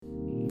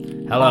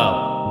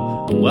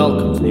Hello, and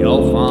welcome to the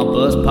Old Farm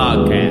Bus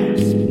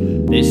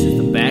Podcast. This is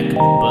the Back of the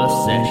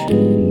Bus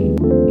session.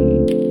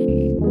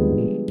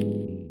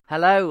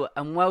 Hello,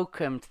 and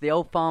welcome to the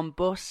Old Farm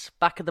Bus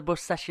Back of the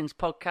Bus Sessions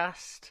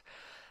podcast.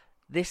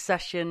 This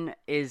session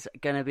is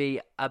going to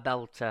be a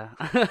belter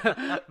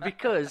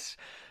because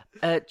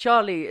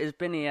Charlie has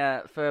been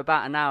here for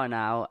about an hour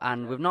now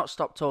and we've not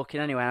stopped talking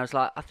anyway. I was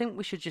like, I think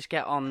we should just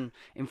get on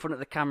in front of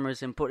the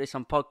cameras and put this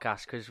on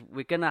podcast because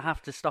we're going to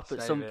have to stop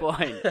at some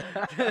point.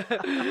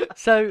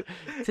 So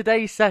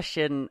today's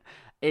session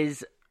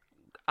is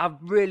I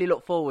really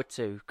look forward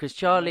to because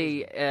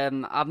Charlie,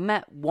 I've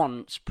met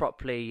once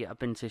properly. I've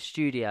been to a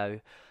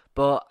studio.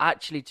 But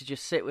actually, to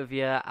just sit with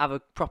you, have a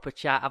proper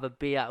chat, have a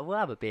beer. We'll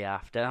have a beer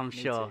after, I'm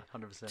sure.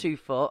 100%. 2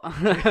 foot.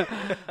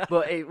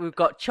 But we've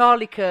got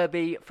Charlie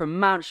Kirby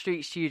from Mount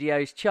Street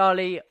Studios.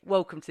 Charlie,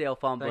 welcome to the Old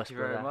Farm Bus. Thank you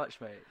very much,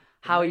 mate.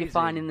 How are you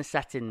finding the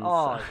settings?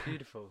 Oh, it's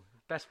beautiful.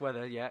 Best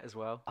weather yet as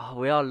well. Oh,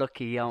 we are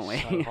lucky, aren't we?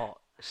 So hot.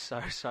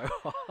 So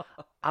hot.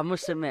 I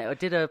must admit, I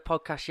did a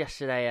podcast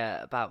yesterday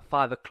at about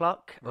 5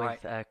 o'clock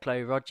Right. with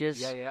Chloe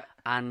Rogers. Yeah.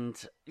 And,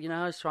 you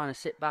know, I was trying to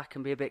sit back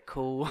and be a bit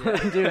cool.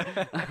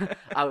 Yeah.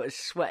 I was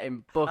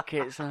sweating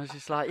buckets and I was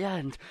just like, yeah,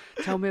 and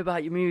tell me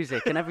about your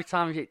music. And every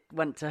time it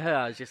went to her,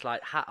 I was just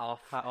like, hat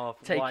off.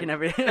 Taking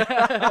everything.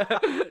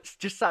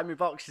 Just sat in my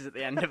boxes at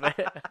the end of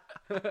it.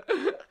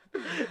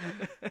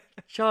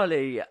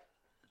 Charlie,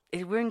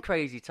 we're in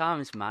crazy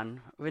times,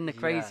 man. We're in the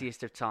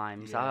craziest of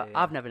times. Yeah.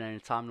 I've never known a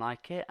time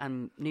like it,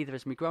 and neither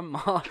has my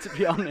grandma, to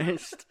be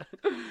honest.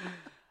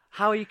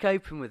 How are you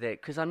coping with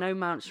it? Because I know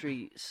Mount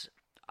Street's...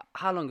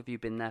 How long have you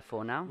been there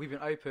for now? We've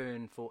been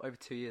open for over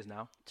 2 years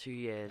now. 2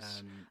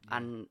 years.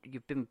 And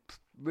you've been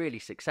really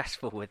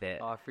successful with it.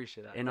 Oh, I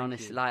appreciate that. In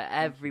honesty, like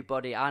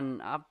everybody...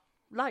 And I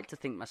like to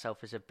think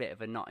myself as a bit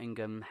of a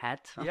Nottingham head.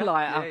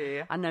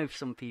 Yeah. I know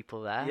some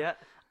people there. Yeah.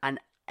 And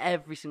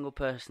every single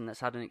person that's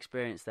had an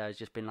experience there has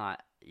just been like,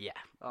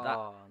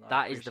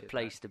 that is the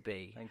place to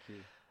be. Thank you.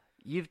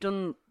 You've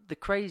done the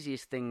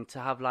craziest thing to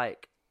have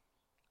like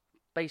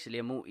basically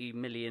a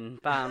multi-million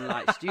pound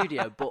like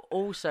studio, but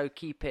also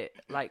keep it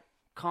like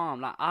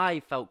calm. Like I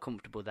felt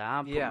comfortable there.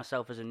 I put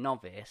myself as a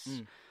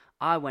novice.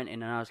 I went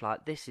in and I was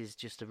like, this is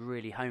just a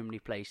really homely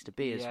place to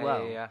be as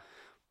well. Yeah.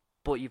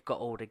 But you've got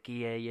all the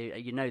gear.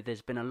 You know,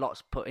 there's been a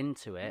lot put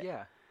into it.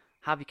 Yeah.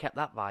 How have you kept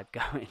that vibe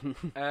going?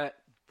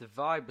 The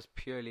vibe was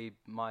purely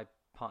my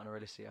partner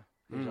Alicia,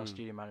 who's our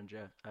studio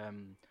manager.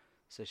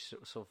 So she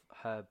sort of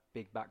her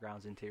big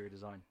background's interior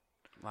design.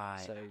 Right.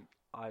 So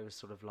I was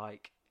sort of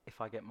like, if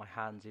I get my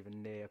hands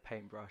even near a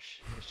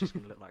paintbrush, it's just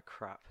going to look like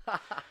crap.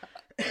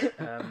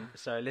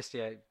 So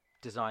Alicia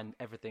designed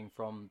everything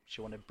from she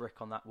wanted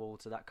brick on that wall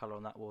to that colour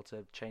on that wall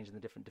to changing the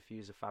different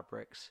diffuser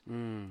fabrics,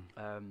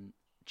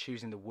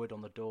 choosing the wood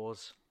on the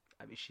doors.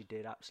 I mean, she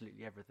did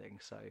absolutely everything.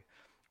 So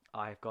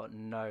I've got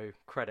no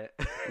credit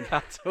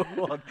at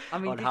all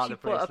on did how she the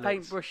put place a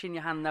paintbrush looks. in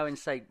your hand though and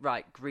say,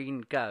 right,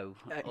 green, go?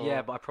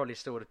 Yeah, but I probably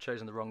still would have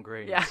chosen the wrong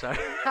green. Yeah. So,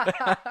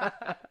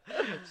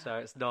 so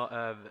it's not.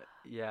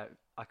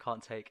 I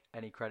can't take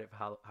any credit for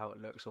how it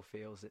looks or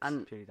feels.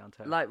 It's purely down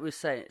to her. Like we were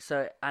saying,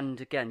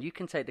 and again, you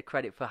can take the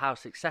credit for how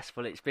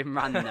successful it's been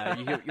ran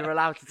though. You're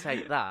allowed to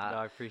take that. No,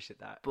 I appreciate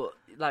that. But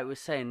like we were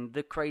saying,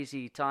 the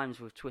crazy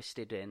times we've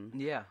twisted in.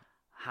 Yeah.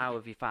 How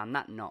have you found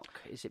that knock?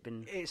 Has it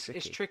been tricky?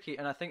 It's tricky,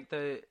 and I think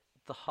the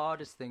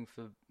hardest thing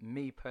for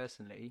me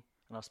personally,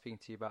 and I was speaking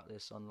to you about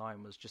this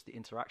online, was just the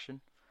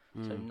interaction.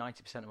 So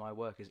 90% of my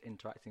work is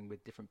interacting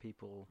with different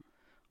people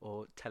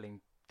or telling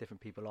different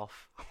people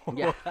off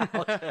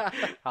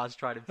how to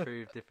try to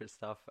improve different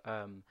stuff.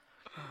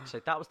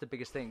 So that was the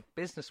biggest thing.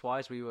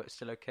 Business-wise, we were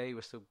still okay. We're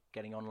still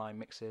getting online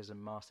mixes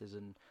and masters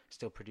and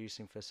still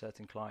producing for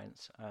certain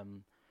clients.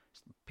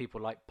 People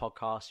like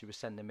podcasts, you would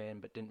send them in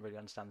but didn't really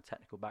understand the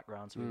technical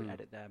background, so we would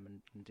edit them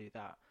and do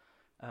that.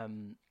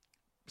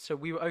 So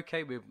we were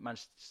okay. We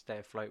managed to stay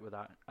afloat with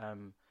that.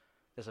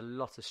 There's a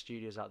lot of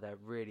studios out there,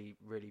 really,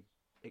 really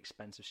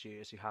expensive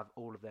studios who have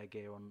all of their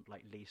gear on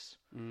like lease.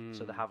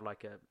 So they have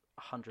like a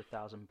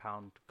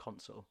 £100,000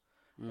 console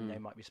and they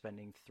might be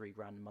spending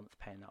 $3,000 a month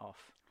paying it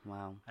off.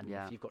 Wow. And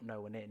if you've got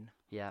no one in,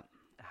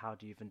 how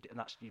do you even do, and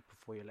that's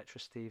before your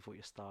electricity, for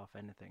your staff,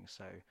 anything.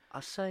 So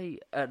I'll say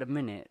at the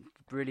minute,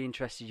 really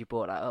interested you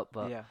brought that up,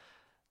 but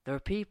there are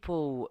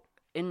people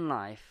in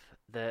life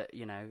that,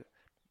 you know,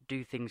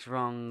 do things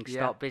wrong,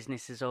 start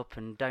businesses up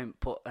and don't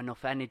put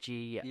enough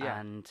energy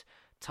and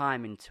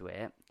time into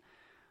it.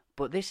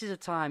 But this is a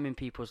time in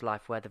people's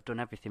life where they've done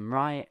everything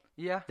right.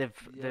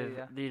 They've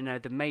you know,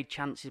 they've made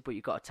chances, but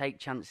you've got to take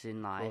chances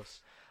in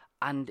life.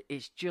 And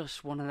it's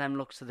just one of them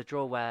looks of the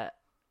draw where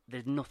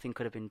there's nothing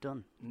could have been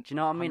done. Do you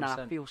know what I mean? 100%.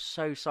 And I feel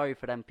so sorry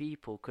for them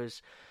people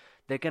because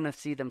they're going to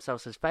see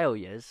themselves as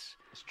failures.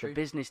 It's true. The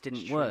business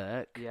didn't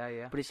work.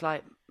 Yeah. But it's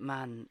like,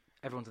 man,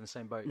 everyone's in the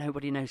same boat.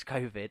 Nobody knows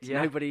COVID.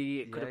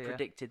 Nobody could have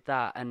predicted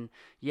that. And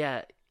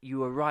you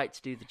were right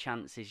to do the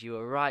chances. You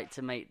were right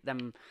to make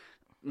them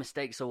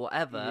mistakes or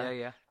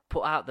whatever.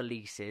 Put out the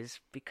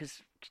leases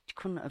because you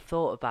couldn't have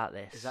thought about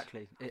this.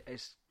 Exactly.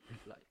 It's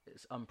like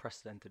it's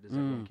unprecedented, as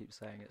everyone keeps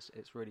saying.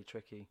 It's really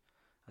tricky.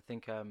 I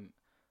think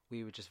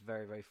we were just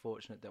very, very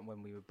fortunate that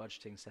when we were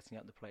budgeting, setting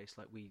up the place,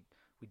 like we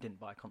didn't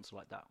buy a console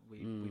like that.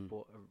 We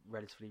bought a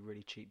relatively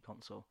really cheap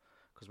console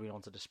because we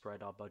wanted to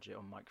spread our budget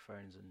on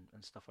microphones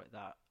and stuff like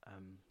that.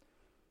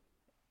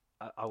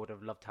 I would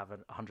have loved to have a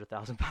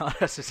 £100,000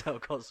 SSL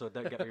console,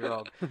 don't get me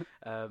wrong.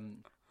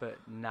 But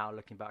now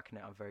looking back on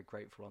it, I'm very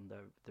grateful on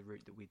the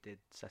route that we did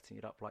setting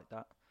it up like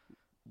that.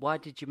 Why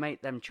did you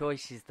make them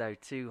choices, though,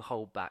 to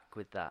hold back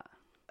with that?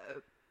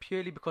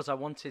 Purely because I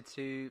wanted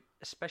to,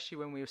 especially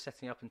when we were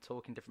setting up and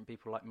talking to different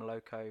people like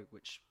Moloko,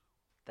 which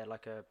they're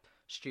like a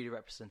studio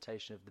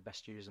representation of the best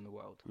studios in the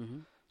world. Mm-hmm.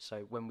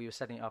 So when we were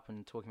setting it up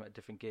and talking about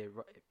different gear,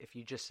 if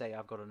you just say,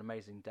 I've got an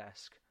amazing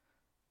desk,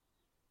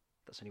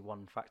 that's only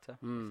one factor,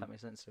 if that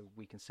makes sense. So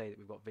we can say that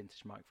we've got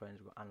vintage microphones,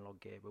 we've got analog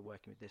gear, we're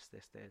working with this.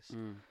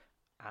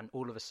 And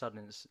all of a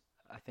sudden,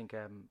 I think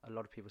a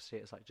lot of people see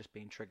it as like just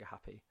being trigger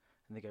happy.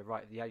 And they go,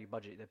 right, you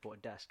budget, they've bought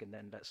a desk, and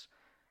then let's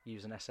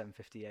use an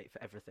SM58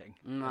 for everything.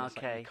 Okay.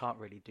 Like, you can't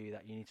really do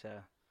that. You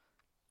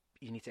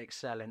need to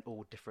excel in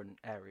all different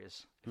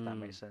areas, if that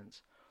makes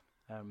sense.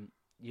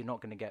 You're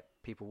not going to get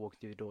people walking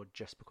through the door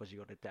just because you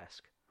got a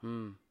desk.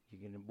 You're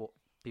going to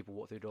people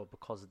walk through the door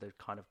because of the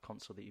kind of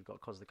console that you've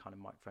got, because of the kind of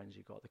microphones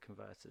you've got, the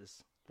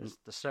converters. There's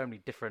so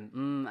many different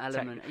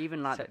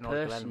even like the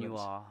person you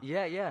are.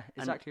 Yeah,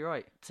 exactly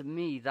right. To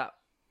me,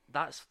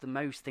 that's the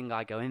most thing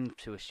I go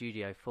into a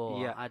studio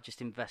for. Yeah. I just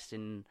invest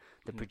in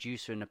the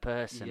producer and the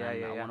person,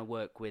 and I want to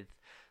work with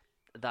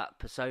that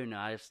persona.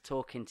 I was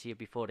talking to you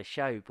before the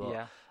show,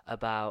 but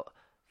about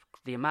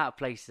the amount of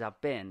places I've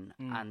been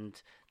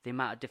and the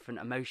amount of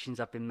different emotions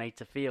I've been made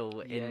to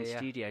feel in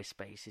studio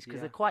spaces, because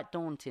they're quite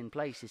daunting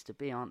places to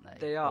be, aren't they?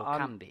 They are. Or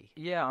can be.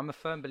 Yeah, I'm a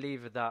firm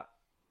believer that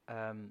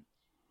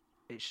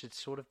it should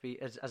sort of be,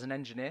 as an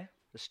engineer,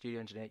 the studio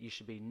engineer, you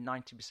should be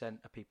 90%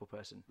 a people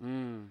person,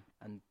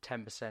 and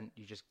 10%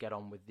 you just get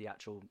on with the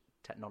actual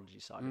technology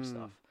side of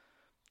stuff.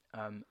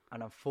 And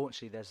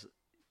unfortunately,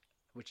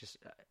 which is,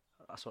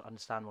 I sort of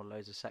understand on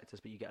loads of sectors,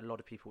 but you get a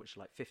lot of people which are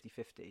like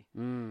 50-50,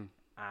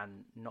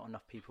 and not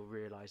enough people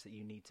realise that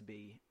you need to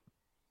be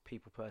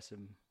people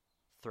person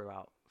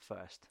throughout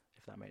first,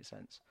 if that makes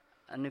sense.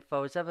 And if I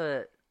was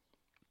ever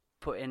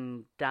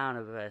putting down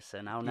a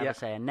person, I'll never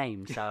say a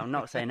name, so I'm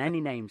not saying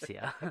any names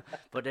here,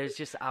 but there's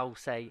just, I'll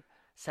say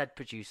said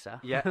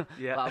producer. But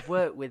I've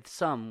worked with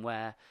some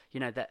where,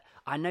 that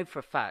I know for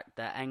a fact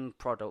that end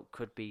product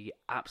could be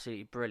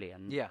absolutely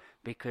brilliant.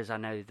 Because I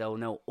know they'll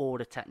know all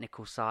the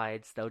technical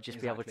sides. They'll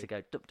just be able to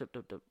go dup, dup,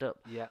 dup, dup, dup.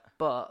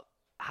 But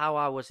how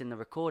I was in the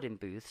recording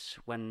booths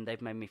when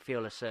they've made me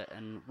feel a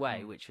certain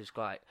way, which was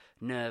quite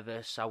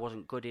nervous, I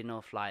wasn't good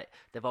enough. Like,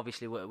 they've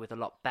obviously worked with a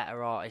lot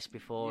better artists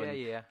before.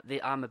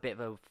 I'm a bit of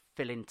a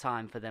fill-in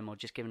time for them, or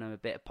just giving them a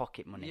bit of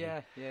pocket money.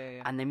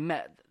 And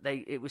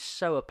it was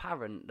so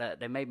apparent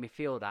that they made me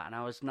feel that, and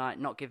I was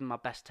not giving my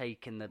best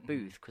take in the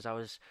booth because I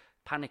was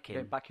panicking. You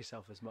don't back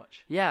yourself as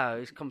much. Yeah, it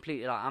was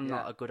completely like, I'm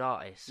not a good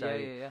artist.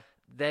 So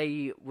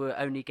they were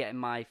only getting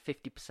my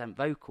 50%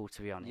 vocal,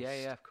 to be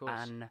honest. Of course.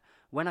 And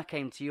when I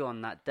came to you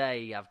on that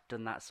day, I've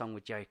done that song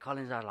with Jerry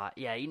Collins. I was like,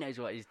 he knows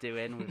what he's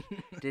doing.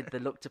 We did the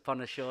Looked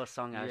Upon a Shore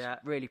song. I was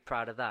really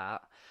proud of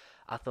that.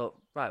 I thought,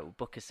 right, we'll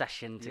book a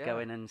session to go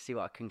in and see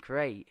what I can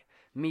create.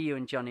 Me, you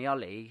and Johnny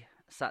Ollie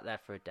sat there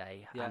for a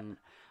day. And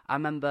I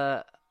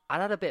remember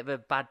I'd had a bit of a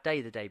bad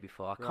day the day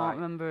before. I can't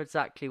remember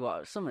exactly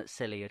what. Something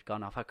silly had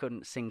gone off. I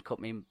couldn't sync up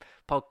my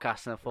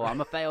podcast, and I thought,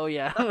 I'm a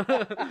failure.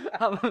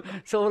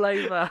 It's all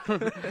over.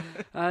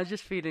 I was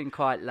just feeling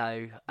quite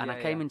low. And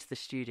I came into the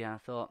studio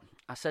and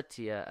I said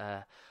to you,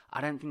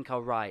 I don't think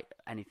I'll write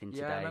anything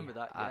today. I remember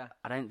that,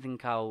 I don't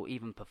think I'll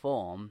even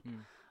perform.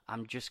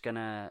 I'm just going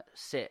to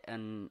sit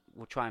and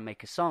we'll try and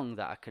make a song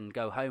that I can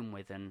go home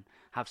with and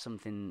have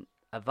something,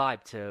 a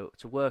vibe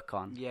to work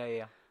on.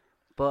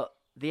 But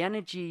the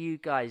energy you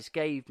guys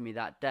gave me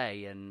that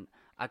day, and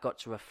I got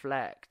to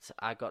reflect,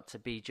 I got to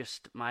be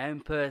just my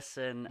own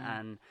person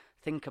and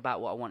think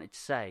about what I wanted to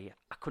say.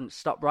 I couldn't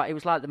stop writing. It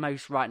was like the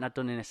most writing I'd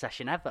done in a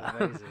session ever.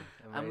 Amazing.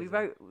 And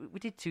we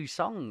did 2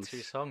 songs. 2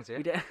 songs,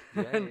 We did.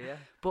 Yeah.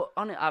 But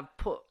on it, I've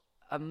put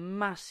a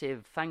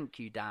massive thank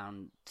you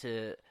down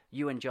to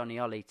you and Johnny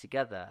Ollie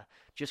together,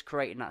 just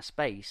creating that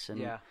space.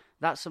 And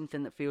that's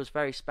something that feels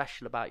very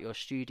special about your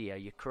studio.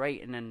 You're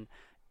creating, and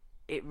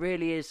it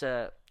really is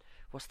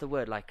what's the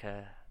word, like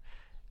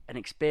an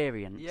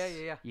experience.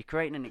 You're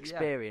creating an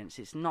experience.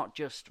 It's not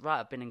just, right,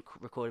 I've been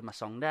recording my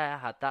song there,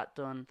 had that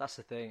done. That's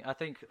the thing. I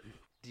think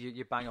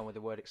you bang on with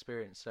the word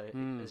experience. So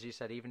as you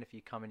said, even if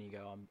you come and you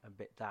go, I'm a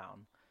bit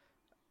down,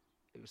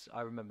 I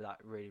remember that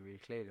really, really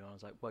clearly. And I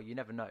was like, well, you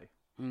never know.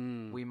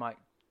 We might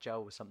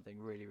gel with something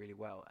really, really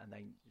well. And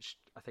then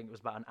I think it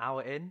was about an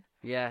hour in.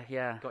 Got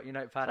your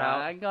notepad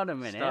out. Hang on a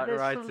minute. Started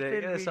writing.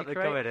 There's something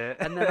coming here.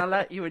 And then I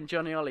let you and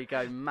Johnny Ollie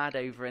go mad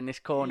over in this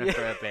corner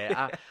for a bit.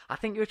 I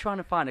think you were trying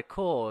to find a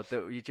chord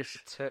that you just...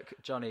 It took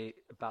Johnny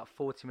about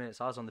 40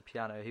 minutes. I was on the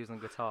piano, he was on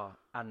the guitar.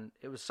 And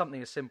it was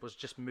something as simple as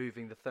just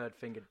moving the third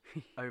finger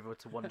over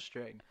to one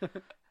string.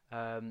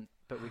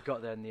 But we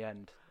got there in the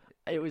end.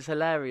 it was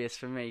hilarious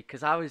for me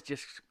because I was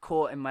just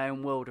caught in my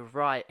own world of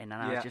writing, and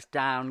I was just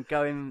down,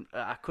 going.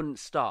 I couldn't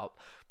stop,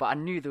 but I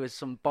knew there was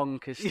some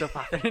bonkers stuff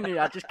happening here.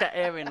 I just kept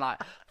hearing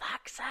like,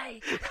 "Fuck's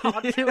sake, I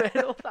can't do it."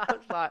 I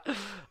was like,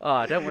 "Oh,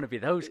 I don't want to be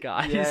those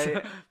guys."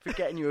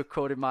 Forgetting you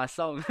recorded my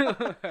song.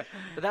 But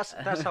that's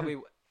how we.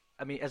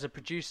 I mean, as a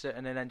producer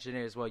and an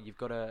engineer as well, you've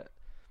got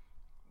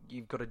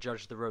to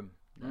judge the room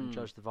and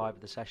judge the vibe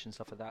of the session,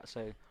 stuff like that.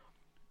 So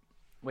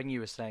when you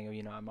were saying, oh,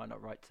 you know, I might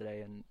not write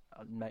today, and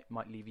I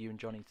might leave you and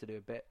Johnny to do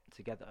a bit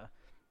together,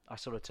 I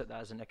sort of took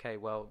that as an okay.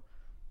 Well,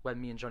 when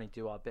me and Johnny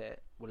do our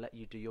bit, we'll let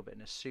you do your bit,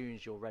 and as soon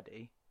as you're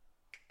ready,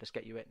 let's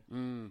get you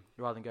in.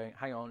 Rather than going,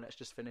 hang on, let's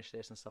just finish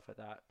this and stuff like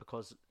that.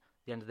 Because at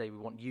the end of the day, we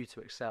want you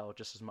to excel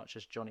just as much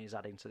as Johnny is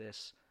adding to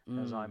this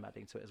as I'm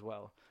adding to it as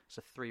well. It's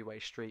a three-way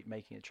street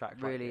making a track.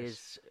 Really like this.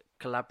 is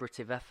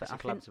collaborative effort. It's a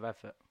collaborative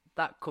effort.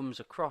 That comes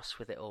across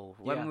with it all.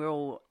 When we're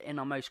all in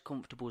our most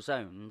comfortable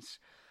zones,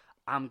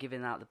 I'm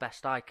giving out the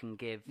best I can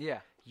give. Yeah.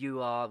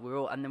 You are. We're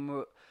all, and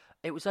then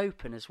it was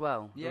open as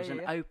well. Yeah, there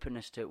was an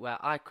openness to it where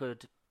I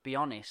could be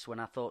honest when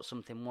I thought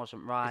something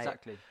wasn't right.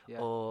 Exactly.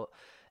 Yeah. Or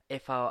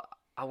if I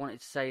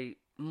wanted to say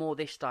more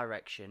this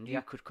direction,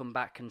 you could come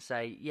back and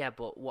say, yeah,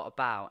 but what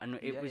about? And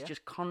it was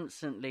just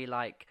constantly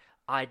like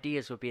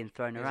ideas were being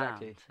thrown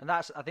around. And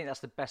I think that's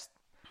the best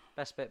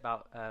bit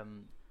about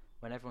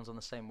when everyone's on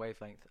the same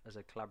wavelength as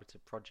a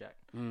collaborative project.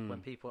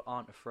 When people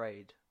aren't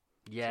afraid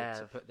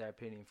to put their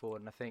opinion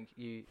forward. And I think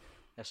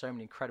there's so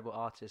many incredible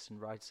artists and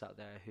writers out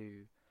there who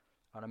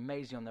are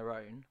amazing on their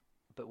own,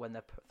 but when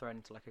they're thrown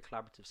into like a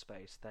collaborative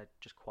space, they're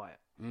just quiet.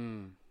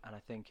 And I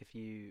think if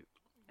you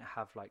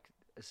have, like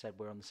I said,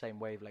 we're on the same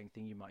wavelength,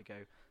 then you might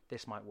go,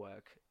 this might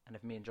work. And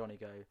if me and Johnny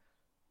go,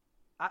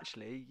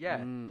 actually,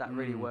 that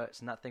really works,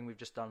 and that thing we've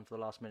just done for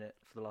the last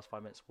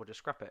 5 minutes, we'll just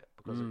scrap it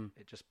because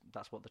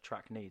that's what the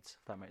track needs,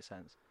 if that makes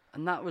sense.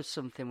 And that was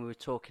something we were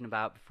talking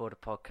about before the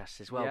podcast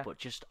as well, but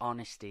just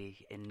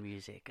honesty in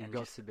music and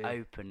just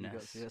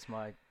openness. That's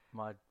my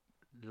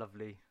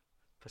lovely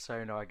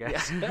persona, I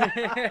guess.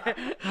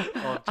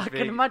 I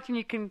can imagine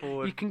you can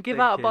give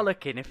out a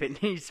bollocking if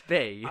it needs to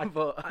be.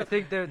 I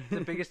think the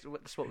biggest,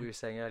 that's what we were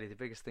saying earlier, the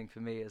biggest thing for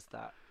me is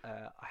that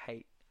I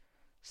hate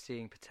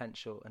seeing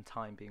potential and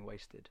time being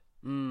wasted.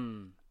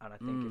 And I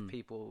think if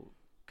people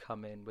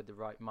come in with the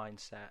right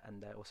mindset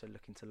and they're also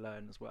looking to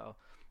learn as well,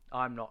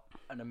 I'm not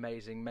an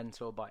amazing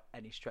mentor by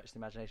any stretch of the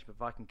imagination, but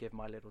if I can give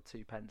my little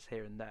 2 pence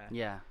here and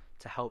there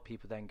to help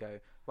people then go,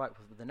 right,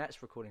 well, for the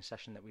next recording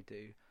session that we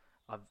do,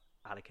 I've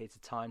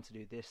allocated time to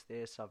do this,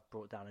 I've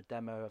brought down a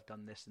demo, I've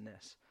done this and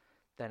this,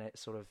 then it's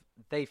sort of,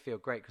 they feel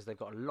great because they've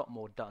got a lot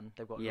more done,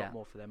 they've got a lot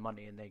more for their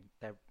money, and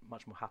they're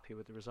much more happy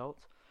with the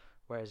result.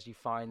 Whereas you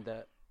find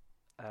that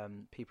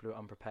people who are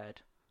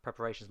unprepared,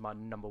 preparation is my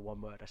number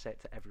one word, I say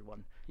it to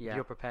everyone. If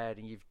you're prepared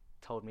and you've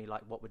told me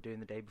like what we're doing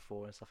the day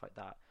before and stuff like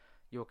that,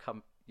 you'll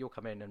come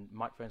in and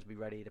microphones will be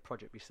ready, the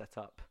project will be set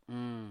up,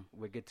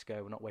 we're good to go,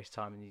 we'll not waste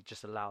time, and you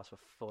just allow us for a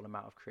full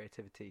amount of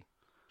creativity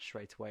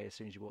straight away as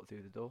soon as you walk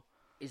through the door.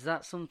 Is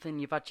that something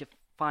you've had to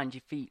find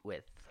your feet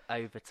with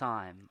over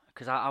time?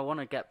 Because I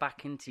want to get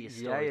back into your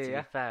story, to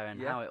be fair,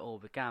 and how it all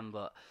began,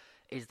 but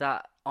is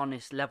that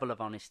level of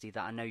honesty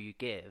that I know you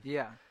give,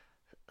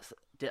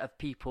 have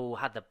people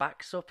had their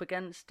backs up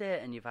against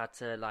it and you've had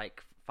to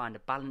like find a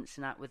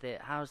balancing act with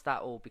it? How's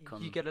that all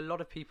become? You get a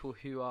lot of people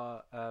who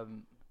are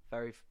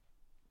very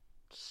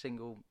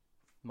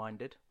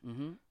single-minded,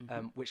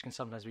 which can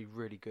sometimes be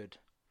really good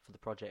for the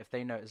project if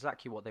they know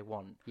exactly what they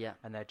want,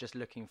 and they're just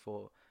looking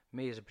for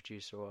me as a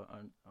producer or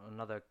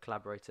another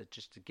collaborator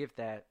just to give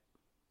their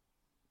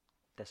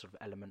sort of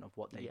element of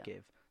what they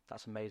give.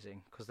 That's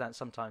amazing, because then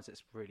sometimes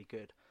it's really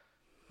good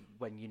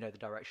when you know the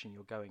direction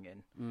you're going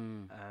in.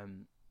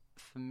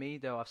 For me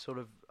though,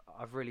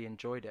 I've really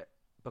enjoyed it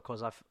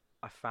because I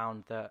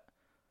found that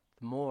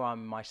the more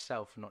I'm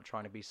myself and not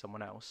trying to be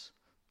someone else,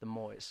 the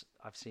more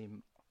I've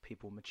seen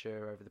people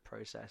mature over the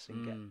process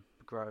and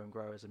grow and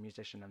grow as a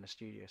musician and a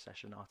studio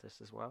session artist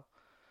as well.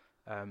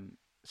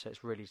 So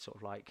it's really sort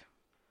of like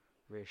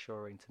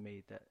reassuring to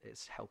me that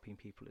it's helping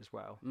people as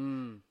well.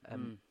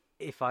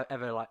 If I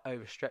ever like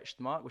overstretch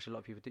the mark, which a lot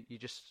of people do, you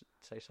just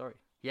say sorry.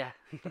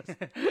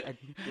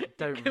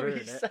 Don't ruin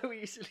it. So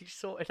easily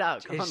sorted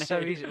out. It's so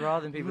easy,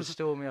 rather than people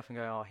storm me off and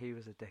go, "Oh, he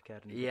was a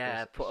dickhead."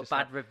 And put a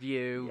bad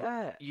review.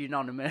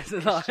 Unanimous.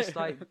 It's just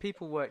like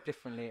people work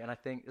differently, and I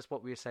think that's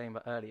what we were saying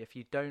about earlier. If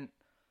you don't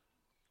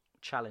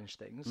challenge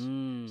things,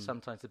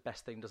 sometimes the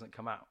best thing doesn't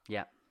come out.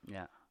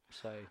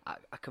 So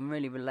I can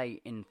really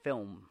relate in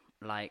film.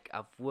 Like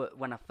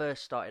when I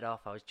first started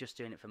off, I was just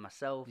doing it for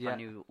myself. I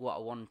knew what I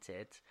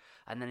wanted,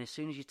 and then as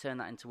soon as you turn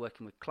that into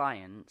working with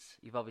clients,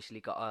 you've obviously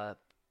got to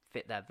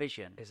fit their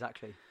vision.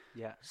 Exactly.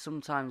 Yeah.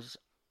 Sometimes,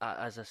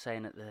 as I was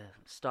saying at the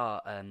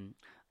start,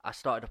 I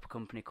started up a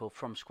company called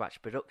From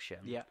Scratch Production.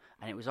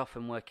 And it was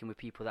often working with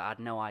people that I had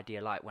no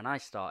idea, like when I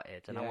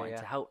started, and I wanted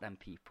to help them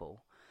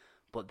people,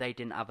 but they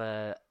didn't have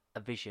a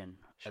vision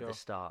at the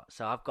start.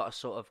 So I've got to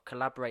sort of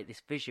collaborate this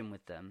vision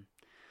with them,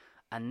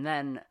 and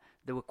then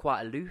they were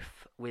quite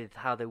aloof with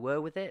how they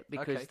were with it,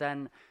 because Okay.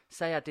 then,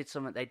 say I did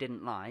something they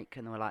didn't like,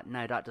 and they were like,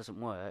 no, that doesn't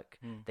work,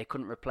 they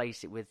couldn't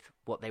replace it with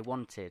what they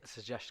wanted.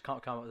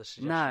 Can't come up with a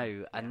suggestion.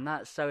 No, and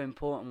that's so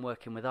important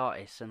working with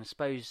artists, and I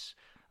suppose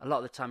a lot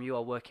of the time you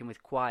are working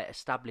with quite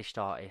established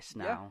artists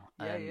now,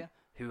 Yeah.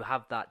 who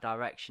have that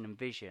direction and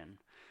vision.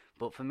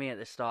 But for me at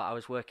the start, I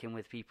was working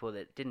with people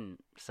that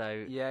didn't,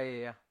 so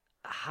Yeah.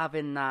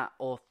 having that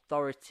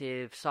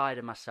authoritative side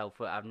of myself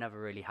that I've never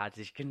really had,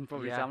 as you can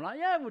probably Yeah. tell, I'm like,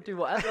 yeah, we'll do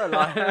whatever,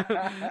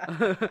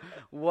 like,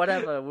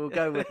 whatever, we'll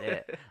go with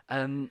it.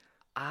 I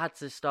had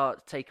to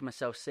start taking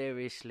myself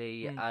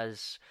seriously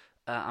as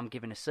I'm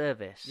giving a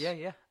service.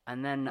 Yeah.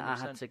 And then I 100%.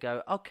 had to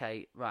go,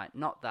 okay, right,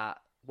 not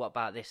that, what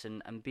about this,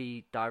 and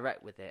be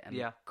direct with it, and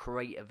Yeah.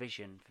 create a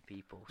vision for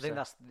people. I think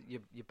that's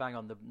you bang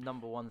on. The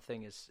number one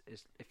thing is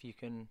if you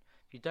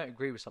don't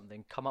agree with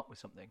something, come up with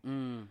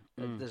something.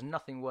 There's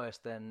nothing worse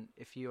than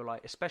if you're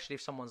like, especially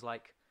if someone's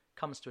like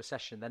comes to a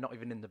session, they're not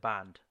even in the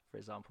band, for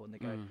example, and they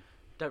go,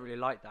 don't really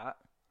like that,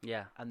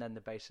 yeah. and then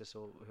the bassist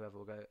or whoever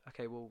will go,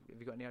 okay, well, have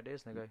you got any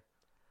ideas? And they go,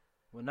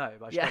 well, no,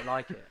 but I just don't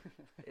like it.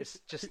 It's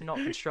just not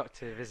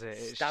constructive, is it?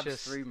 It's Stabs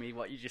just, through me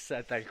what you just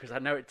said, though, because I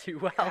know it too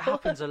well. it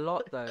happens a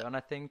lot though, and I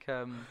think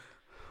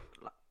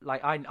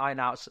like I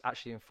now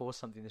actually enforce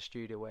something in the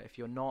studio where if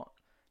you're not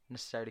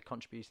necessarily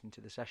contributing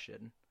to the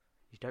session,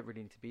 you don't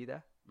really need to be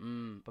there,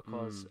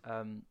 because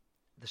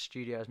the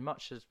studio, as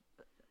much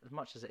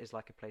as it is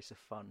like a place of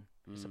fun,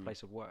 it's a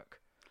place of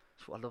work.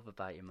 That's what I love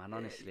about you, man.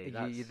 Honestly,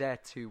 You're there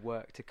to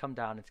work, to come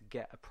down and to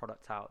get a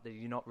product out. That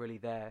you're not really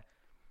there.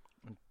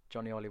 And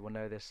Johnny Ollie will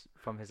know this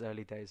from his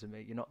early days with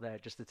me. You're not there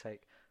just to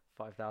take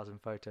 5,000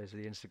 photos for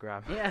the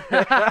Instagram. Yeah.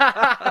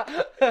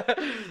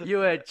 You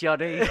heard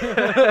Johnny.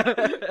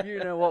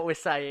 You know what we're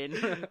saying.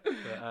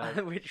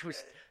 But, Which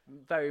was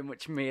very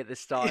much me at the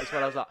start as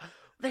well. I was like,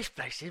 this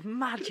place is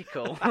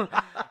magical.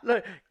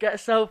 Look, get a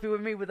selfie with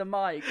me with a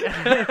mic.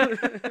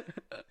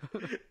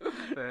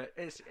 but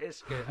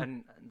it's good,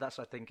 and that's,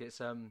 I think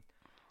it's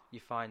you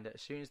find that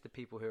as soon as the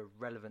people who are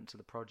relevant to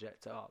the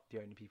project are the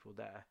only people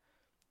there,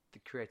 the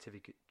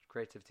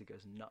creativity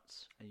goes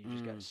nuts, and you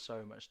just get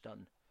so much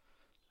done.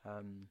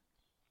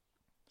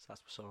 So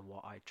that's sort of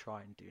what I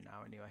try and do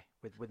now, anyway,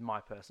 with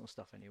my personal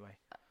stuff, anyway.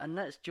 And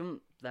let's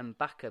jump then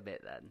back a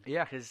bit then.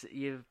 Yeah. Because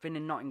you've been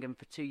in Nottingham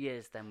for 2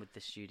 years then with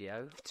the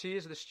studio. 2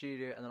 years of the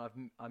studio, and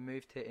then I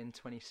moved here in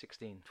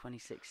 2016.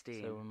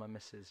 2016. So with my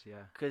missus,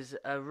 yeah. Because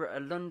a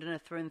Londoner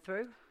through and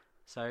through.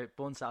 So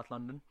born South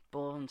London.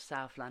 Born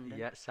South London.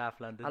 Yeah, South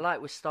London. I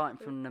like we're starting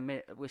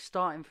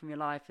from your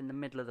life in the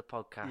middle of the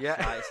podcast. Yeah.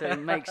 Like, so it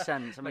makes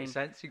sense. I mean, Makes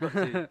sense. You got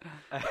to.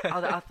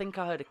 I think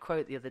I heard a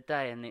quote the other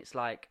day, and it's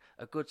like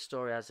a good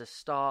story has a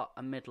start,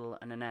 a middle,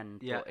 and an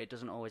end, Yeah. but it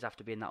doesn't always have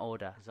to be in that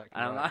order. Exactly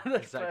And I'm right. like,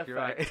 that's Exactly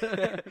perfect.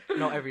 right.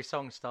 Not every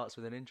song starts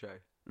with an intro.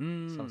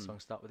 Some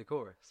songs start with a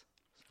chorus.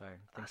 So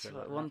That's things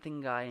what- like one that.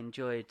 thing I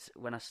enjoyed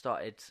when I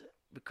started,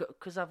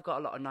 because I've got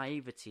a lot of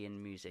naivety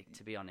in music,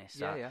 to be honest.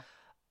 Yeah.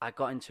 I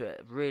got into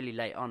it really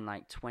late on,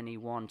 like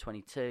 21,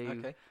 22.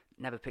 Okay.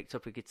 Never picked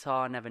up a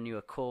guitar, never knew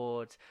a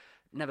chord,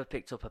 never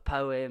picked up a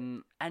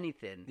poem,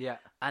 anything. Yeah.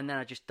 And then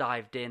I just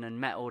dived in and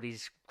met all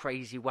these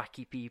crazy,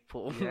 wacky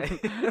people.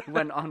 Yeah.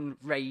 Went on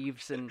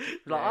raves and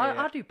like,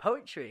 Yeah. I do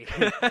poetry.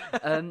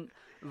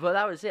 But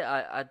that was it.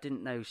 I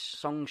didn't know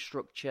song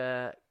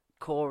structure,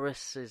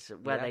 choruses,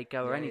 where Yeah. they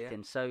go or Yeah, yeah.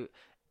 anything. So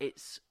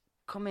it's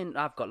coming.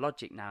 I've got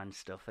Logic now and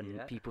stuff, and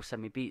Yeah. people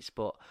send me beats,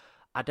 but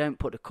I don't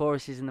put the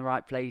choruses in the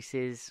right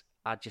places.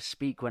 I just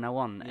speak when I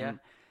want. Yeah. And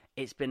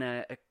it's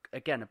been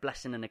again a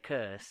blessing and a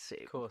curse.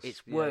 course.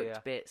 It's Yeah, worked yeah.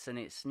 bits and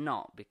it's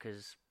not,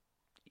 because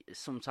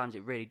sometimes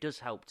it really does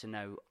help to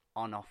know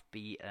on off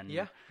beat and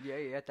Yeah,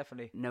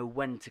 definitely. know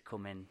when to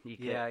come in. You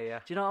can, Yeah, yeah.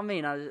 Do you know what I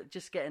mean? I was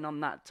just getting on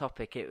that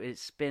topic.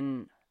 It's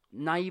been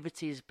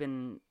naivety has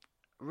been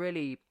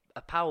really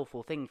a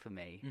powerful thing for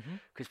me,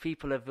 because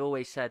people have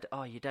always said,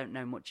 "Oh, you don't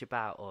know much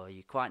about," or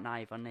 "You're quite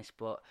naive on this,"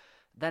 but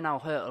then I'll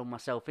hurtle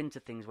myself into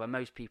things where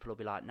most people will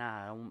be like,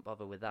 "Nah, I won't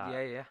bother with that."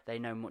 Yeah. They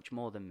know much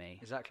more than me,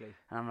 Exactly.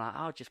 and I'm like,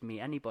 "I'll just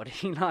meet anybody."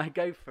 Like,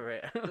 go for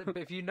it. But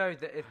if you know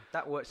that if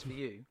that works for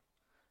you,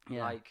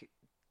 Yeah. like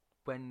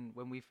when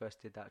we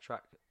first did that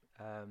track,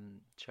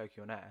 Choke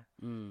You on Air,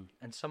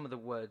 and some of the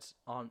words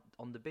aren't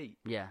on the beat,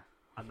 Yeah.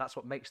 and that's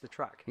what makes the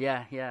track,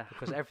 Yeah.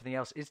 because everything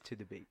else is to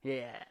the beat.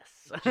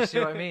 Yes. Do you see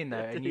what I mean, though?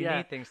 And you Yeah.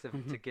 need things to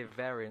give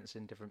variance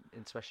in different,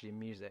 especially in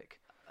music.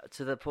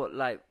 To the point,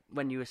 like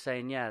when you were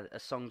saying, yeah, a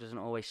song doesn't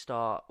always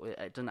start.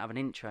 It doesn't have an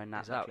intro, and that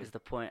Exactly. was the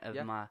point of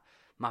Yeah.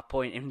 my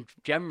point in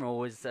general.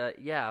 Was that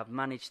I've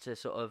managed to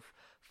sort of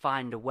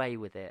find a way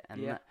with it,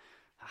 and Yeah.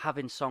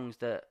 having songs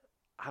that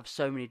have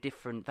so many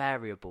different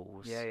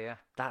variables. Yeah.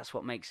 That's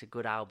what makes a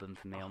good album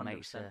for me, or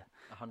makes 100%.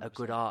 a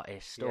good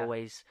artist. Yeah.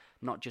 Always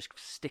not just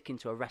sticking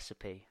to a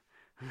recipe.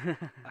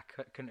 I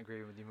couldn't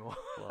agree with you more.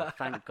 Well,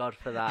 thank God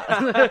for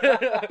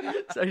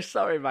that. So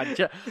sorry, man.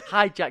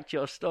 Hijacked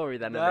your story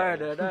then. a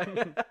No.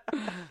 bit.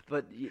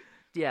 But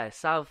yeah,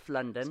 South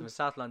London. So in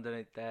South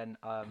London, then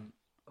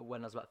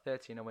when I was about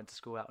 13, I went to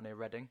school out near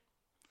Reading.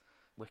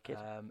 Wicked.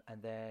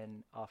 And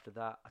then after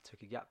that, I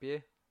took a gap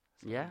year.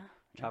 So Yeah.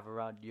 Travel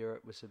around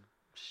Europe with some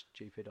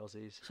stupid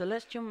Aussies. So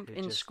let's jump Who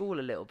in just- school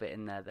a little bit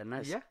in there then.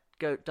 Let's Yeah.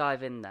 go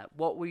dive in there.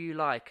 What were you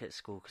like at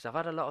school? Because I've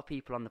had a lot of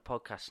people on the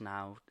podcast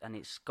now, and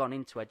it's gone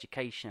into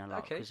education a lot.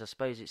 Okay. Because I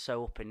suppose it's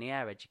so up in the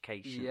air,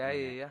 education. Yeah, at the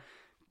yeah, minute. yeah.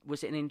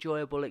 Was it an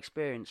enjoyable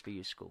experience for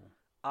you, school?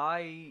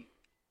 I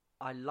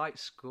liked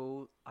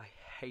school. I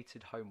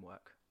hated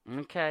homework.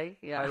 Okay,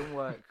 yeah.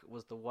 Homework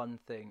was the one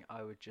thing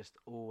I would just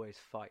always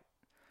fight.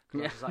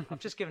 'Cause I Yeah. was like, I've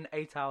just given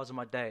 8 hours of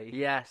my day,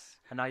 Yes.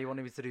 and now you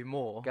wanted me to do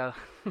more. Go.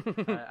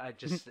 I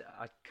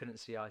couldn't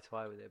see eye to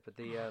eye with it. But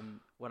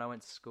when I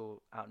went to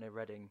school out near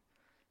Reading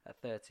at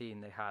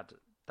 13,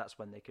 that's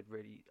when they could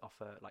really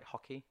offer like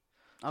hockey.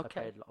 So I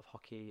Okay. played a lot of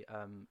hockey,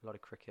 a lot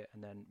of cricket,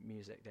 and then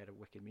music. They had a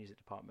wicked music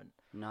department,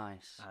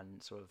 Nice.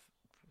 and sort of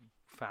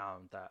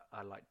found that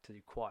I liked to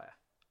do choir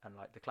and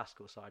like the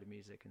classical side of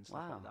music and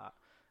stuff like Wow.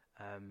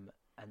 that.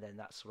 And then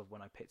that's sort of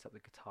when I picked up the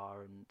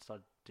guitar and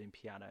started doing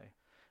piano.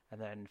 And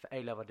then for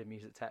A level, I did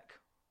music tech.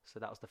 So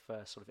that was the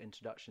first sort of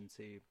introduction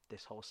to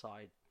this whole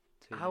side.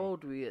 How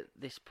old were you at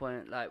this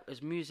point? Like,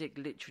 has music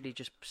literally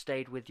just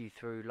stayed with you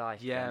through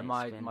life? Yeah, then?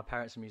 my It's been-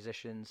 parents are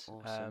musicians.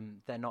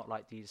 Awesome. They're not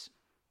like these,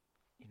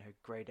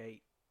 grade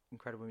 8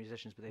 incredible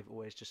musicians, but they've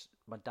always just.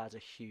 My dad's a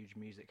huge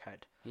music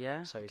head.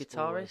 Yeah, So he's guitarist.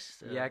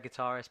 always, yeah,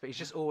 guitarist, but he's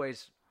just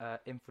always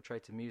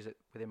infiltrated music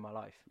within my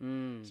life.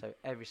 Mm. So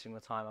every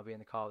single time I'll be in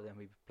the car with him,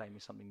 he'd be playing me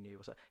something new.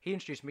 Or so. He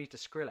introduced me to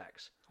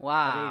Skrillex.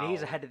 Wow. I mean,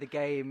 he's ahead of the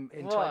game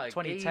in What a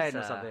 2010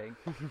 or geezer.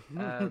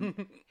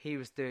 something. He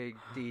was doing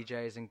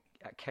DJs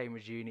at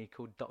Cambridge Uni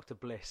called Dr.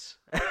 Bliss,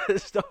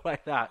 stuff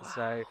like that. Wow.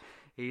 So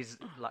he's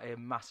like a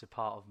massive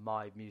part of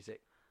my music,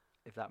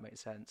 if that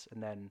makes sense.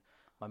 And then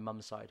my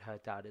mum's side, her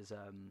dad is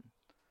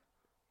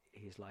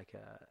he's like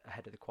a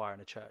head of the choir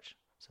in a church.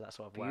 So that's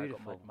sort of where I got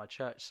Beautiful. my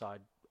church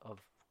side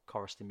of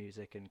chorister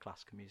music and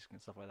classical music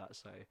and stuff like that.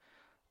 So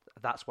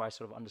that's where I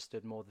sort of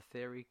understood more the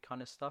theory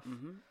kind of stuff.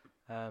 Mhm.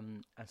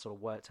 And sort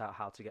of worked out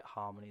how to get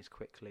harmonies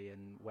quickly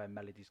and where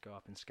melodies go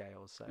up in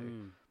scales. So,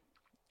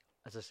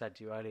 as I said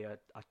to you earlier,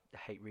 I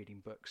hate reading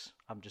books.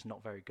 I'm just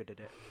not very good at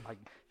it. If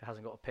it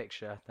hasn't got a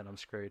picture, then I'm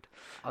screwed.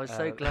 I was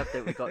so glad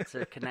that we got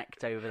to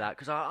connect over that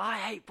because I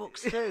hate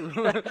books too.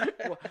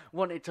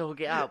 Wanted to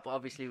hug it out, but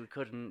obviously we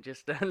couldn't.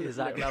 Just a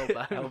Exactly.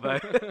 little elbow.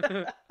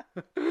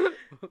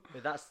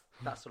 But that's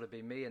sort of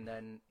been me. And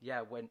then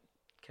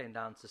came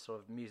down to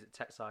sort of music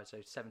tech side. So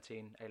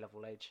 17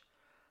 A-level age,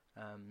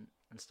 and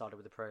started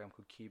with a program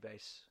called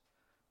Cubase.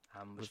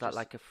 Was that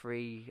like a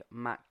free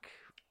Mac?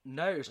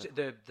 No, it was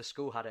the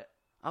school had it.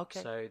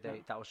 Okay. So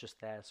that was just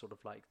their sort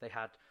of like, they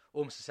had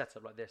almost a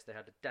setup like this. They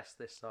had a desk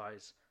this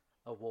size,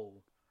 a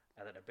wall,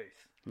 and then a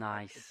booth.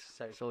 Nice.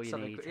 So That's all you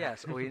something- need. Yeah,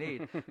 it's all you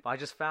need. But I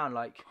just found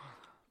like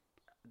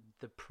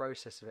the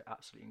process of it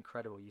absolutely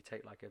incredible. You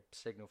take like a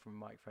signal from a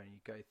microphone, and you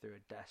go through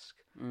a desk,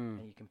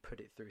 and you can put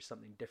it through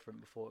something different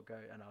before it go.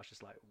 And I was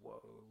just like, whoa,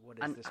 what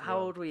is And this? how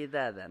world? old were you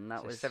there then?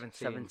 That So was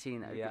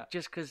 17, yeah.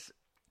 Just because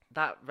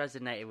that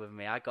resonated with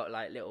me, I got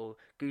like little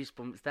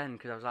goosebumps then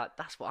because I was like,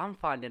 "That's what I'm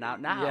finding out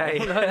now."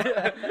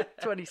 Yeah.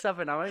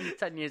 27. I'm only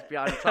 10 years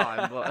behind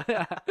time,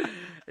 but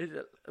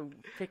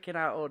picking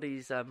out all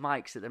these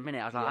mics at the minute,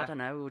 I was like, Yeah. I don't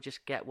know. We'll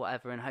just get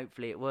whatever, and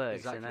hopefully it works.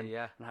 Exactly, And then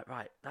yeah. I'm like,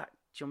 right, that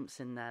jumps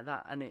in there,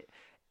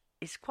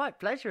 it's quite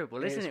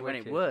pleasurable, isn't It's it, when it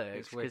wicked. works?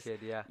 It's 'Cause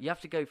wicked, yeah. you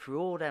have to go through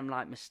all them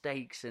like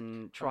mistakes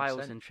and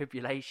trials 100%. and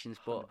tribulations,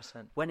 but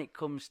 100%. when it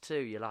comes to,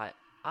 you're like,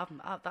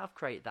 I've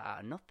created that out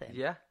of nothing.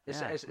 Yeah,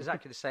 it's Yeah.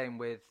 exactly the same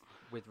with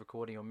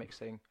recording or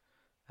mixing.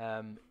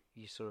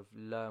 You sort of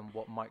learn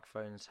what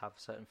microphones have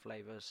certain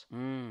flavors,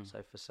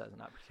 so for certain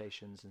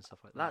applications and stuff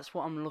like that. That's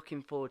what I'm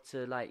looking forward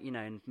to, like,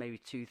 in maybe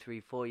 2, 3,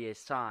 4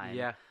 years time.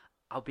 Yeah.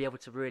 I'll be able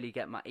to really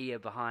get my ear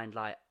behind,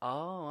 like,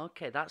 oh,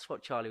 okay, that's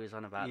what Charlie was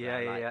on about. Yeah,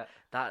 there. yeah, Like, yeah.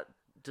 That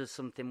does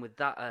something with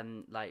that,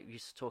 like you're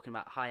talking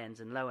about high ends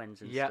and low ends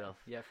and Yeah, stuff.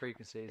 yeah,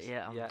 frequencies.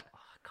 Yeah, yeah.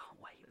 I can't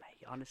wait,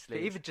 mate. Honestly,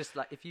 But even just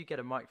like if you get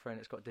a microphone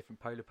that's got different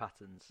polar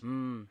patterns,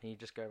 and you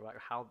just go like,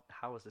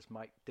 how is this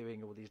mic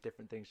doing all these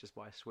different things just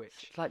by a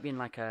switch? it's like being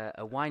like a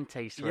wine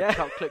taster or Yeah. a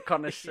chocolate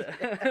connoisseur.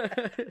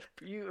 It's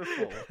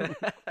beautiful.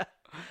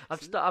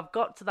 I've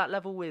got to that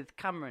level with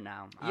camera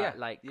now. Yeah,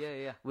 like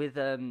yeah. with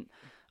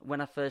when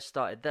I first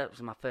started, that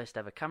was my first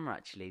ever camera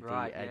actually, the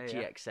Right, yeah.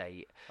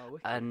 GX8. Oh,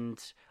 wicked.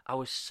 And I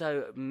was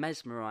so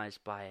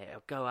mesmerised by it.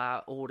 I'd go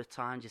out all the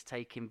time just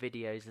taking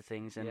videos of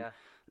things and Yeah.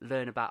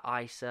 learn about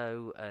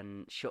ISO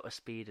and shutter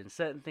speed and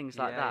certain things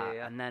like Yeah, that. yeah,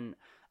 yeah. And then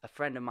a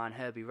friend of mine,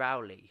 Herbie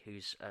Rowley,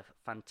 who's a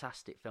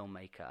fantastic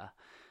filmmaker,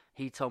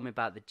 he told me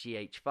about the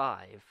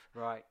GH5.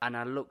 Right. And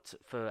I looked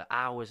for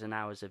hours and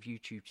hours of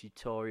YouTube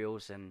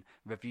tutorials and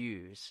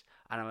reviews,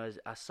 and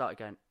I started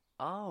going,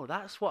 oh,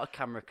 that's what a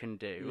camera can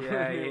do.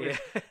 Yeah, It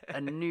yeah, was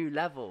a new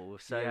level.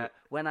 So Yeah.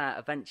 when I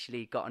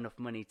eventually got enough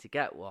money to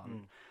get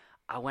one,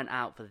 I went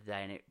out for the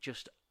day, and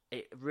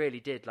it really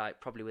did, like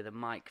probably with a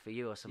mic for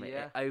you or something,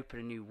 Yeah. it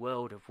opened a new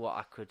world of what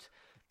I could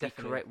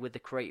Definitely. with the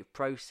creative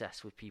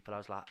process with people. I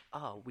was like,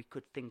 oh, we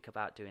could think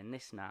about doing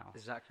this now.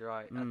 Exactly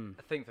right.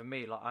 I think for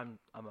me, like I'm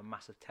a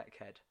massive tech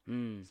head,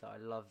 so I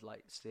love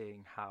like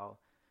seeing how,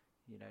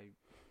 you know,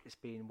 it's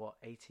been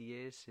 80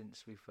 years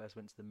since we first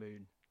went to the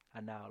moon,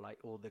 and now like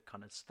all the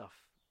kind of stuff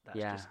that's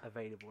just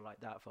available like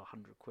that for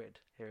 £100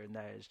 here and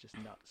there is just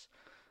nuts.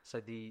 So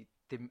the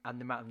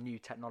amount of new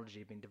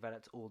technology being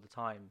developed all the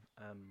time.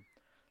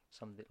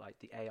 Some of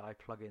the AI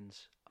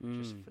plugins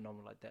are just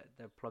phenomenal. Like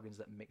they're plugins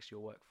that mix your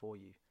work for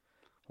you.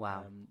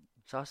 Wow.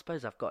 So I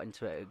suppose I've got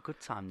into it at a good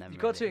time then. You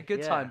got to it at a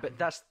good time, but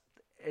that's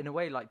in a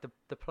way like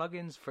the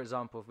plugins, for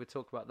example. If we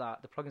talk about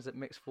that, the plugins that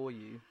mix for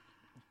you,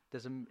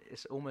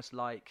 it's almost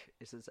like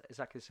it's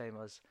exactly the same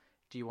as,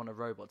 do you want a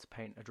robot to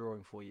paint a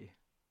drawing for you?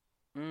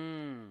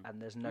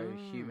 And there's no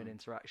human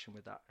interaction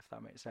with that, if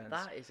that makes sense.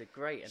 That is a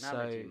great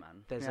analogy, so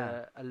man. There's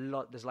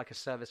there's like a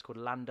service called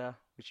Lambda,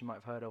 which you might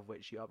have heard of,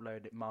 which you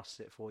upload, it masks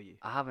it for you.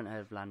 I haven't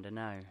heard of Lambda,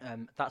 no.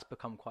 That's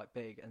become quite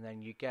big, and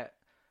then you get,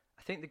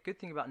 I think the good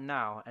thing about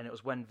now, and it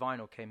was when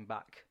vinyl came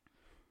back,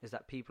 is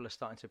that people are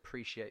starting to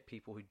appreciate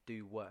people who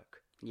do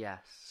work.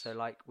 Yes. So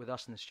like with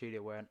us in the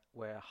studio,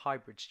 we're a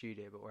hybrid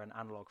studio, but we're an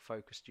analog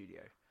focus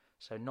studio.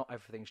 So not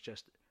everything's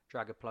just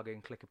drag a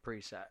plug-in, click a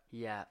preset.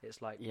 Yeah.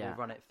 It's like we'll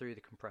run it through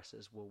the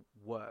compressors, we'll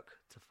work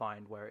to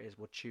find where it is,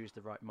 we'll choose the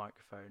right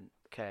microphone,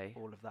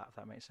 all of that, if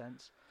that makes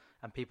sense.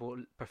 And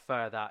people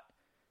prefer that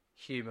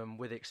human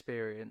with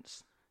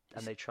experience,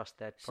 and they trust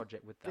their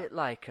project with that. A bit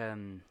like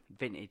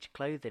vintage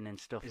clothing and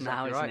stuff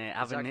now, Exactly isn't right. it?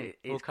 Having Exactly.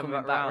 it's coming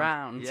back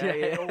round. Yeah,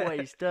 It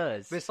always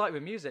does. But it's like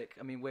with music.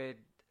 I mean, we're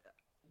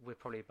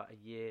probably about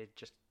a year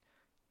just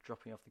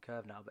dropping off the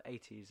curve now, but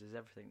 80s is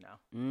everything now.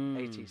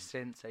 80s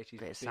synths, 80s Bit of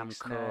big Sam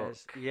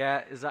snares. Cooke. Yeah,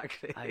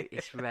 exactly.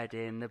 It's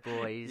Reading, the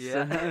boys.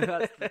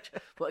 Yeah.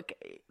 But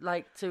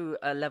like to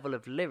a level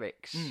of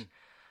lyrics,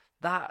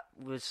 that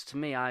was, to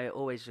me, I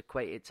always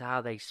equate it to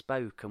how they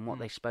spoke and what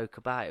they spoke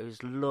about. It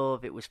was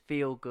love, it was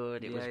feel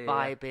good, it was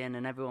vibing,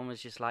 and everyone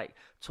was just like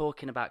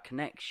talking about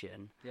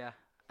connection. Yeah.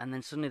 And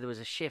then suddenly there was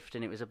a shift,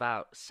 and it was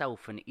about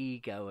self and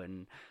ego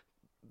and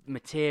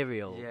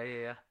material.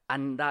 Yeah.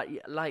 And that,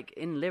 like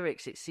in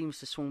lyrics, it seems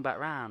to swing back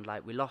round.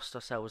 Like we lost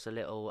ourselves a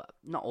little.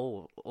 Not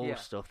all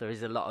stuff. There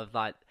is a lot of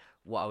like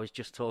what I was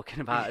just talking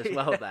about as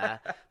well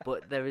there.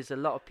 But there is a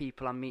lot of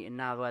people I'm meeting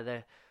now where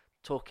they're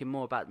talking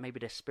more about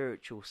maybe their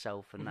spiritual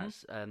self, and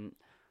that's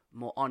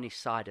more honest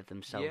side of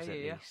themselves at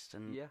least.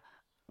 And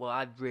well,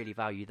 I really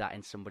value that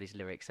in somebody's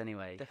lyrics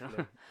anyway.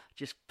 Definitely.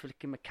 Just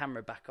flicking my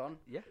camera back on.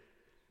 Yeah.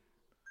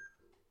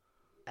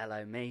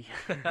 Hello, me.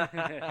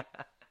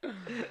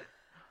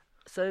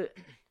 So,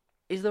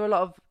 is there a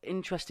lot of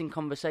interesting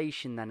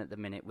conversation then at the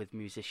minute with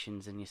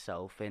musicians and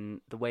yourself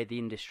in the way the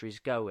industry's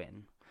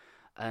going,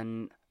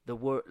 and the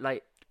work,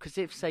 like, because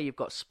if say you've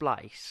got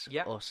Splice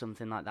or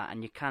something like that,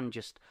 and you can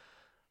just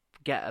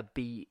get a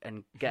beat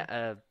and get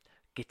a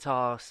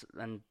guitar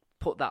and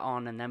put that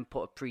on, and then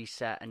put a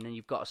preset, and then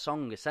you've got a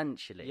song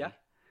essentially.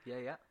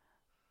 Yeah.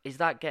 Is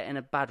that getting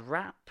a bad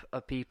rap?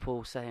 Are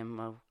people saying,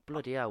 "Well,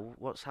 bloody hell,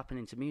 what's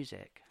happening to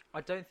music?"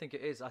 I don't think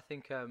it is. I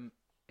think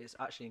it's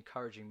actually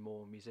encouraging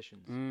more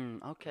musicians.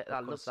 Okay,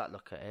 I love that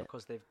look at it,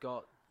 because they've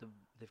got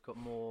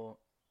more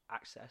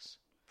access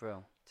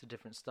bro, to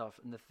different stuff.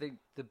 And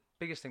the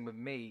biggest thing with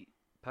me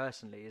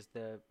personally is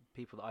the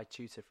people that I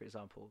tutor, for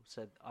example.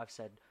 I've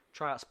said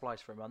try out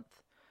Splice for a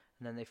month,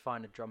 and then they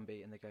find a drum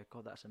beat and they go,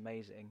 God, that's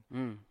amazing.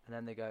 And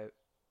then they go,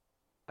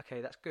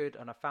 okay, that's good,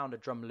 and I found a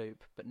drum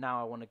loop, but now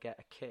I want to get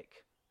a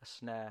kick, a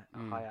snare,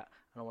 a hi-hat,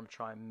 and I want to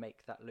try and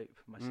make that loop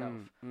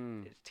myself.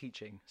 It's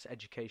teaching, it's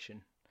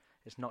education.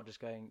 It's not just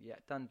going,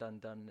 done,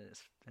 and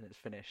it's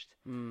finished.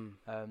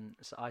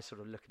 So I sort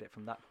of look at it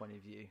from that point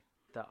of view.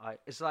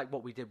 It's like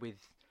what we did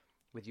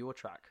with your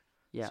track.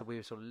 Yeah. So we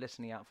were sort of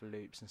listening out for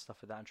loops and stuff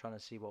like that, and trying to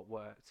see what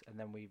worked, and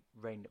then we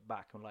reined it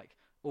back. And like,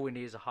 all we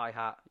need is a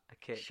hi-hat, a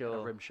kick, and a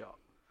rim shot.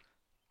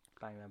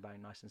 Bang, bang,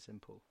 bang, nice and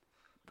simple.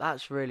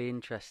 That's really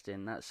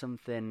interesting. That's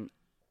something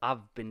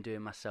I've been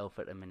doing myself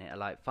at the minute. I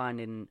like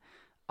finding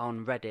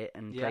on Reddit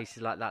and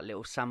places like that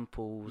little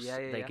samples.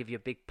 They give you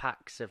big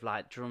packs of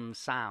like drum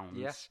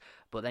sounds,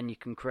 but then you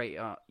can create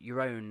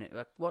your own.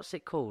 What's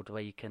it called?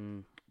 Where you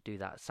can do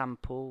that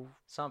sampler, or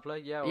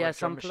a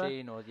drum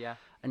machine, or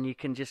and you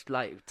can just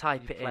like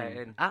type it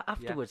in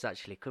afterwards.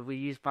 Actually, could we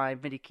use my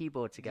MIDI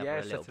keyboard together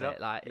a little bit?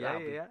 Like,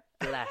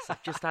 bless.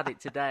 I've just had it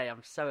today.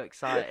 I'm so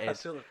excited. I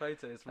saw the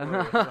photos.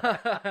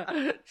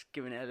 Just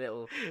giving it a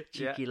little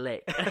cheeky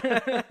lick.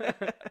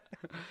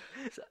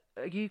 So,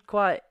 are you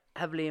quite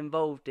heavily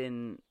involved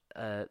in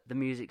the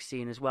music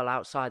scene as well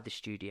outside the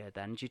studio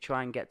then? Do you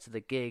try and get to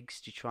the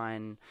gigs? Do you try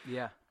and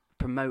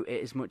promote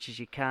it as much as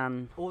you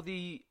can? All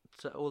the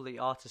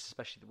artists,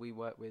 especially that we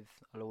work with,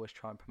 I'll always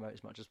try and promote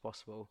as much as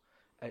possible.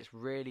 It's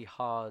really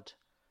hard.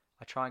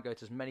 I try and go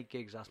to as many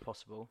gigs as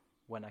possible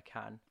when I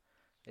can.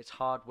 It's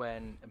hard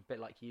when, a bit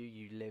like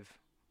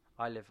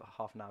I live a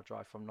half an hour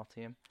drive from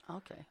Nottingham.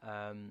 Okay.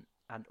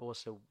 And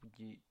also,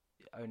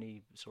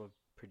 only sort of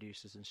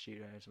producers and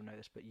studios will know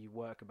this, but you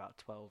work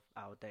about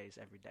 12-hour days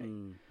every day.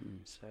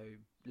 So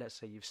let's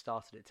say you've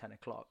started at 10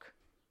 o'clock,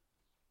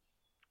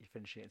 you're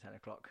finishing at 10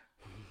 o'clock.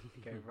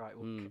 You go, right,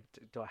 well,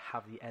 do I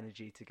have the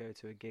energy to go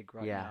to a gig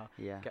now?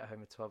 Yeah. Get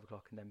home at 12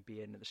 o'clock and then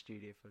be in at the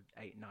studio for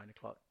 8, 9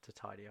 o'clock to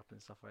tidy up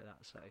and stuff like that.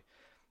 So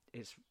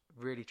it's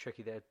really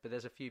tricky there. But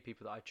there's a few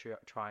people that I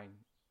try and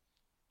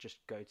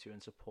just go to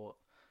and support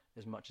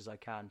as much as I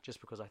can,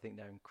 just because I think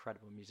they're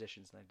incredible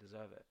musicians and they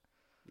deserve it.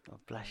 Oh,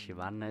 bless you,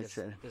 man. There's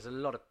a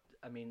lot of,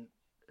 I mean,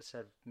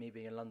 said me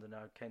being in London,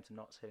 I came to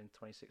Notts Hill in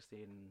 2016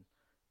 and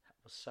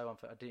it was so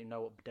unfair. I didn't even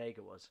know what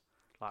bodega was.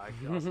 Like,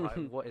 I was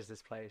like, what is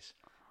this place?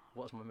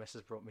 What's my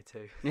missus brought me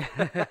to?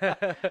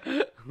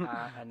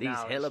 And These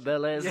now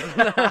hillbillies.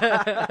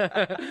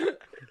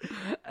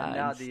 and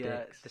now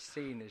the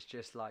scene is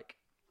just like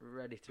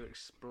ready to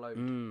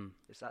explode.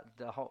 It's that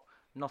the whole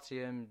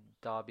Nottingham,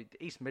 Derby,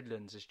 the East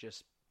Midlands is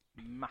just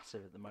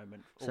massive at the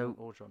moment.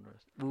 All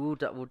genres. We'll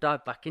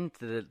dive back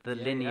into the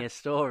linear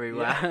story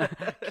where I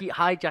keep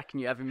hijacking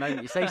you every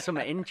moment. You say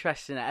something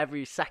interesting at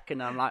every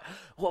second. And I'm like,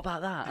 what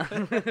about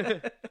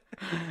that?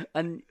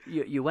 And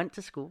you went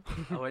to school.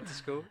 I went to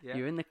school. Yeah.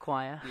 You're in the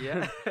choir.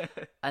 Yeah.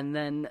 And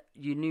then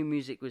you knew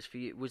music was for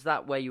you. Was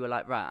that where you were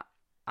like, right,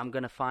 I'm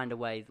going to find a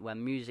way where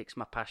music's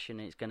my passion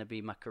and it's going to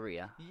be my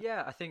career?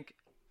 Yeah, I think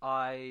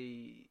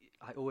I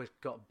always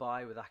got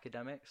by with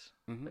academics,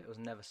 but it was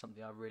never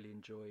something I really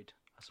enjoyed.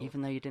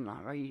 Even though you didn't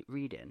like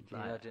reading?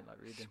 Yeah, I didn't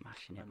like reading.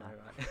 Smashing it, man.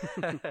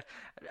 Right?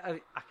 I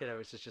mean,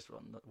 academics is just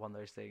one of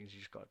those things. You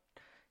just got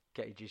to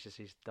get your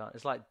GCSEs done.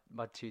 It's like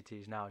my 2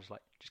 Ts now.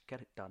 Just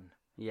get it done.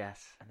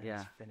 Yes. And then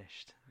it's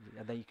finished.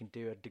 And then you can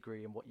do a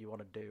degree in what you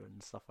want to do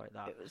and stuff like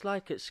that. It was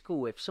like at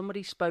school. If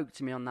somebody spoke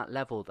to me on that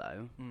level,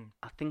 though,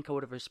 I think I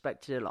would have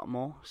respected it a lot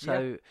more.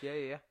 So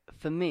yeah.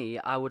 For me,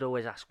 I would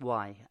always ask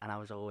why, and I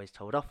was always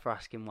told off for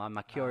asking why.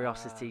 My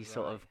curiosity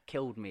sort of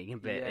killed me a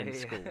bit in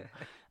school.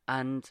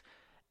 And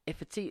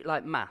if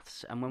like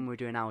maths, and when we were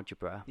doing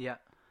algebra,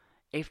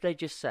 if they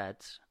just said,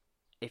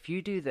 if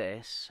you do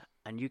this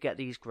and you get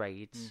these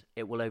grades,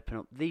 it will open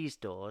up these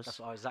doors. That's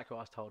exactly what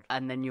I was told.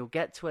 And then you'll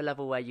get to a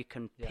level where you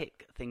can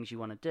pick things you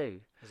want to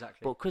do. Exactly.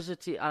 But because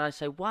and I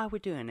say, why are we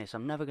doing this?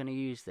 I'm never going to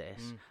use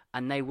this.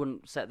 And they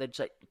wouldn't say, they'd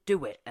say,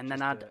 do it. And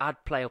then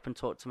I'd play up and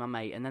talk to my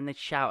mate, and then they'd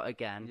shout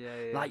again,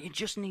 like, you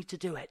just need to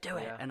do it.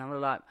 And I'm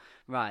like,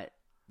 right,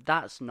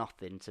 that's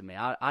nothing to me.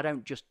 I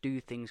don't just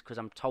do things because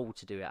I'm told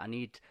to do it. I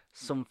need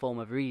some form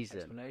of reason.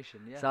 Explanation,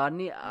 yeah. So I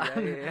need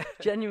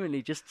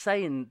genuinely just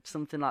saying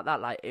something like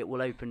that, like it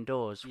will open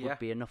doors, would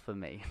be enough for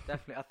me.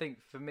 Definitely. I think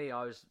for me,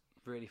 I was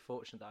really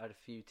fortunate that I had a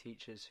few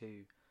teachers who,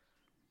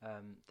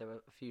 there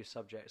were a few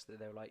subjects that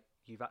they were like,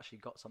 you've actually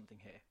got something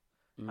here.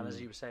 And as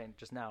you were saying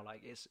just now,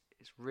 like it's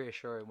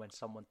reassuring when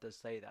someone does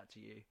say that to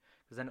you,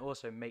 because then it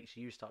also makes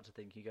you start to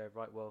think, you go,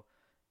 right, well,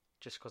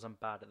 just because I'm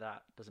bad at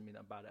that doesn't mean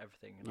I'm bad at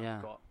everything, and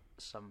I've got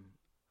some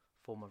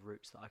form of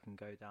roots that I can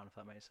go down, if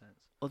that makes sense.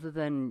 Other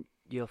than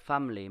your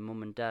family,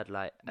 mum and dad,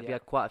 like have you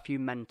had quite a few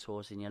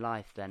mentors in your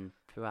life then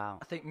throughout?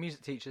 I think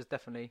music teachers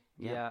definitely.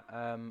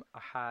 I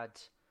had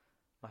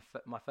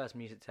my first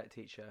music tech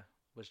teacher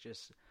was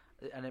just,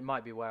 and it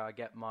might be where I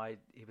get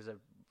he was a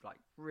like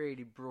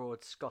really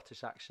broad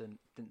Scottish accent,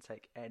 didn't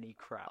take any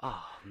crap.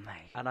 Oh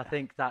mate. And I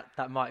think that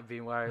might have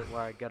been where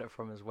I get it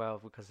from as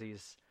well, because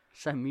he's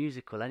so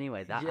musical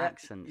anyway, that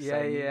accent.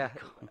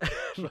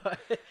 But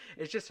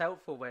it's just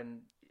helpful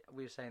when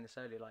we were saying this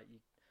earlier, like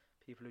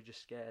people who are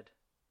just scared,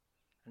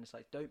 and it's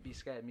like, don't be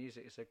scared.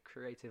 Music is a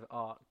creative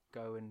art.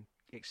 Go and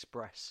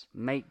express.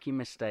 Make your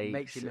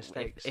mistakes.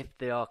 If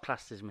they are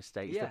classed as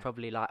mistakes, they're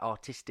probably like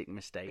artistic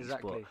mistakes.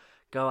 Exactly. But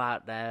go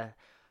out there.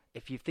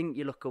 If you think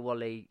you look a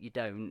Wally, you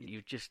don't. You're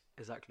just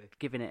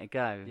giving it a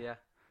go. Yeah.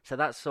 So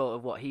that's sort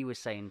of what he was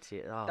saying to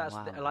you. Oh, that's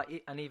wow.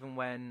 And even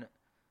when,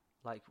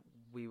 like,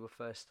 we were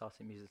first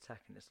starting music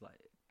tech, and it's like,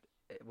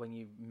 when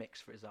you mix,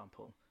 for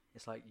example,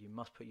 it's like you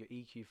must put your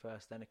EQ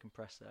first, then a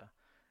compressor.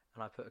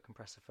 And I put a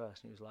compressor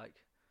first, and he was like,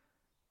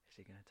 is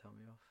he going to tell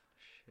me off?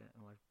 Shit,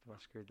 have I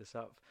screwed this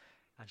up?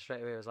 And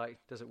straight away I was like,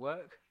 does it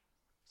work?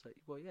 It's like,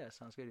 well, yeah, it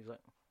sounds good. He was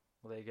like,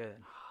 well, there you go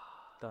then.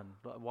 Done.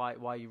 Like,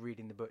 why are you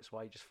reading the books?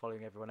 Why are you just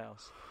following everyone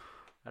else?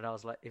 And I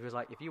was like, it was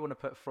like, if you want to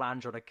put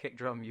flange on a kick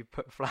drum, you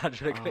put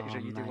flange on a kick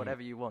drum. You do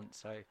whatever you want.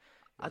 So it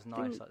was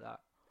nice like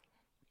that.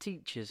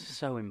 Teachers are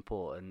so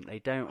important. They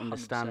don't 100%.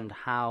 understand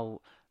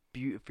how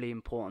beautifully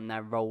important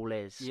their role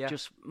is. Yeah.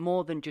 Just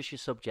more than just your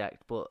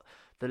subject, but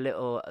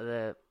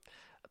the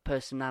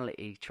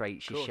personality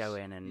traits you're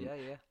showing and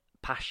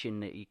passion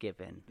that you're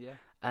giving. Yeah.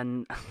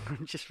 And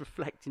just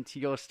reflecting to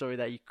your story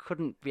there, you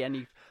couldn't be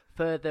any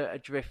further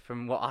adrift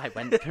from what I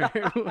went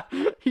through.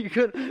 You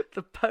could,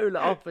 the polar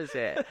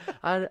opposite.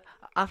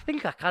 I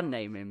think I can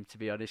name him, to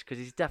be honest, because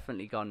he's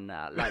definitely gone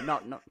now. Like,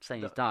 not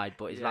saying he's died,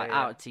 but he's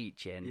out of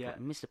teaching. Yeah.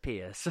 Mr.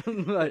 Pierce,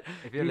 like,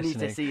 if you're you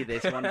listening, need to see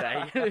this one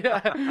day.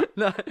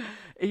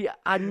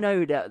 I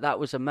know that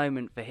was a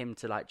moment for him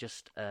to like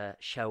just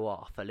show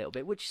off a little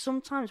bit, which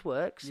sometimes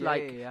works.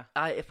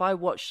 If I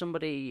watch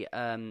somebody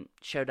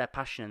show their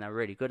passion and they're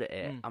really good at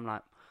it, I'm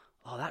like,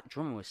 oh, that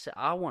drummer was sick.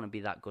 I want to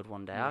be that good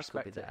one day. I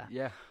could be there.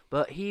 Yeah.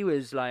 But he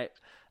was like,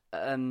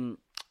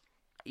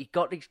 he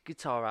got his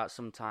guitar out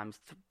sometimes,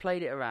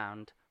 played it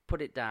around,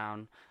 put it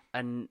down,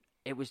 and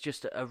it was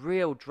just a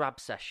real drab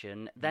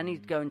session. Then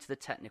he'd go into the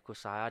technical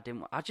side.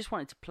 I just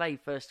wanted to play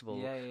first of all.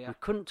 Yeah. We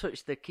couldn't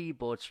touch the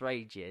keyboards for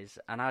ages,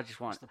 and I just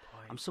want. the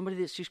point? I'm somebody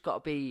that's just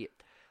got to be.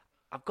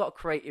 I've got a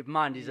creative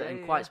mind,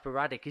 and quite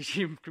sporadic, as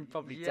you can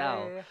probably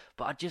tell. Yeah.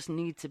 But I just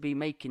need to be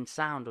making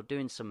sound or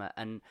doing something.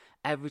 And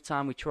every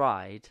time we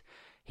tried,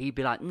 he'd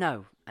be like,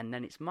 "No," and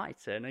then it's my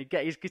turn. And he'd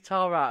get his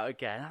guitar out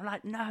again. I'm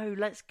like, "No,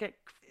 let's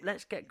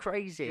get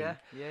crazy."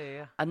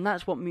 Yeah. And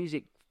that's what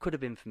music could have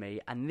been for me.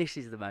 And this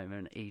is the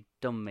moment he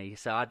done me.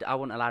 So I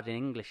wasn't allowed in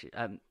English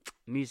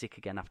music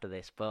again after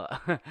this. But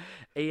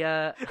he,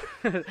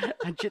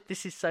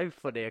 this is so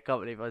funny. I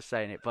can't believe I was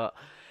saying it. But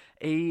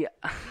he.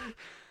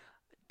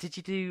 Did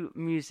you do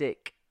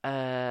music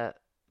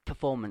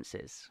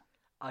performances?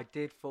 I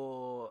did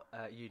for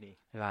uni.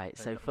 Right,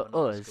 so Not for at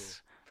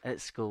us at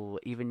school,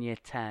 even year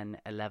 10,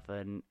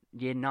 11,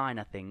 year 9,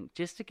 I think,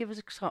 just to give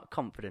us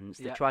confidence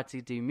to try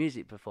to do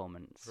music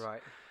performance.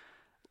 Right.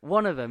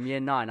 One of them, year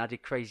 9, I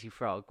did Crazy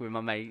Frog with my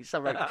mates.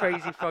 I wrote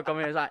Crazy Frog on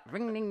me. I was like,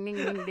 ring, ding, ding,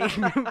 ding,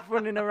 ding,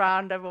 running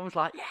around. Everyone was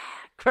like, yeah,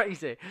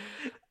 crazy.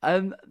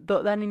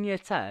 But then in year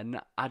 10,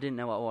 I didn't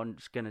know what I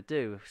was going to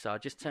do. So I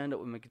just turned up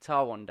with my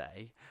guitar one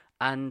day.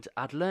 And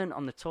I'd learnt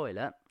on the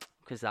toilet,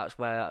 because that's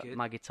where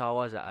my guitar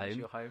was at home. That's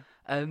your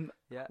home.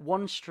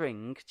 One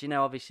string, do you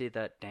know, obviously,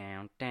 the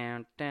down,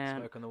 down, down.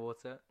 Smoke on the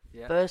water.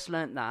 Yeah. First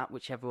learnt that,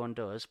 which everyone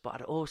does, but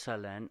I'd also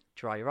learnt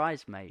Dry Your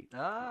Eyes, Mate.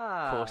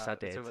 Of course I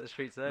did. Talking about the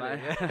streets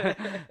earlier.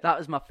 That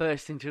was my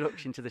first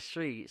introduction to the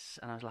streets.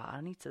 And I was like,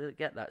 I need to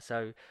get that.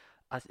 So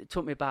it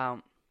took me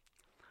about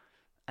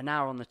an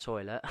hour on the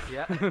toilet.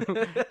 Yeah.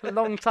 A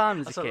long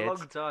time as That's a kid. a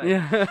long time.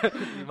 Yeah.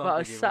 You But I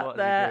must be sat what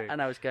there you do?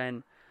 and I was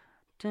going...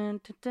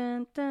 Dun,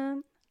 dun,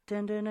 dun,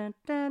 dun, dun, dun,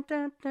 dun,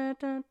 dun, dun,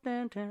 dun,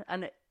 dun, dun.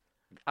 And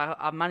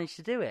I managed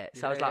to do it.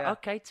 So I was like,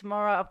 okay,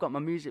 tomorrow I've got my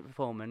music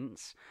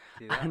performance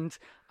and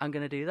I'm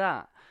going to do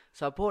that.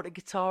 So I brought the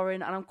guitar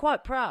in and I'm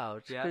quite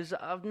proud because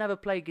I've never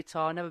played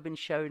guitar, never been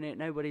shown it.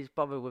 Nobody's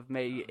bothered with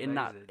me in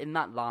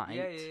that light.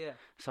 Yeah.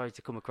 Sorry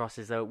to come across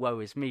as a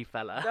woe is me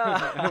fella.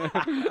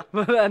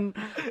 But then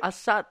I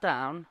sat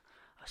down,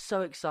 I was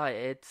so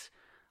excited.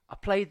 I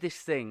played this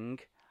thing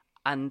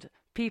and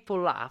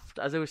people laughed,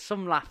 as there was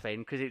some laughing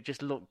because it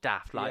just looked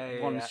daft, like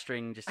one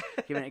string just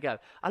giving it a go.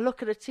 I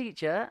look at the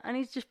teacher and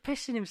he's just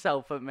pissing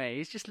himself at me.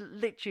 He's just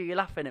literally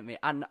laughing at me.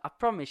 And I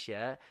promise you,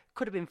 it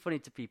could have been funny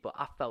to people.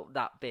 I felt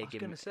that big.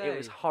 It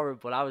was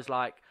horrible. I was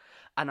like,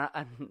 and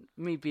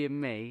me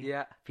being me,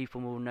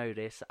 people will know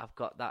this. I've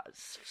got that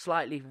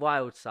slightly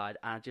wild side,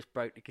 and I just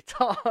broke the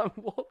guitar and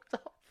walked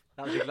off.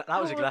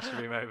 That was a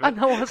Glastonbury moment. And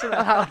I wasn't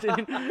allowed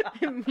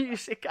in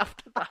music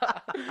after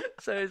that.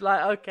 So it's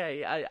like,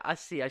 okay, I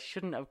see. I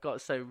shouldn't have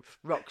got so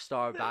rock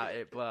star about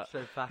it, but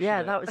so passionate.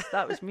 Yeah,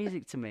 that was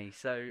music to me.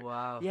 So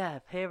wow, yeah,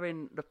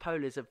 hearing the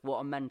polars of what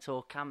a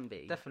mentor can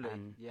be.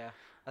 Definitely, yeah.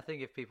 I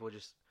think if people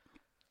just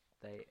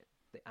they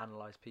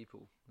analyze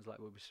people, it's like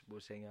we were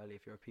saying earlier.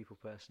 If you're a people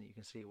person, you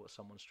can see what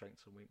someone's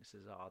strengths and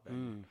weaknesses are.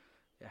 Then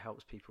it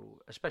helps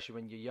people, especially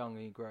when you're young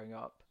and you're growing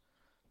up.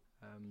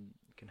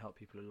 It can help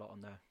people a lot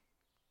on their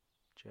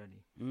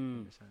journey.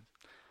 In a sense.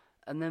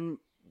 And then,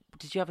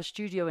 did you have a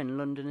studio in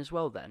London as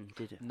well? Then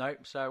did you?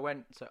 Nope. So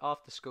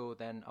after school,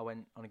 then I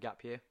went on a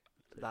gap year.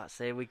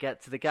 That's it. We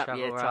get to the gap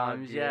year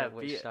around, times,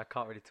 which I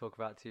can't really talk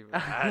about too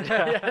much.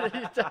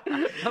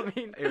 I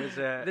mean, it was.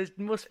 There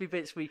must be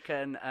bits we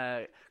can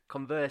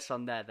converse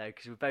on there though,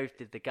 because we both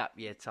did the gap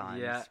year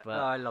times. Yeah, but...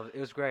 I love it. It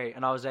was great,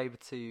 and I was able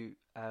to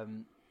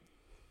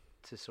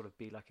sort of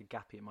be like a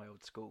gappy at my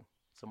old school.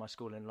 So my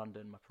school in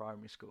London, my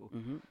primary school.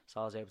 Mm-hmm.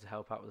 So I was able to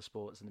help out with the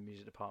sports and the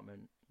music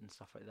department and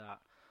stuff like that,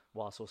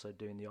 whilst also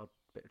doing the odd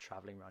bit of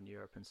travelling around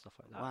Europe and stuff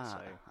like that. Wow.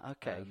 So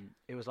okay.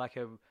 It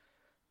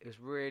was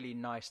really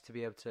nice to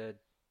be able to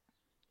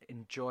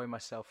enjoy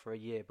myself for a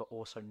year, but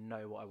also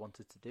know what I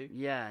wanted to do.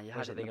 Yeah, you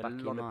had it in the back of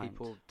your mind. A lot of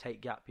people take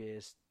gap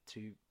years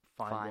to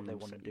find what they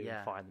want to do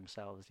and find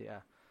themselves. Yeah.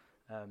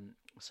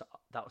 So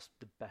that was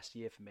the best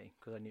year for me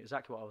because I knew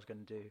exactly what I was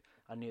going to do.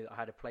 I knew that I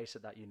had a place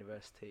at that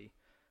university.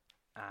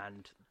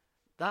 And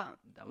that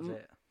was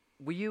it.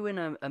 Were you in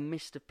a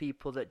mist of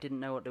people that didn't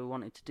know what they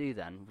wanted to do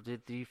then?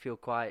 Did you feel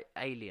quite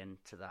alien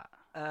to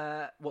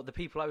that? What, the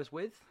people I was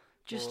with?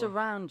 Just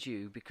around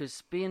you,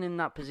 because being in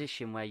that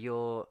position where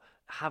you're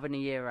having a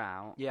year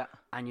out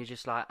and you're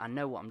just like, I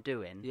know what I'm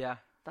doing. Yeah.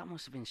 That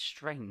must have been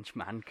strange,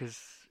 man, because,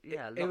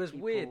 it was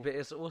weird, but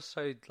it's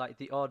also like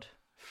the odd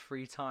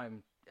free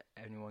time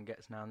anyone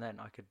gets now and then,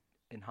 I could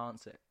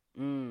enhance it.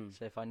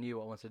 So if I knew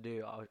what I wanted to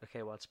do,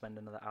 I'd spend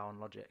another hour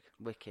on Logic.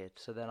 Wicked.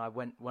 So then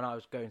when I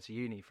was going to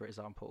uni, for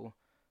example,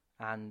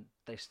 and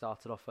they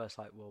started off first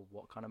like, well,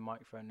 what kind of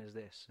microphone is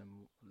this? And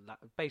that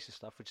basic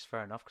stuff, which is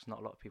fair enough, because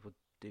not a lot of people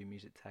do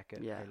music tech at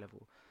A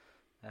level.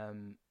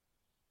 And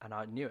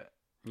I knew it.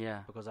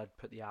 Yeah. Because I'd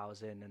put the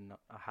hours in and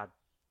I had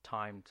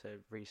time to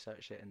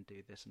research it and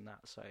do this and that.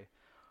 So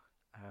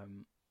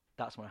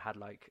that's when I had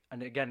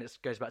and again, it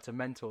goes back to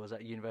mentors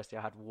at university.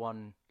 I had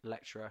one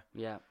lecturer.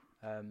 Yeah.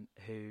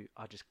 Who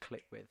I just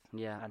clicked with,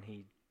 and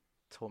he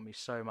taught me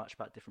so much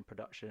about different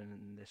production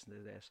and this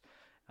and this.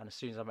 And as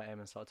soon as I met him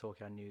and started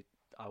talking, I knew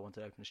I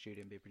wanted to open a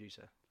studio and be a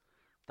producer.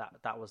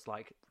 That was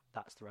like,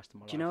 that's the rest of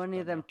my life. Do you know any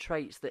of them now.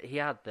 traits that he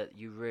had that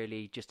you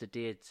really just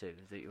adhered to?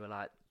 That you were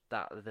like,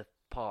 that are the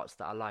parts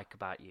that I like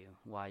about you,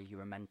 why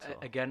you're a mentor?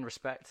 Again,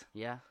 respect.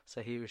 Yeah.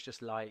 So he was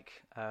just like,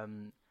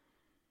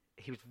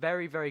 he was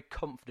very, very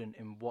confident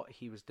in what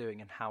he was doing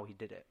and how he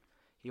did it.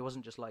 He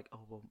wasn't just like, oh,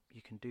 well,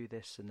 you can do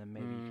this and then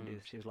maybe you can do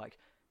this. He was like,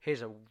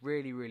 here's a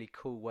really, really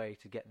cool way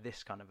to get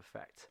this kind of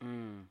effect.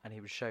 And he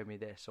would show me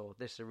this, or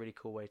this is a really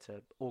cool way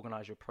to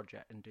organise your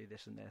project and do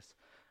this and this.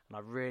 And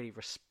I really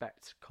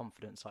respect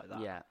confidence like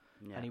that. Yeah.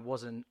 And he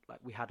wasn't, like,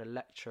 we had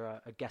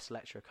a guest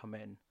lecturer come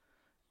in,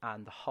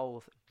 and the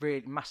whole,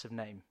 really massive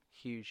name,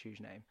 huge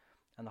name.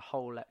 And the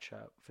whole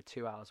lecture for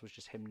 2 hours was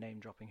just him name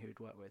dropping who he'd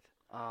worked with.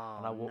 Oh,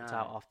 And I walked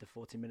out after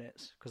 40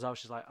 minutes because I was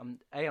just like,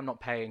 I'm not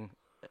paying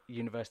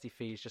university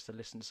fees just to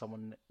listen to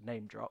someone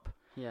name drop.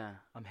 Yeah.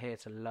 I'm here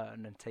to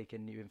learn and take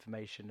in new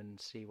information and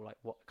see like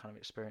what kind of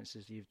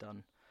experiences you've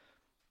done.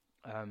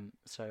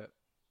 So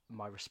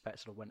my respect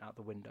sort of went out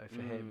the window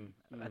for him.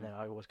 And then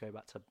I always go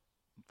back to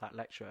that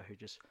lecturer who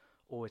just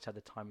always had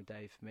the time of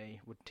day for me,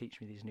 would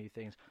teach me these new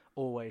things,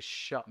 always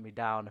shut me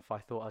down if I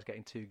thought I was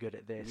getting too good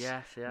at this.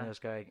 Yes, yeah. And I was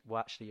going, well,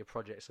 actually, your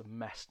project's a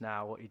mess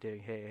now. What are you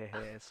doing here?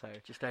 So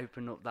Just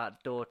opened up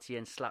that door to you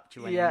and slapped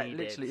you when yeah, you needed.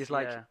 literally, it's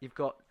like, you've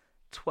got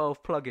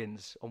 12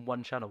 plugins on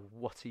one channel.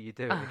 What are you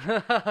doing?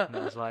 And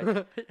I was like,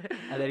 and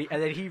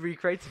then he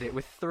recreated it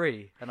with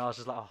 3, and I was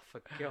just like, oh,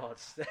 for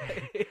God's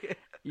sake.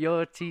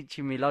 You're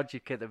teaching me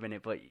Logic at the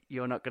minute, but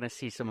you're not going to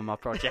see some of my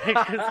projects.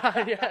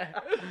 Yeah.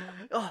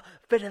 Oh,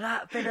 bit of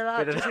that. Bit of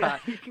that.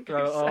 You can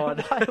Throw go it so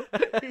on.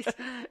 wild.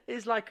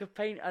 It's like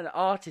an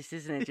artist,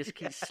 isn't it? Just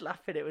keep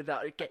slapping it with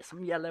that. Get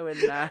some yellow in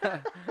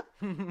there.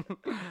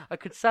 I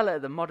could sell it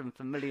at the Modern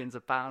for millions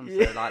of pounds.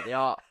 Yeah. Though, like the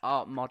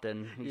art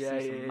Modern. You Yeah,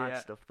 see some yeah, mad yeah.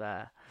 stuff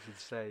there.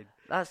 It's insane.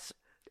 That's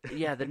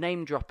the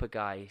name dropper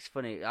guy. It's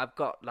funny. I've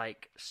got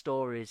like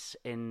stories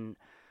in.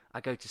 I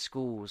go to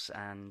schools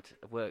and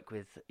work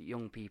with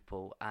young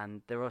people,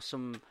 and there are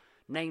some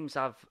names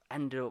I've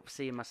ended up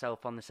seeing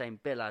myself on the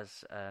same bill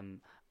as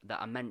that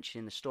I mention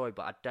in the story,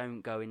 but I don't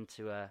go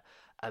into a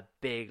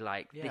big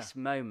this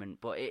moment.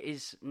 But it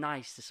is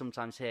nice to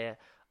sometimes hear,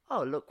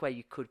 oh, look where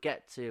you could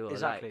get to, or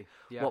Exactly.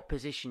 Yeah. what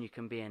position you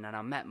can be in. And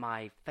I met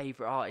my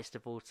favourite artist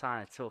of all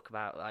time. I talk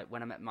about like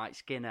when I met Mike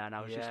Skinner, and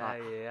I was just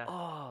like,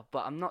 oh,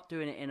 but I'm not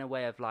doing it in a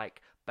way of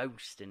like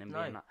boasting and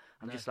being like,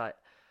 I'm just like,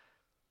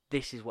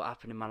 this is what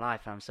happened in my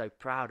life, and I'm so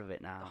proud of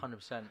it now.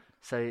 100%.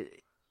 So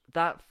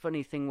that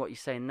funny thing, what you're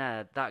saying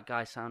there, that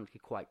guy sounded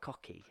quite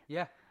cocky.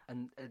 Yeah,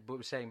 and what we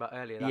were saying about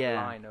earlier, that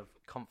line of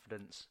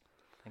confidence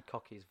and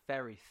cocky is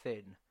very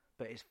thin,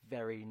 but it's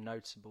very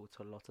noticeable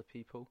to a lot of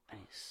people. And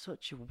it's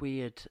such a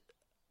weird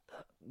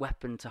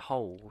weapon to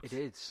hold. It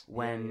is.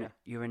 When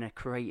you're in a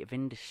creative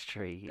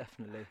industry.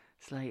 Definitely.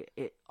 It's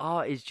like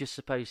art is just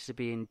supposed to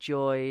be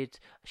enjoyed,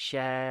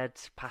 shared,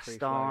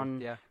 passed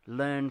on,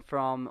 learned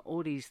from,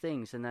 all these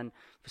things. And then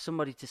for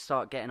somebody to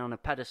start getting on a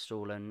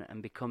pedestal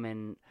and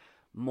becoming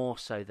more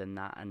so than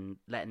that and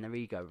letting their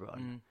ego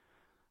run.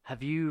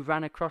 Have you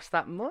ran across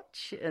that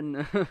much?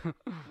 And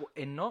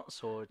in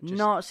knots or just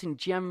knots in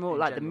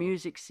general, in the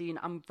music scene?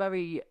 I'm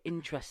very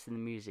interested in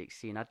the music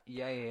scene.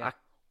 I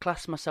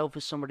class myself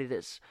as somebody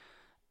that's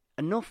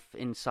enough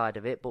inside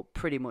of it, but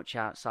pretty much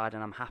outside,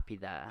 and I'm happy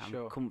there.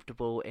 I'm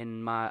comfortable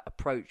in my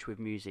approach with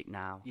music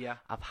now. Yeah.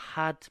 I've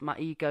had my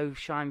ego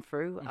shine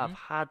through. I've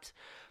had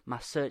my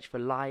search for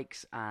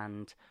likes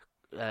and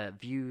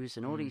views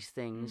and all these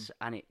things,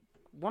 and it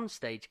one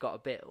stage got a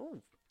bit,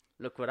 oh,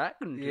 look what I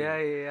can do.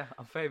 Yeah.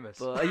 I'm famous.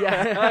 But,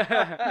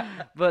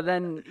 but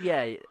then,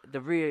 the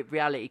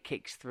reality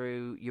kicks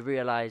through. You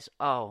realise,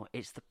 oh,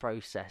 it's the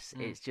process.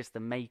 It's just the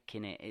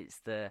making it. It's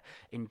the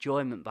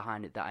enjoyment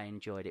behind it that I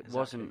enjoyed. It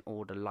wasn't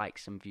all the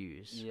likes and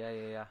views.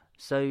 Yeah.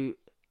 So,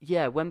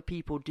 when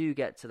people do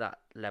get to that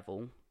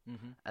level,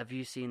 have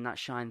you seen that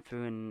shine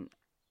through, and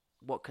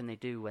what can they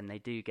do when they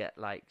do get,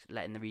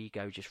 letting their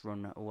ego just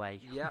run away?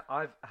 Yeah,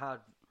 I've had,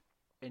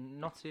 in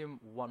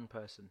Nottingham, one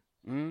person.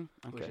 Okay.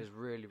 Which is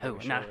really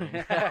no.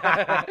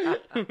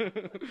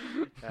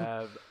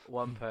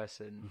 one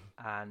person,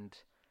 and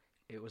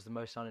it was the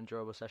most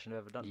unenjoyable session I've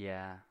ever done.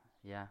 Yeah.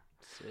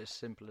 It's as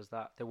simple as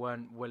that. They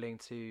weren't willing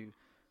to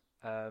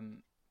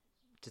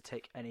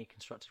take any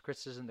constructive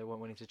criticism. They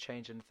weren't willing to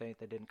change anything.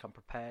 They didn't come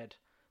prepared.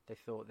 They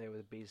thought they were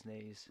the bee's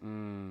knees,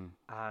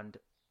 and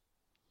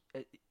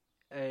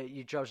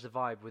you judge the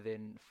vibe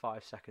within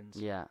 5 seconds.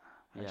 Yeah.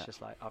 And it's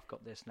just like, I've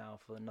got this now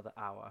for another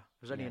hour.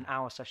 It was only an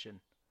hour session.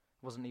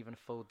 It wasn't even a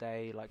full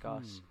day like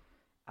us.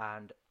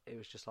 And it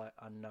was just like,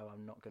 I know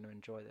I'm not going to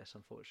enjoy this,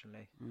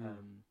 unfortunately.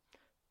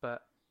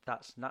 But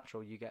that's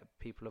natural. You get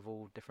people of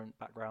all different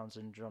backgrounds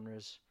and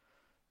genres,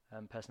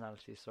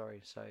 personalities,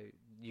 so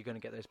you're going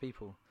to get those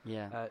people.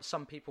 Yeah.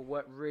 Some people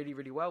work really,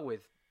 really well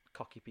with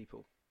cocky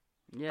people.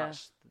 Yeah.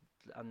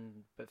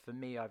 But for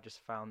me, I've just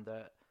found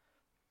that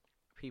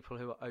people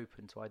who are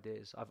open to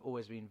ideas, I've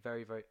always been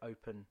very, very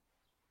open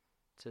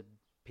to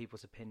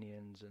people's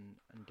opinions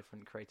and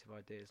different creative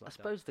ideas like I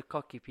suppose the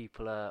cocky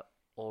people are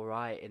all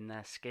right in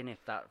their skin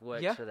if that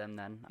works Yeah. for them.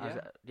 Then,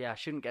 Yeah. I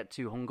shouldn't get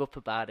too hung up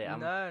about it. I'm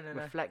No.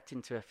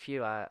 reflecting to a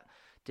few. I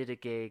did a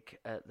gig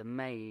at the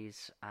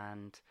Maze,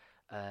 and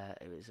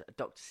it was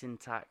Dr.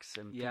 Syntax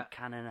and Yeah. Pete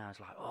Cannon. And I was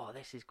like, oh,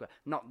 this is great.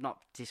 Not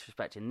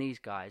disrespecting these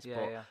guys, Yeah,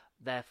 but yeah.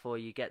 therefore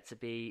you get to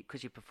be,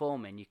 because you're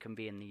performing, you can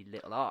be in the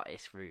little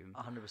artist room.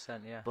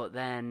 100%, yeah. But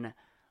then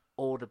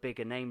all the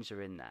bigger names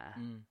are in there.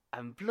 Mm.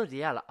 And bloody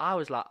hell, I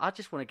was like, I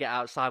just want to get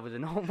outside with the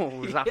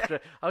normals.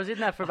 After I was in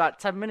there for about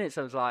 10 minutes,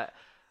 I was like,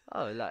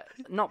 oh, like,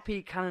 not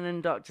Pete Cannon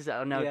and Doctors that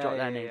I know Yeah, drop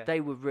their yeah, names. yeah.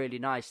 They were really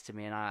nice to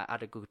me, and I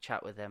had a good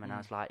chat with them. And I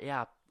was like,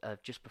 yeah,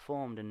 I've just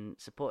performed and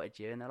supported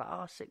you. And they're like,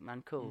 oh, sick,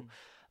 man, cool.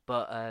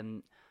 But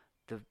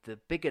the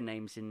bigger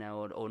names in there,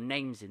 or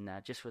names in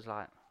there, just was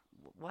like,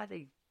 why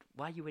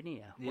are you in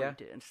here? What Yeah. are you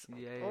doing? It's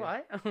like, Yeah, all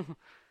yeah. right.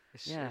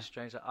 It's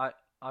strange.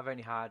 I've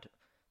only had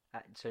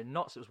so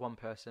Knots. It was one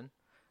person,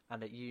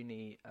 and at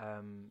uni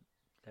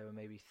there were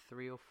maybe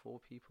 3 or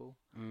 4 people,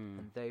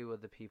 and they were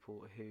the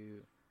people who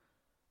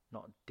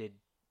not did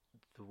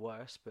the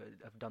worst, but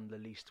have done the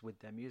least with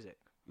their music.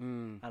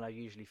 And I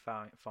usually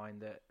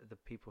find that the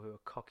people who are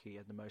cocky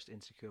are the most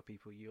insecure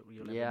people you'll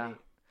ever meet.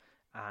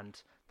 And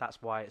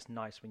that's why it's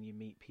nice when you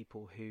meet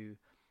people who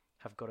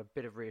have got a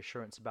bit of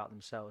reassurance about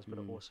themselves, but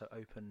are also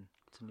open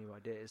to new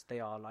ideas. They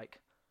are like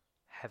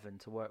heaven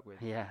to work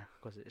with. Yeah.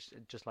 Because it's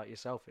just like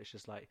yourself. It's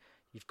just like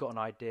you've got an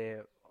idea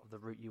of the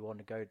route you want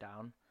to go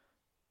down,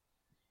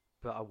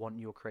 but I want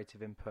your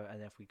creative input.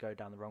 And if we go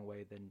down the wrong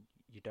way, then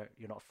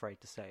you're not afraid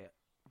to say it,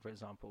 for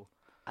example.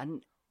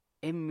 And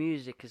in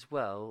music as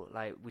well,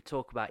 like we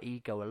talk about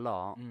ego a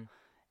lot.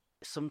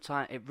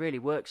 Sometimes it really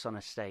works on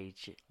a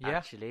stage. Yeah.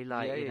 Actually,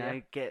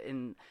 like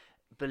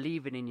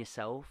believing in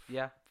yourself.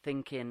 Yeah.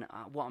 Thinking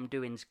what I'm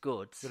doing's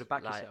good. You've got to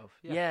back like, yourself.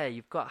 Yeah,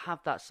 you've got to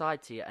have that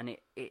side to you, and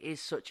it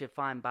is such a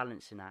fine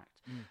balancing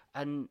act.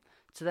 And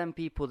to them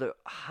people that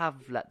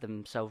have let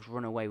themselves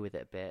run away with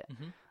it a bit,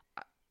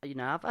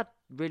 I've had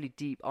really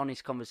deep,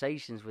 honest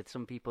conversations with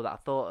some people that I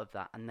thought of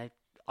that, and they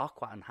are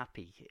quite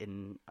unhappy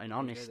in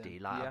honesty.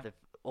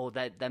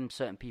 Them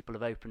certain people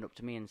have opened up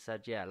to me and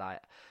said, yeah,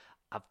 like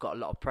I've got a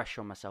lot of pressure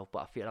on myself,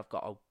 but I feel I've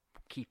got to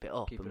keep it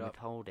up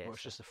withhold it. Or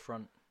it's just a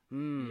front.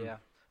 Yeah.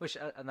 Which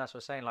and that's what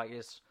I'm saying. Like,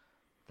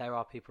 there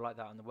are people like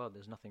that in the world.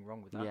 There's nothing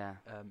wrong with that. Yeah.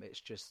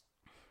 It's just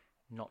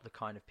not the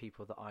kind of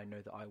people that I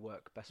know that I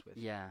work best with.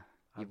 Yeah.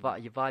 Your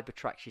vibe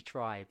attracts your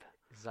tribe.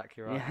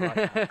 Exactly right.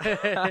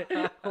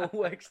 Yeah. All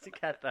works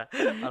together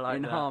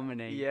in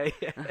harmony. Yeah.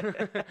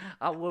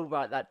 I will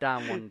write that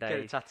down one day. Get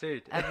it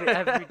tattooed.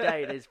 Every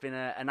day there's been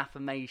an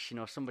affirmation,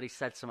 or somebody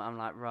said something. I'm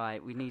like,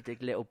 right, we need a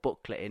little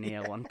booklet in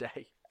here one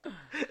day.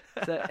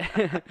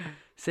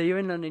 So you're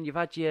in London. You've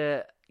had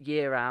your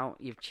year out.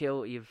 You've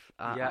chilled.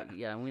 I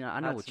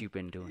know what you've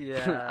been doing.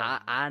 Yeah.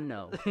 I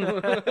know.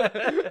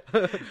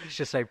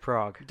 Just say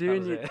Prague.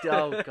 Doing your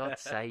oh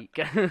God's sake!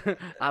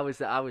 I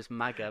was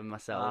MAGA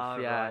myself.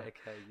 Right,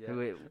 okay,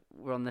 yeah.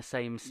 We're on the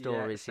same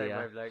stories same here.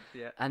 wavelength,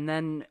 yeah. And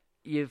then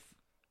you've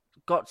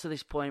got to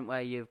this point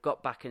where you've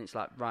got back, and it's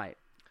like, right,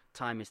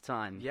 time is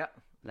time. Yeah.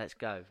 Let's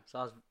go. So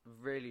I was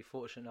really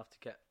fortunate enough to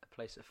get a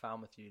place at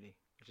Falmouth Uni,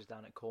 which is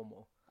down at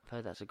Cornwall. I've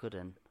heard that's a good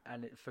one.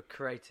 And for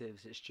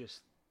creatives, it's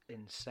just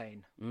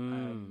insane.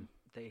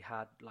 They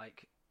had,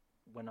 like,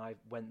 when I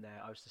went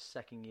there, I was the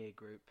second year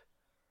group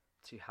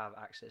to have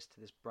access to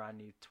this brand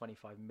new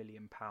 £25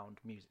 million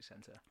music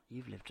centre.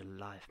 You've lived a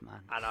life,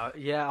 man. And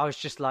I was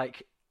just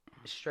like,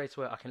 straight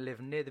away, I can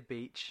live near the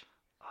beach,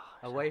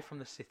 away from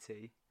the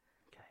city,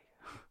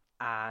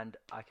 and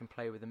I can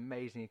play with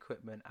amazing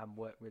equipment and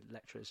work with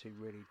lecturers who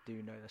really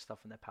do know their stuff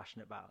and they're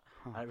passionate about.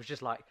 And it was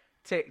just like,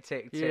 tick,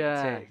 tick, tick,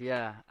 tick.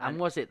 Yeah. And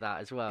was it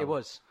that as well? It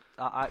was.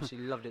 I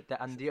absolutely loved it.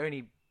 And the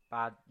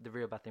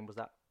real bad thing was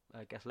that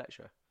guest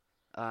lecturer.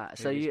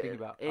 So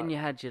in your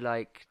head, you're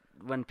like,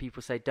 when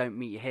people say don't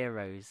meet your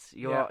heroes,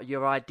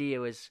 your idea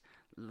was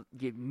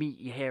you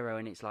meet your hero,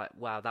 and it's like,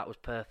 wow, that was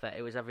perfect.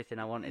 It was everything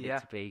I wanted it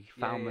to be.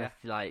 Falmouth,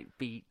 like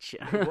beach.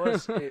 It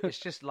was. It's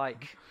just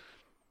like,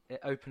 it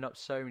opened up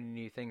so many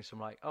new things from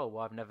like, oh,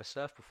 well, I've never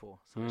surfed before,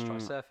 so let's try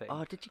surfing.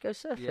 Oh, did you go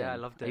surfing? Yeah, I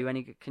loved it. Are you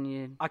any? Can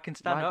you? I can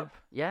stand up.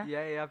 Yeah?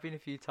 Yeah. I've been a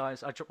few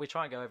times. We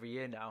try and go every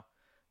year now,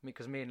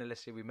 because me and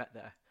Alicia, we met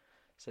there.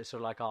 So it's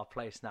sort of like our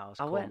place now.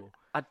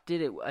 I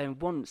did it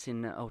once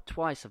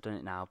twice I've done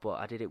it now, but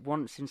I did it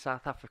once in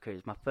South Africa. It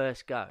was my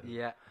first go.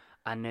 Yeah.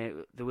 And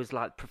there was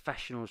like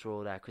professionals were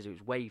all there because it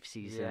was wave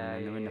season,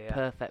 and they were in the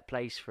perfect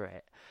place for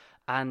it.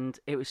 And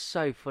it was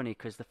so funny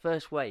because the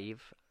first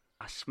wave,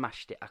 I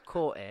smashed it. I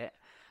caught it.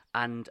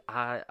 And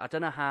I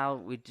don't know how,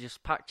 we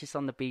just practice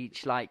on the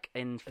beach, like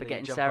in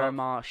Forgetting Sarah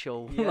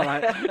Marshall,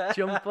 like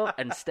jump up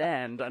and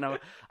stand.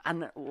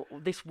 And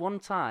this one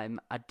time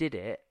I did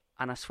it,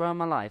 And I swear on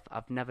my life,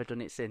 I've never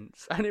done it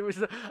since. And it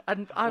was,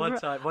 and I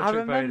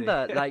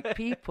remember like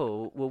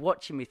people were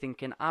watching me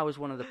thinking I was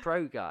one of the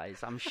pro guys.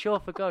 I'm sure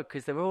for God,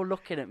 because they were all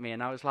looking at me,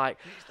 and I was like,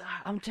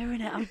 I'm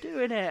doing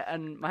it.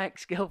 And my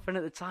ex-girlfriend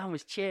at the time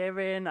was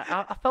cheering.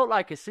 I felt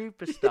like a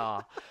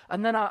superstar.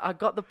 And then I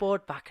got the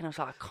board back, and I was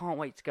like, I can't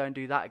wait to go and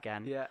do that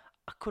again. Yeah.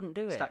 I couldn't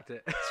do it. Stacked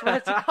it.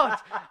 Swear to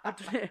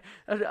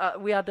God.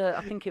 We had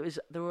I think it was,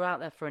 they were out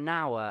there for an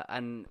hour,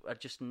 and I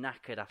just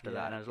knackered after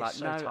that. And I was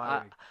like,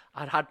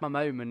 I'd had my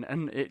moment,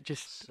 and it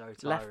just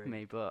left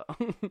me. But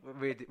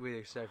we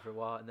did so for a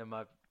while, and then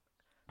my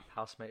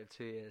housemate of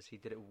 2 years, he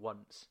did it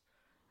once.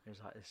 It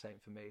was like the same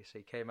for me. So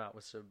he came out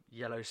with some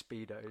yellow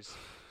Speedos.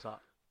 It's like,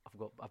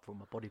 I've brought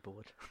my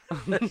bodyboard.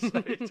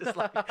 So he just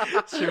like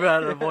threw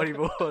out the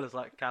bodyboard. I was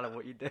like, Callum,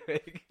 what are you doing?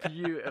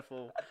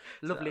 Beautiful.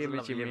 Lovely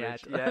image in my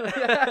head.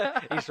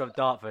 Yeah. He's from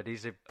Dartford.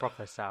 He's a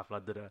proper South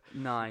Londoner.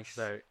 Nice.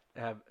 So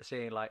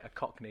seeing like a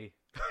Cockney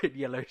in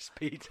yellow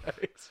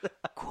Speedos.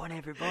 Go on,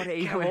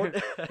 everybody. Come on.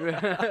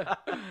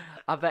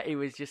 I bet he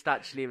was just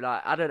actually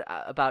like, I don't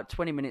about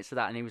 20 minutes of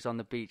that, and he was on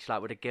the beach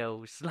like with the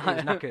gills. Like... He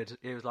was knackered.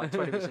 It was like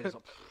 20 minutes.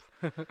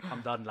 Like,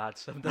 I'm done,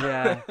 lads. I'm done.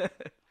 Yeah.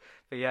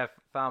 But yeah,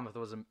 Falmouth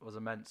was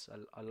immense.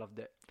 I loved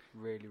it.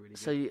 Really, really good.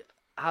 So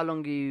how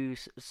long are you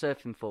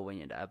surfing for when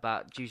you're there?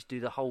 Do you do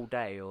the whole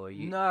day, or are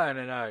you...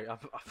 No.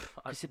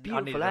 It's a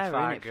beautiful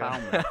area, isn't it,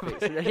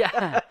 Falmouth?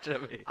 Yeah. Do you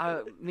know what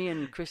I mean? Me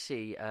and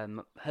Chrissy,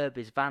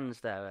 Herbie's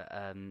van's there,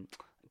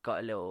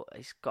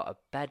 it's got a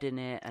bed in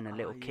it and a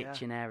little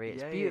kitchen area.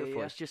 It's beautiful.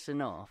 Yeah. It's just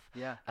enough.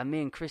 Yeah. And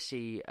me and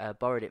Chrissy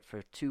borrowed it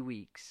for 2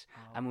 weeks,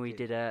 and we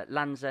did a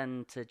Land's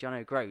End to John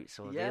O'Groats,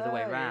 or the other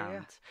way round.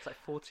 Yeah. It's like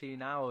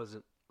 14 hours.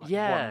 Like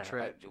one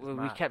trip.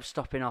 We kept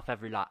stopping off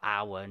every like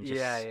hour and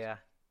just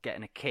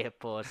getting a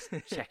kip or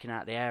checking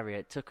out the area.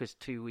 It took us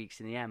 2 weeks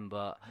in the end,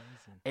 but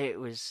it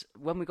was,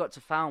 when we got to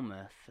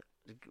Falmouth,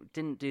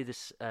 didn't do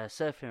this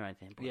surfing or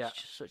anything, but it's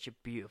just such a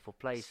beautiful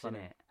place, isn't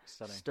it?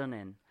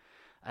 Stunning.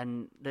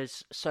 And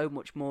there's so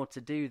much more to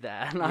do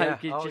there.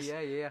 Like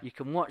you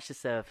can watch the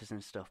surfers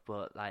and stuff,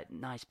 but like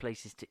nice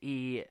places to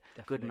eat,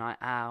 good night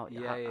out.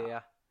 Yeah.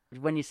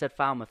 When you said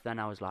Falmouth, then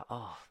I was like,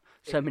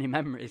 so many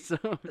memories.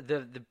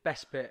 The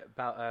best bit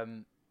about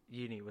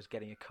uni was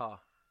getting a car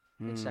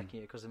in second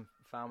year, because in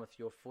Falmouth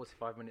you're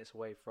 45 minutes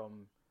away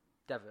from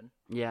Devon.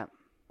 Yeah.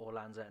 Or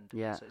Land's End.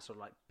 Yeah. So it's sort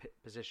of like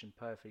positioned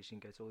perfectly. So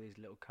you can go to all these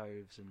little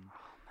coves, and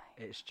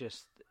it's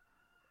just...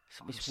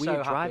 It's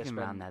weird driving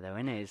around there, though,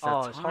 isn't it? It's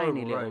a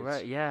tiny little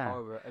road. Yeah.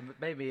 Horrible. And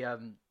maybe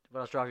when I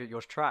was driving at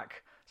yours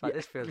track, it's like,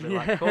 this feels a bit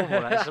like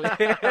Cornwall, actually.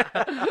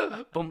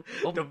 Bum,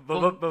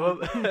 bum,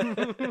 bum.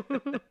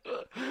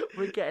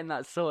 We're getting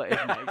that sorted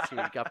next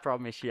week, I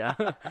promise you.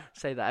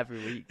 Say that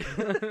every week.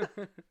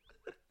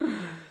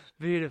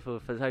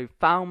 Beautiful. So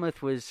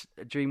Falmouth was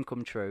a dream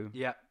come true.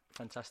 Yeah,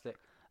 fantastic.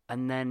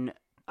 And then,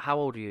 how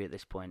old are you at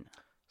this point?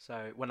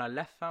 So when I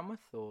left Falmouth,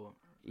 or...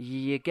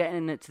 You're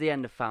getting it to the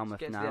end of Falmouth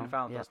now. To the end of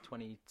Falmouth, I was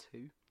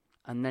 22.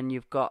 And then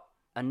you've got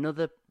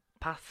another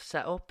path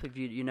set up, if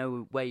you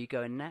know where you're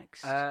going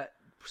next? So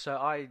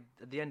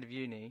at the end of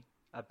uni,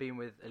 I've been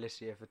with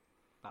Alicia for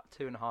about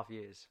 2.5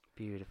 years.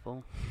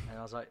 Beautiful. And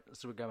I was like,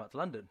 so we're going back to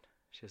London?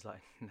 She was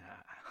like, nah.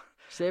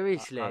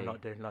 Seriously? I'm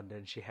not doing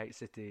London. She hates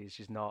cities.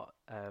 She's not...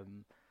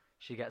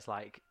 she gets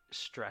like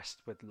stressed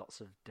with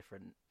lots of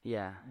different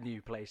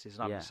new places,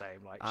 and I'm the same.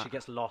 Like she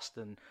gets lost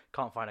and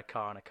can't find a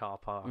car in a car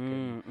park.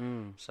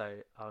 So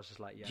I was just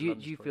like, do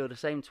you feel the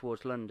same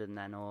towards London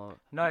then, or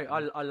no?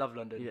 I love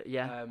London.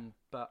 Yeah.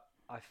 But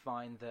I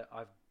find that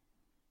I've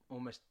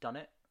almost done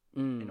it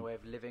in a way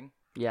of living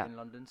in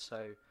London.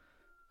 So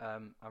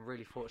I'm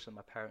really fortunate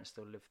my parents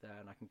still live there,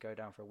 and I can go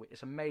down for a week.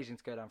 It's amazing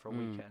to go down for a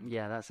weekend.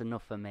 Yeah, that's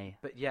enough for me.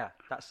 But yeah,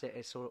 that's it.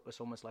 It's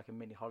almost like a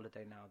mini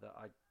holiday now that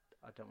I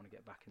don't want to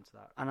get back into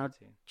that. And I'll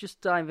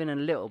just dive in a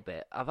little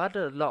bit. I've had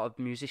a lot of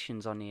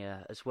musicians on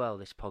here as well,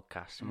 this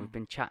podcast, and we've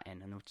been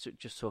chatting, and we're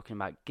just talking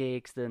about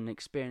gigs and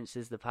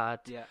experiences they've had.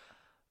 Yeah.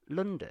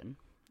 London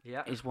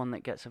is one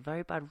that gets a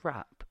very bad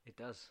rap. It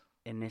does.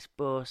 In this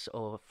bus,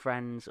 or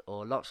friends,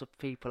 or lots of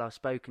people I've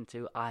spoken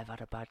to, I've had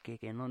a bad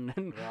gig in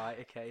London. Right,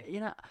 okay. You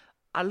know,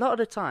 a lot of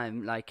the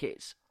time, like,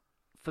 it's,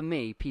 for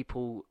me,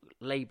 people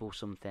label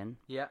something,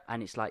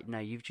 and it's like, no,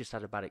 you've just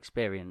had a bad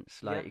experience.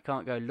 Like, you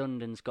can't go,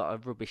 London's got a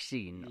rubbish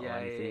scene or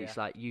anything. It's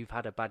like, you've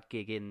had a bad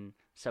gig in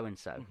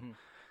so-and-so.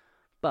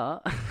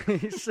 But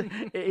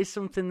it is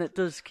something that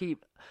does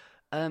keep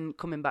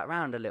coming back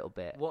round a little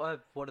bit. What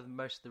are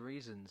most of the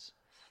reasons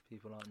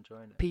people aren't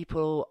enjoying it?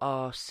 People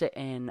are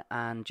sitting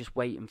and just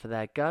waiting for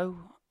their go,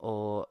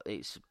 or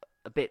it's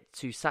a bit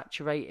too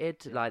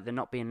saturated, like they're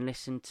not being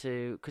listened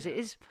to. Because it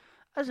is,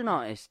 as an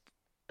artist,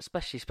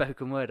 especially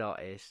spoken word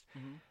artist,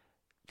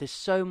 there's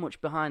so much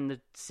behind the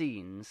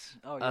scenes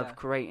of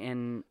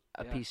creating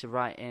a piece of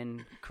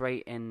writing,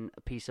 creating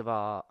a piece of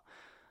art,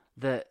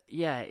 that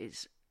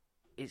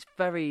it's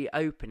very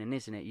opening,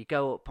 isn't it? You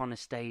go up on a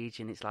stage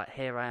and it's like,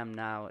 here I am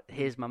now,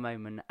 here's my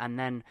moment. And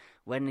then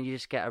when you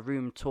just get a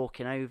room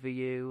talking over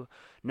you,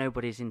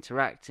 nobody's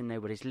interacting,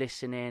 nobody's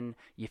listening,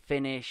 you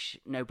finish,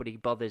 nobody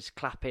bothers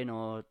clapping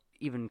or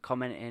even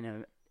commenting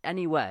in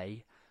any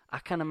way, I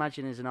can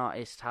imagine as an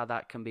artist how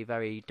that can be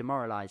very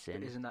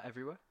demoralising. Isn't that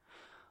everywhere?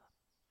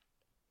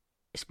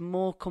 It's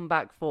more come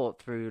back thought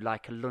through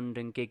like a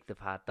London gig they've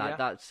had. Yeah.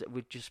 That's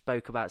we just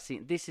spoke about.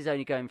 Seeing this is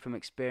only going from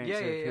experience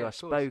of who I've course.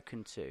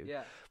 spoken to.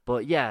 Yeah.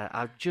 But yeah,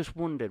 I just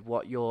wondered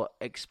what your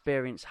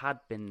experience had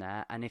been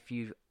there, and if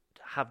you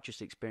have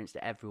just experienced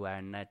it everywhere,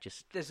 and they're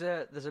just There's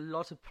a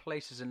lot of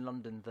places in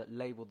London that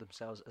label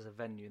themselves as a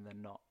venue and they're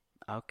not.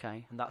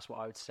 okay. And that's what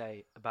I would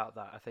say about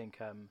that. I think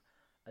a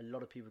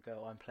lot of people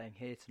go, I'm playing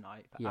here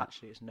tonight, but Yeah.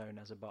 actually it's known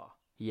as a bar.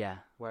 Yeah,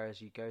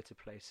 Whereas you go to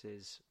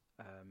places,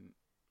 I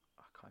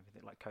can't even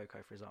think, like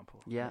Coco, for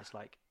example. and Yeah. it's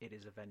like, it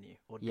is a venue,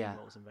 or Yeah.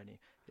 Dingwall's a venue.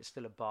 It's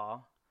still a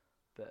bar,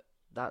 but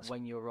that's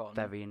when you're on,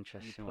 very you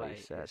interesting play, what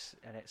you said.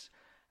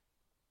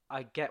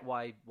 I get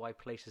why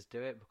places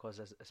do it, because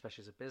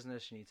especially as a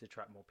business, you need to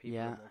attract more people,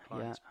 Yeah, more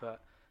clients.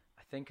 But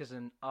I think as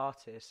an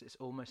artist, it's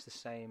almost the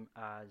same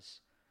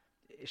as,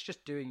 it's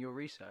just doing your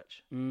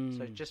research.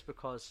 So just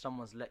because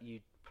someone's let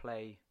you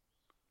play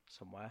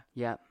somewhere,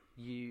 Yeah,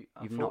 you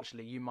You've not-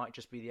 unfortunately you might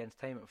just be the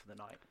entertainment for the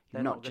night.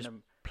 They're not not just going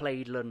to.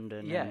 played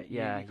London. Yeah, and,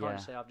 yeah, you can't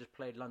say I've just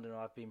played London or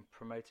I've been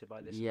promoted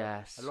by this.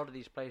 Yes. A lot of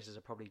these places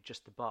are probably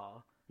just the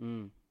bar,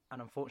 Mm.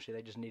 and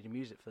unfortunately they just need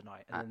music for the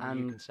night, A- and then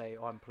you and- can say,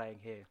 "Oh, I'm playing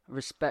here."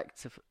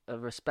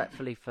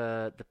 Respectfully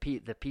for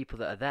the people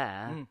that are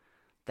there, Mm.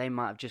 they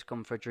might have just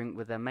gone for a drink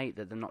with their mate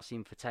that they've not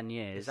seen for 10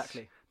 years.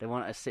 Exactly. They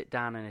want to sit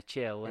down and a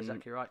chill, and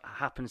Exactly right.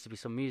 happens to be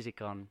some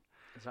music on.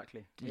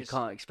 Exactly. You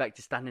can't expect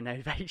a standing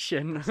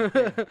ovation. That's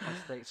the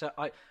thing. So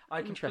I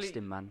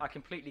Interesting, man. I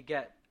completely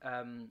get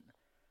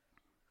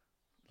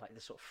like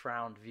the sort of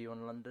frowned view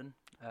on London.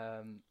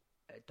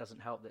 It doesn't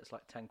help that it's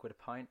like 10 quid a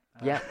pint.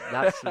 Yeah,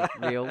 that's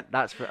real.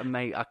 That's for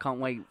mate. I can't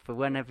wait for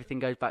when everything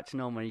goes back to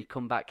normal and you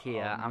come back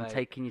here. Oh, I'm mate.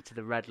 taking you to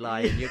the Red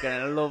Lion. You're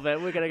gonna love it.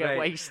 We're gonna get Mate,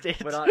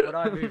 wasted. when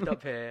I moved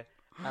up here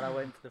and I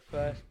went to the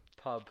first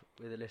pub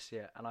with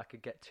Alicia and I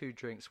could get 2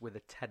 drinks with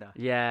a tenner.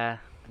 Yeah.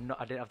 And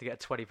I didn't have to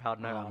get a £20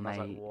 note. Oh, and I was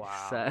like, mate.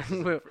 wow, So, this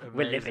is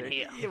we're living amazing.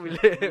 here. Yeah,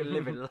 we're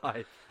living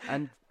life.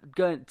 And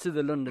going to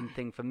the London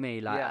thing for me,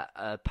 like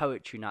Yeah.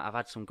 poetry night, I've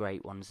had some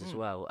great ones as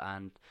well.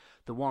 And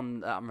the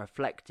one that I'm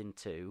reflecting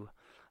to,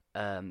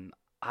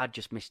 I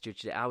just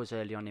misjudged it. I was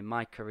early on in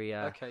my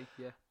career. Okay,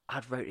 yeah.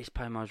 I'd wrote this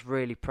poem I was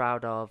really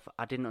proud of.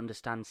 I didn't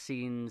understand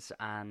scenes,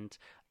 and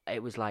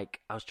it was like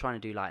I was trying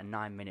to do like a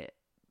 9-minute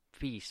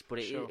piece,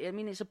 but Sure. I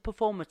mean, it's a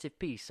performative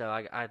piece,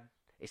 so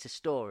it's a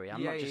story.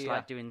 I'm not just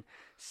like doing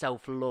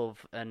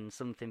self-love and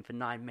something for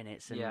 9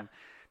 minutes, and Yeah.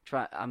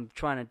 I'm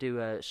trying to do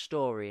a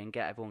story and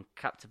get everyone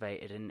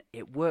captivated, and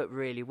it worked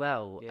really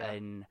well Yeah.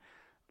 in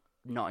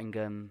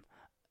Nottingham.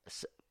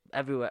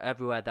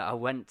 Everywhere that I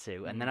went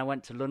to, and then I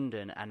went to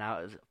London, and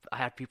I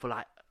had people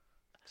like,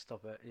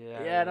 Stop it.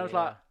 Yeah. and I was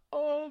like,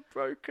 oh,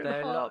 broken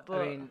They're a heart. lot,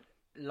 But I mean,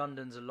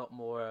 London's a lot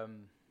more.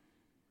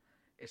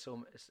 It's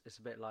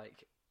a bit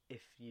like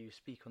if you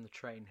speak on the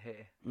train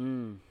here,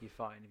 you're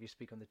fine. If you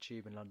speak on the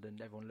tube in London,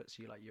 everyone looks at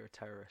you like you're a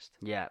terrorist.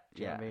 yeah,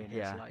 Do you know yeah, what I mean?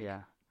 yeah, It's like,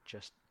 yeah.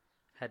 Just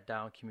head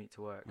down, commute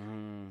to work.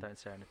 Mm. Don't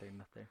say anything,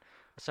 nothing.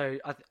 So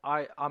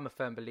I'm a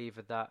firm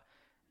believer that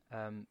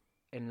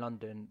in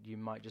London you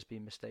might just be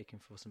mistaken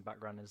for some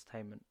background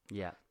entertainment.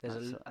 Yeah,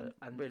 There's that's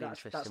and really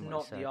that's interesting what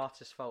not you said. the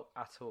artist's fault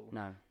at all.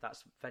 No,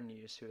 That's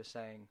venues who are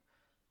saying,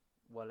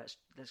 well, let's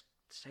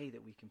say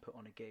that we can put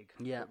on a gig.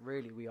 Yeah. But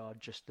really we are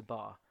just the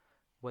bar.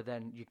 Well,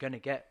 then you're going to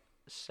get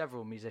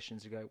several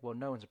musicians who go, well,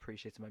 no one's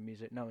appreciating my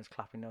music, no one's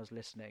clapping, no one's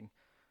listening.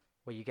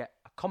 Where you get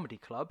a comedy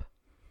club,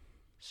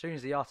 as soon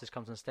as the artist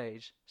comes on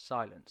stage,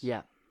 silence.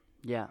 yeah,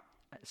 yeah.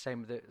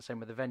 Same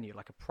with the venue,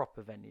 like a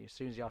proper venue. As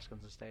soon as the artist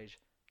comes on stage,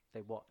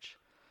 they watch.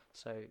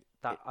 So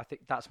I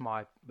think that's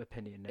my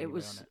opinion. Anyway, It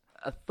was on it.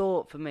 a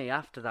thought for me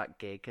after that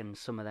gig and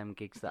some of them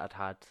gigs that I'd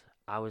had.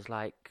 I was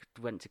like,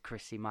 went to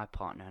Chrissy, my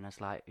partner, and I was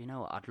like, you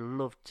know what, I'd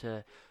love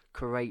to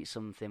create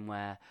something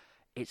where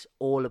it's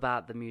all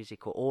about the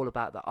music or all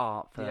about the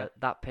art for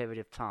that period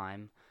of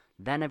time.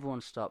 Then everyone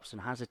stops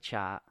and has a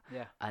chat,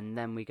 and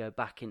then we go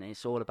back in and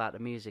it's all about the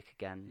music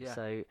again. Yeah.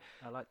 So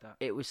I like that.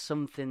 it was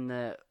something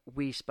that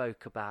we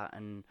spoke about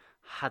and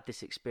had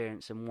this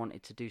experience and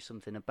wanted to do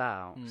something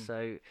about.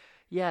 So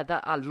yeah,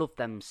 that I love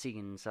them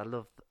scenes. I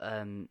love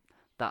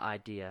that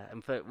idea.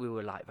 And we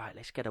were like, right,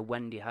 let's get a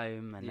Wendy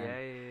home, and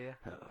then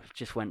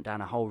just went down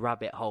a whole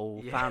rabbit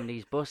hole, found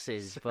these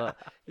buses. But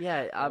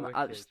yeah,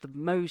 it's the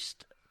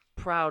most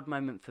proud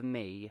moment for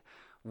me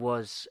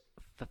was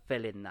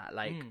fulfilling that.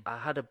 Like I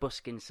had a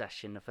busking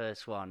session, the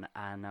first one,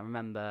 and I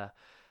remember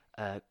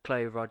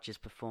Chloe Rogers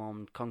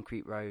performed,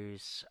 Concrete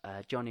Rose,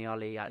 Johnny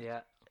Ollie.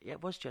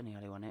 It was Johnny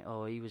Ollie, wasn't it?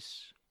 Or he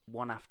was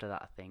one after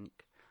that, I think.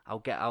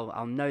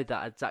 I'll know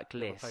that exact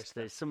list.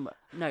 There's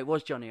no, it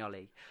was Johnny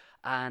Ollie,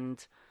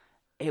 and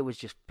it was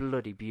just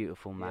bloody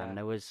beautiful, man. Yeah.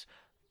 There was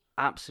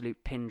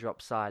absolute pin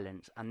drop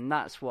silence, and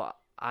that's what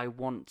I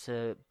want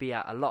to be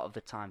at a lot of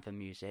the time for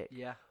music.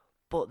 Yeah.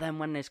 But then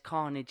when there's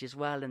carnage as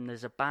well, and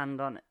there's a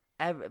band on,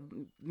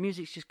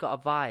 music's just got a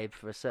vibe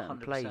for a certain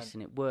 100%. place,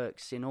 and it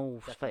works in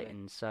all Definitely.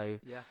 fittings. So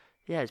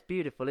Yeah, it's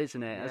beautiful,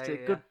 isn't it? Yeah, It's a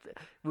yeah. good.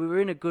 We're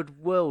in a good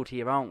world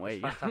here, aren't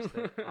we? It's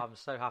fantastic. I'm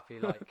so happy.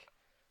 Like,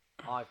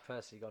 I've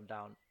personally gone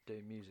down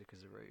doing music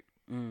as a route.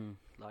 Mm.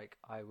 Like,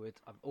 I've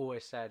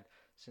always said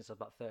since I was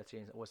about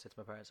 13, I always said to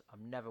my parents,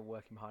 I'm never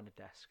working behind a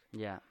desk.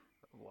 Yeah.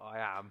 Well, I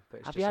am, but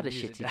it's Have just you had a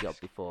music shitty desk. job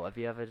before? Have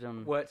you ever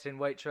done? Worked in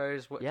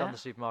Waitrose, Yeah? done the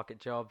supermarket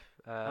job.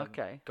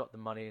 Okay. Got the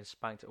money and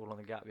spanked it all on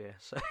the gap year.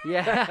 So,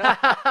 Yeah.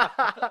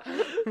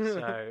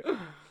 so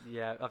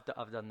yeah,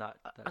 I've done that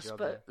I job.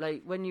 suppose,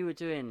 like when you were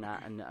doing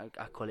that, and I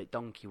call it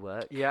donkey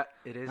work. Yeah,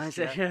 it is. I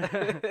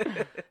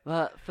say-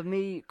 But for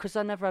me, because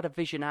I never had a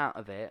vision out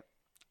of it,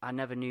 I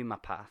never knew my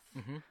path.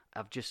 Mm-hmm.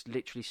 I've just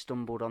literally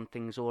stumbled on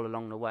things all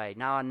along the way.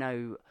 Now I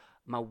know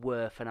my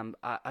worth, and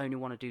I only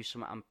want to do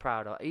something I'm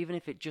proud of, even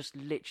if it just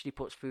literally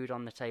puts food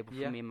on the table for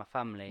Yeah. me and my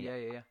family.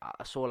 Yeah.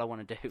 That's all I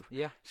want to do.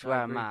 Yeah, It's where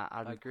I I'm agree. at.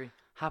 I agree.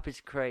 Happy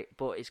to create,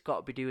 but it's got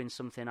to be doing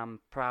something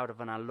I'm proud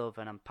of and I love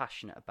and I'm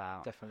passionate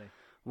about. Definitely.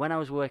 When I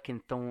was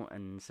working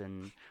Thorntons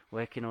and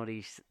working all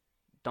these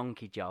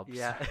donkey jobs,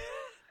 Yeah.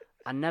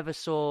 I never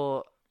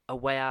saw a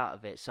way out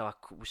of it, so I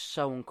was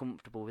so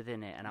uncomfortable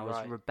within it, and I was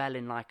Right.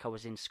 rebelling like I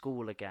was in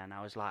school again.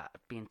 I was like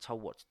being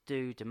told what to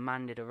do,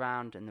 demanded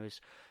around, and there was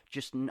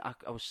just I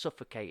was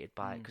suffocated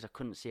by it because I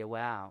couldn't see a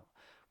way out.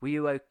 Were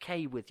you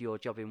okay with your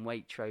job in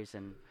Waitrose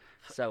and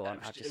so on?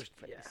 It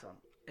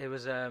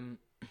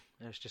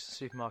was just a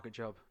supermarket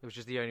job. It was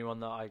just the only one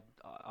that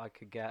I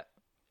could get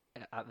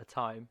at the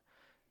time.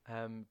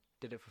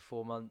 Did it for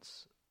 4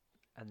 months,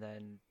 and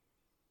then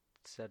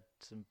said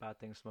some bad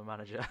things to my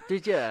manager.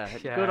 Did you?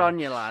 Yeah. Good on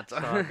you, lad. So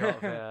I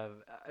got,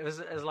 it was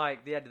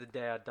like the end of the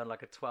day. I'd done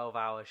like a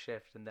 12-hour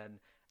shift, and then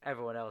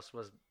everyone else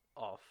was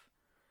off,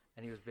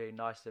 and he was being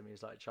nice to me. He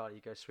was like, "Charlie,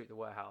 you go sweep the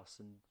warehouse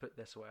and put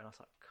this away." And I was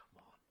like,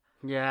 "Come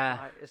on, Yeah.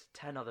 like, it's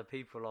 10 other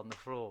people on the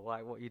floor.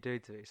 Like, what you do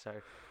to me?" So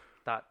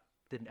that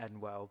didn't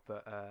end well.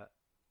 But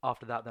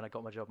after that, then I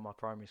got my job in my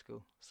primary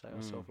school. So I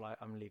was sort of like,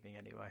 I'm leaving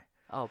anyway.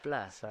 Oh,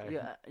 bless. So,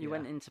 you yeah.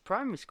 went into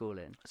primary school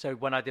in? So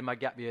when I did my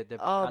gap year at the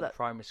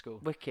primary school,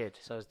 Wicked.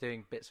 so I was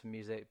doing bits for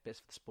music, bits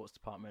for the sports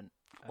department.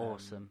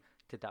 Awesome.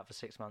 Did that for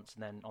 6 months,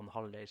 and then on the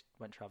holidays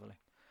went travelling.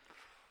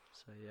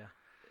 So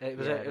yeah, it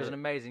was an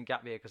amazing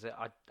gap year because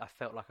I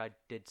felt like I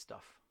did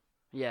stuff,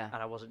 Yeah.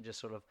 and I wasn't just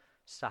sort of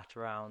sat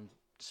around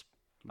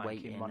Waiting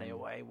spanking money and-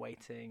 away,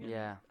 waiting. And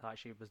Yeah. I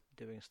actually was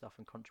doing stuff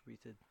and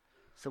contributed.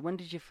 So when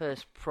did your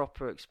first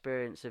proper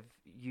experience of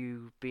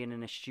you being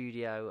in a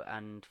studio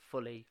and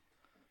fully,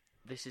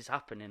 this is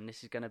happening,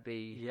 this is going to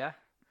be Yeah,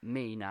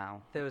 me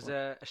now? there was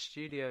a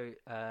studio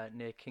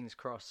near King's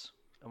Cross,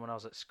 and when I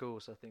was at school,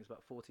 so I think it was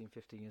about 14,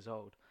 15 years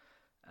old,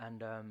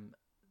 and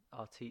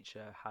our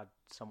teacher had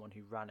someone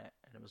who ran it,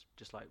 and it was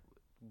just like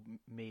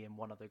me and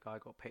one other guy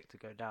got picked to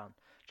go down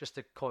just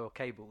to coil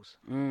cables.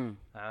 Mm.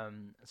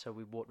 So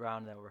we walked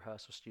around, there were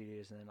rehearsal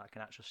studios and then like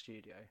an actual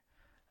studio,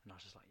 and I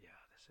was just like, yeah,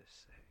 this is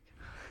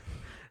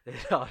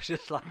sick. I was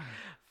just like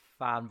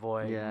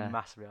fanboy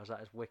massively. I was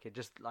like, it's wicked.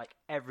 Just like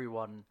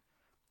everyone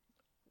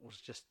was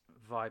just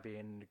vibey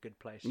in a good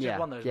place. Just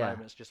one of those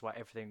moments, just like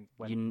everything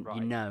went right.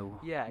 You know.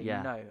 Yeah, you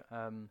know.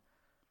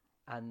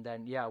 And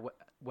then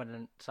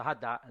so I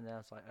had that, and then I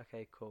was like,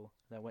 okay, cool.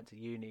 And then I went to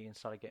uni and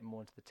started getting more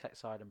into the tech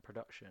side and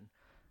production.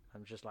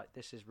 I'm just like,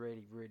 this is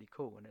really, really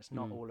cool. And it's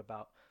not all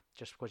about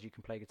just because you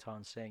can play guitar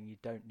and sing, you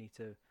don't need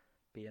to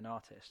be an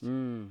artist.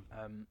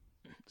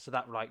 So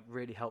that like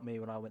really helped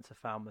me when I went to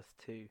Falmouth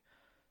to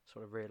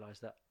sort of realise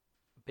that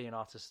being an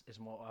artist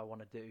isn't what I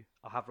want to do.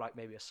 I'll have like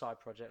maybe a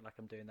side project, like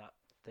I'm doing that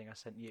thing I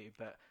sent you,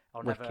 but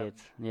I'll Wicked.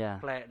 never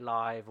play it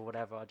live or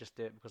whatever. I just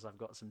do it because I've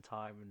got some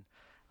time and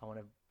I want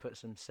to put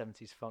some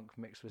 70s funk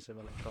mixed with some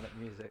electronic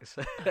music.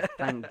 So.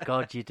 Thank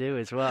God you do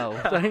as well.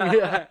 I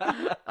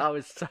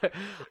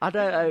don't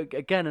know,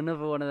 again,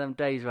 another one of them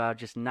days where I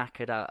just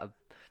knackered out of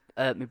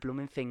my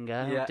blooming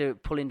finger,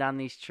 pulling down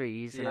these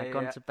trees, and I'd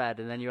gone to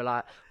bed, and then you were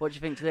like, what do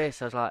you think to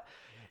this? I was like,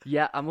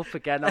 yeah, I'm up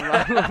again. I'm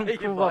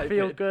like, cool, I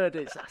feel good.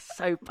 It's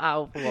so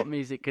powerful what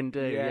music can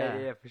do.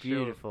 Yeah, for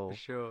beautiful.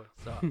 Sure,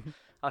 for sure. So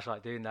I just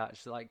like doing that.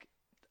 It's like,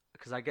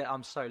 because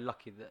I'm so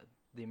lucky that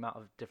the amount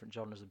of different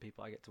genres and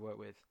people I get to work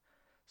with.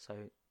 So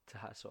to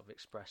have sort of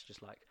express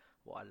just like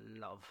what I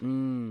love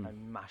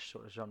and mash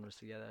sort of genres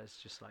together, it's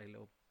just like a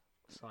little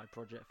side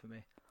project for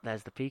me.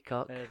 There's the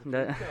peacock. There's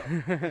the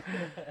peacock.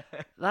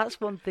 That's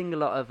one thing a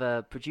lot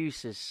of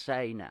producers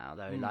say now,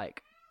 though.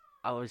 Like,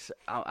 I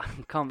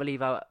can't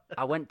believe I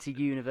went to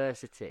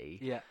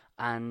university,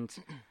 and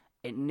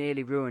it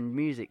nearly ruined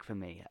music for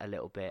me a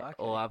little bit. Okay.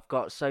 Or I've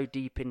got so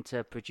deep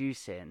into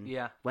producing,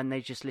 when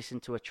they just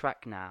listen to a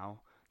track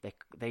now,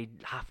 they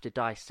have to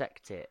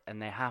dissect it and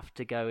they have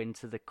to go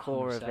into the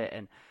core 100%. Of it.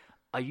 And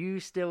are you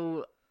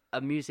still a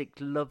music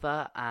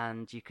lover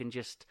and you can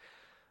just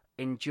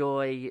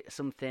enjoy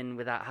something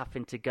without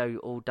having to go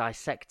all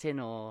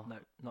dissecting? Or no,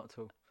 not at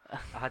all.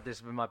 I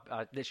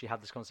literally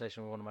had this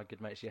conversation with one of my good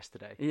mates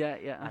yesterday. Yeah,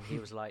 yeah. And he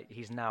was like,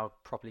 he's now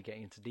properly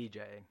getting into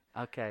DJing.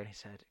 Okay. And he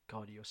said,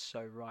 God, you're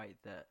so right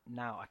that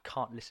now I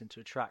can't listen to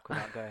a track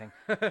without going,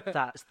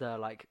 that's the,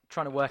 like,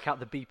 trying to work out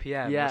the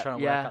BPM, or trying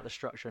to work out the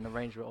structure and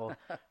arrangement, or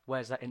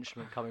where's that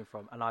instrument coming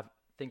from? And I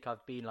think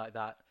I've been like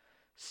that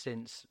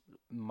since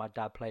my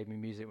dad played me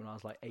music when I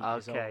was like 8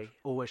 years old.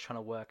 Always trying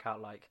to work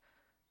out, like,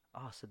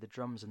 so the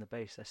drums and the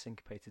bass, they're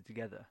syncopated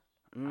together.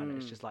 And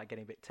it's just like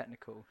getting a bit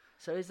technical.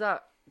 So is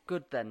that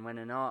good then when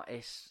an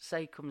artist,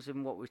 say, comes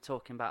in what we were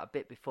talking about a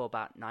bit before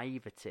about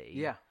naivety?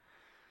 Yeah.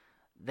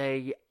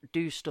 They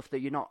do stuff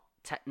that you're not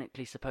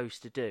technically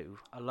supposed to do.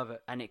 I love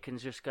it. And it can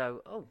just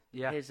go,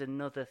 here's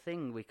another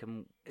thing we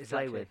can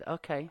play with.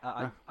 Okay.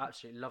 I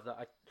absolutely love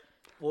that.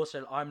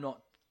 I'm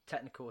not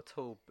technical at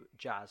all, but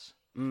jazz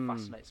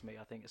fascinates me.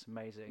 I think it's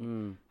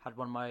amazing. Had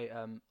one of my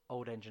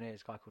old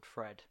engineers, a guy called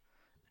Fred,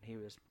 and he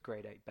was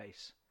grade 8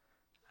 bass.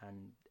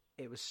 And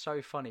it was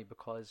so funny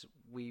because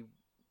we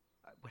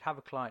would have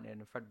a client in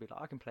and Fred would be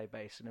like, I can play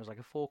bass. And it was like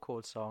a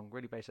 4-chord song,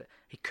 really basic.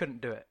 He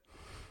couldn't do it.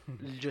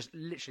 Just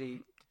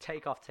literally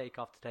take off to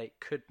take,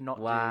 could not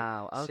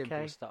do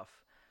simple stuff.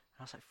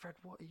 And I was like, Fred,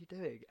 what are you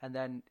doing? And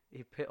then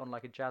he put on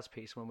like a jazz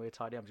piece when we were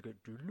tidying up. He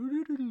was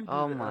going,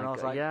 oh my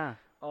God, like, yeah.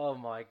 Oh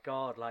my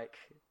God, like,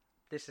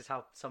 this is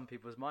how some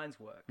people's minds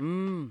work.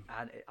 And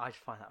I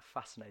find that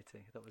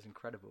fascinating. That was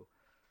incredible.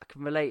 I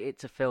can relate it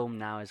to film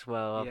now as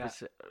well. I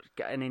was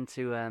getting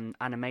into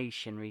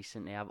animation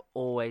recently. I've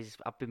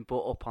been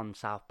brought up on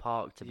South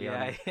Park, to be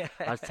honest. Yeah.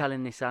 I was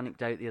telling this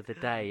anecdote the other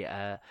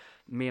day.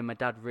 Me and my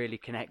dad really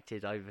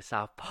connected over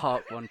South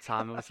Park one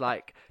time. I was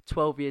like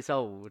 12 years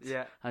old.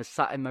 Yeah. I was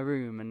sat in my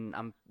room and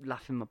I'm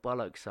laughing my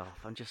bollocks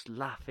off. I'm just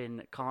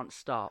laughing, can't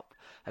stop.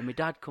 And my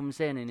dad comes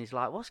in and he's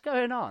like, what's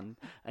going on?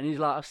 And he's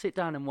like, I'll sit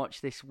down and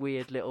watch this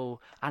weird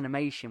little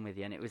animation with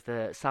you. And it was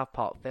the South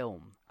Park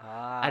film.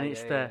 And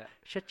it's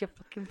shut your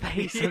fucking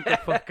face and the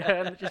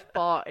fucker, and just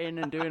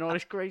farting and doing all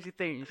these crazy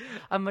things.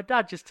 And my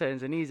dad just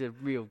turns and he's a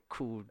real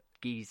cool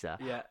geezer.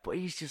 Yeah. But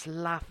he's just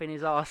laughing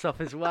his ass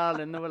off as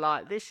well. And they were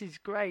like, this is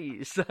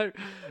great. So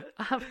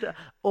after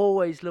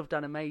always loved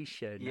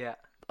animation. Yeah.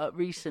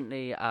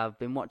 Recently I've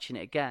been watching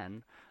it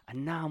again.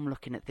 And now I'm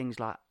looking at things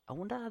like, I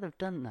wonder how they've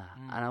done that.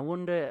 And I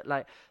wonder,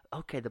 like,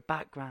 okay, the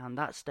background,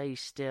 that stays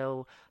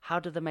still. How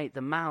do they make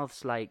the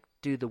mouths, like,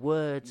 do the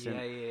words?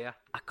 Yeah.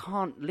 I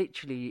can't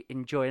literally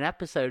enjoy an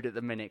episode at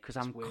the minute because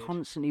I'm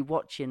constantly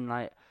watching,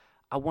 like,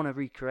 I want to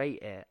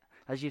recreate it.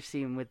 As you've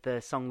seen with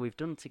the song we've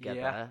done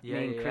together,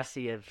 me and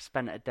Chrissy have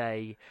spent a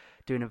day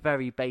doing a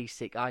very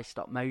basic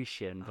stop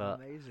motion, but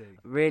amazing.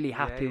 Really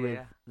happy with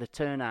the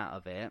turnout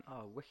of it.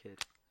 Oh, wicked.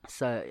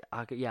 So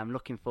I'm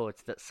looking forward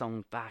to that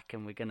song back,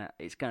 and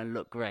it's gonna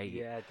look great.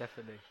 Yeah,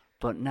 definitely.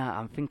 But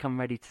now I think I'm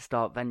ready to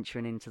start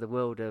venturing into the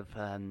world of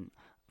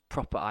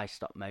proper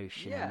stop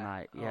motion.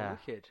 Yeah, and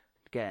wicked.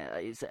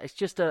 It's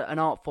just an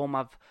art form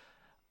I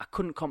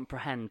couldn't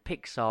comprehend.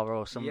 Pixar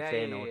or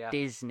something or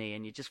Disney,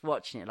 and you're just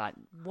watching it like,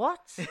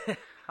 what?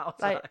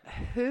 Like,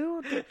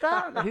 who did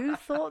that? Who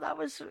thought that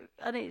was?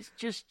 And it's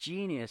just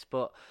genius,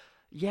 but.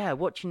 Yeah,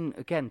 watching,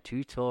 again,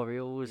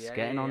 tutorials,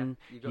 getting on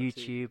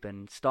YouTube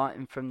and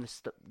starting from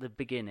the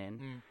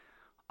beginning.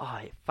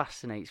 It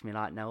fascinates me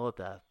like no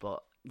other.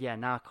 But, yeah,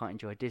 now I can't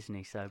enjoy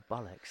Disney, so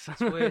bollocks. It's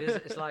weird.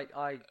 It's like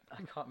I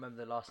can't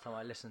remember the last time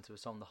I listened to a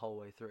song the whole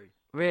way through.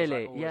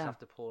 Really? I always have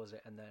to pause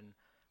it and then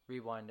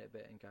rewind it a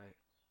bit and go,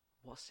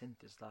 what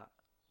synth is that?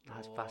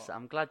 That's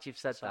fascinating. I'm glad you've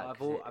said that.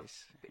 I've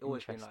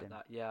always been like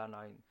that. Yeah, and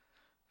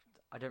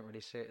I don't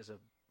really see it as a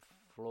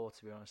flaw,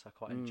 to be honest. I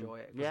quite enjoy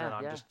it because then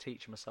I'm just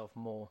teaching myself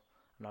more,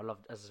 and I love,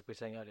 as we were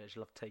saying earlier, I just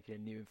love taking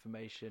in new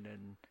information.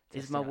 And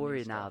is my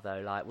worry now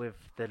though, like with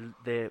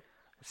the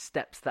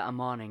steps that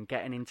I'm on and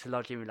getting into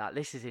Logic, like,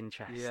 this is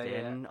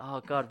interesting.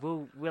 Oh God,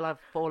 we'll have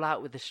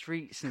fallout with the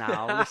streets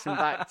now. I'll listen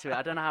back to it.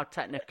 I don't know how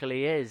technical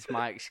he is,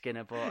 Mike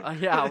Skinner, but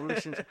I'll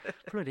listen to,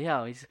 bloody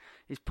hell, he's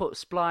put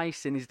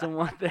splice and he's done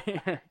one thing.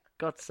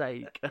 God's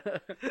sake.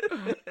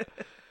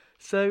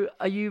 So,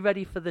 are you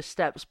ready for the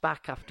steps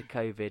back after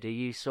COVID? Are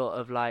you sort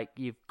of like,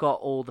 you've got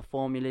all the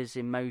formulas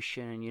in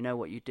motion and you know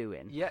what you're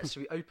doing? Yeah,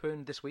 so we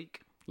opened this week.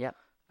 Yep.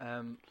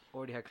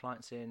 Already had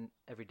clients in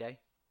every day.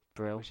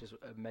 Brill. Which is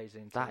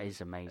amazing. That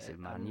is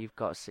amazing, man. You've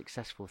got a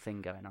successful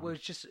thing going on. Well,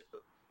 it's just,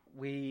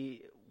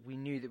 we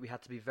knew that we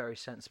had to be very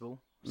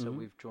sensible. So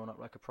we've drawn up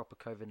like a proper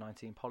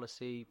COVID-19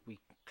 policy. We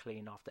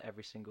clean after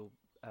every single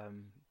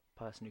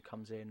person who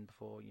comes in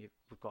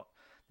we've got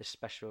this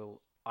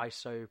special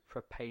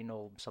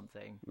isopropanol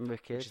something,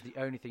 Wicked. Which is the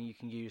only thing you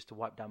can use to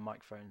wipe down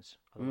microphones,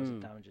 otherwise it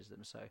damages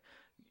them. So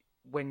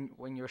when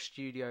you're a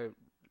studio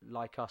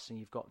like us and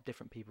you've got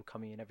different people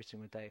coming in every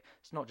single day,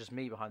 it's not just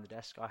me behind the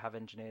desk. I have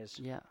engineers.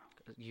 Yeah,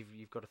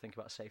 you've got to think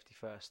about safety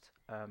first.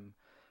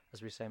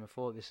 As we were saying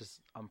before, this is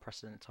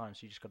unprecedented times,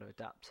 so you just got to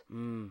adapt.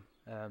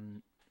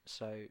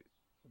 So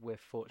we're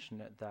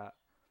fortunate that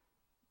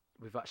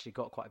we've actually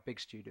got quite a big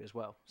studio as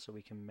well, so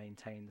we can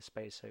maintain the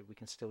space, so we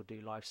can still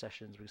do live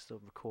sessions, we can still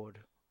record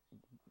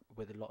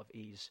with a lot of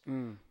ease.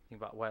 Mm.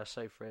 Think about where a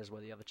sofa is,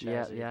 where the other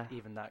chairs are,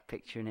 even that.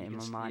 Picturing it you in my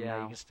can mind yeah,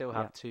 now. you can still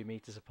have 2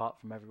 meters apart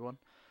from everyone.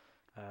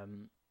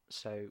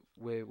 So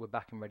we're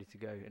back and ready to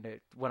go. And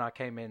when I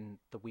came in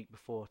the week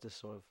before to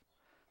sort of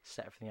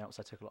set everything else,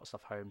 I took a lot of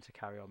stuff home to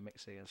carry on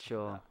mixing and stuff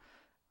like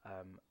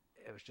that.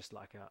 It was just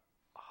like I'm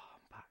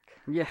back.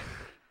 Yeah.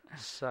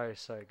 So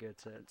good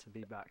to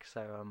be back.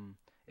 So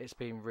it's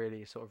been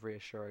really sort of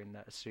reassuring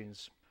that as soon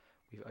as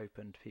we've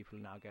opened, people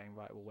are now going,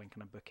 right, well, when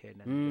can I book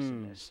in and this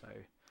and this. So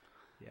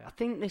yeah, I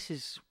think this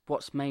is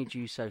what's made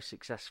you so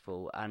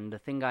successful, and the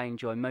thing I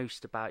enjoy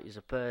most about you as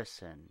a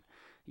person.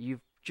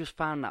 You've just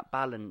found that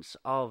balance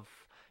of,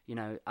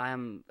 I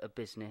am a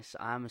business,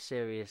 I am a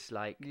serious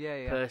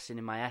person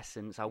in my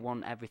essence. I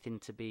want everything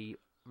to be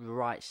the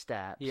right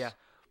steps. Yeah.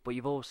 But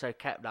you've also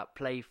kept that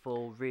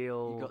playful,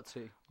 real,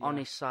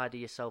 honest side of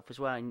yourself as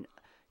well. And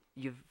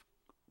you've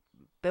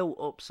built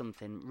up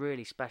something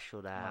really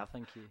special there. Oh,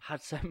 thank you. I've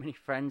had so many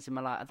friends in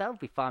my life. They'll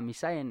be fine me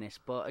saying this,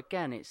 but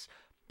again, it's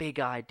big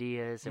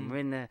ideas, and we're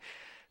in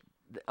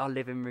our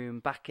living room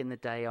back in the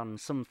day on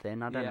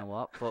something, I don't know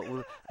what, but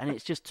and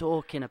it's just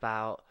talking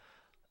about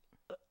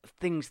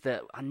things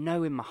that I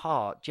know in my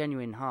heart,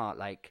 genuine heart,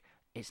 like,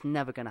 it's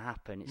never going to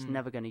happen. It's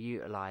never going to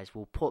utilise.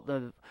 We'll put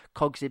the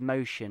cogs in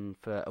motion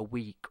for a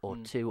week or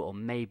 2 or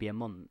maybe a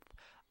month,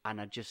 and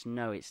I just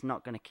know it's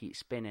not going to keep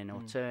spinning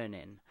or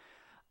turning.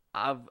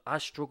 I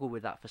struggle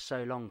with that for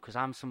so long because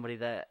I'm somebody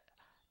that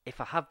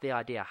if I have the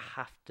idea, I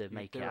have to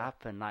make it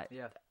happen.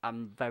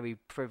 I'm very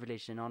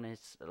privileged and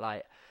honest.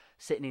 Like,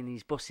 sitting in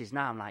these buses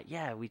now, I'm like,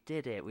 yeah, we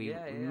did it. We're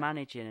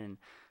managing and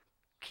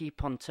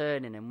keep on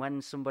turning, and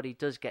when somebody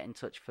does get in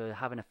touch for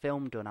having a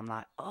film done, I'm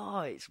like, oh,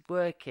 it's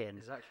working.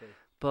 Exactly.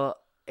 But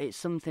it's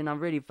something I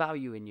really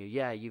value in you.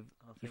 Yeah, you've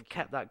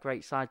kept that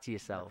great side to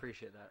yourself. I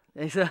appreciate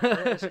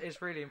that.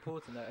 It's really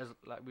important though, as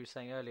like we were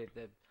saying earlier,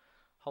 the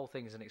whole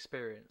thing is an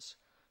experience.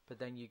 But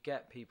then you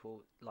get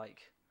people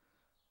like,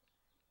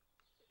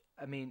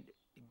 I mean,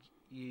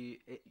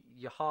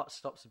 your heart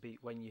stops a beat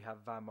when you have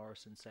Van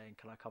Morrison saying,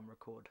 "Can I come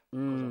record?"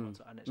 And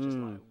it's just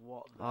like,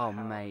 what the hell?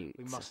 Mate,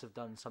 we must have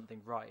done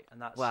something right.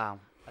 And that's wow.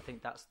 I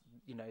think that's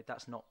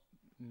that's not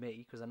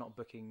me, because they're not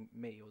booking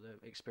me or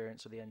the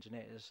experience or the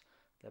engineers.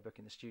 They're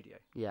booking the studio.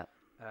 Yeah.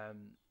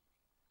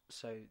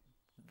 So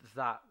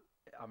that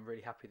I'm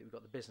really happy that we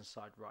got the business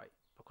side right,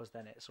 because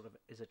then it sort of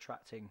is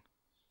attracting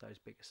those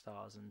bigger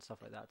stars and stuff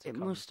like that. It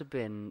must have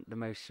been the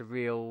most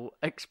surreal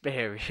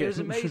experience. It was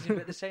amazing, but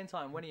at the same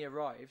time, when he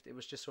arrived, it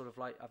was just sort of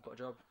like, I've got a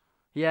job.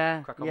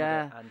 Yeah, crack on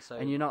yeah. with it.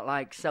 And you're not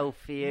like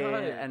selfie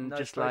and no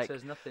just photos,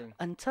 like nothing.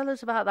 And tell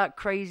us about that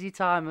crazy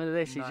time of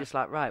this. No. He's just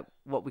like, right,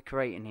 what we're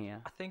creating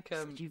here. I think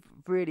you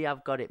really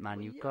have got it,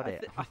 man. You've got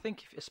it. I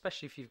think,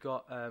 especially if you've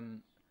got,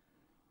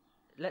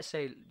 let's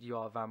say you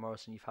are Van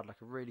Morrison, you've had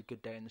like a really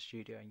good day in the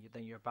studio, and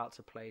then you're about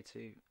to play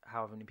to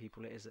however many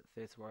people it is at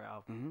Theatre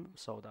Royale,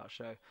 sold out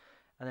show.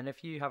 And then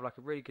if you have like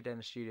a really good day in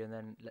the studio, and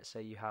then let's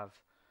say you have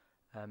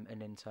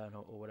an intern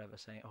or whatever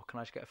saying, "Oh, can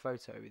I just get a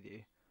photo with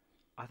you?"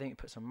 I think it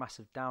puts a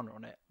massive downer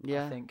on it.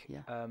 Yeah, I think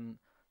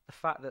the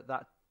fact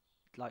that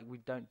like we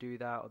don't do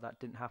that or that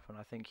didn't happen,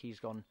 I think he's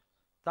gone,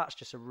 that's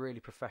just a really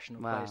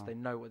professional place. They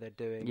know what they're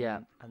doing,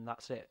 and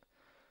that's it.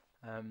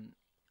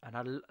 And I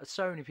had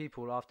so many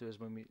people afterwards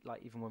when we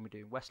even when we're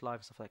doing Westlife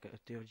and stuff like that,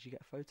 did you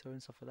get a photo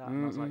and stuff like that?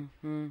 And I was like,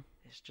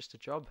 it's just a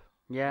job.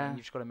 Yeah, and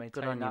you've just got to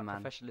maintain that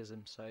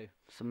professionalism. So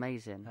it's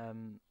amazing.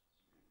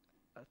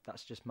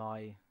 That's just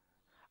my.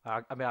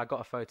 I mean, I got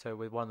a photo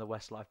with one of the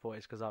Westlife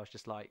boys because I was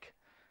just like,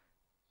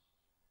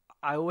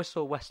 I always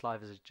saw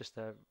Westlife as just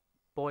a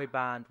boy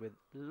band with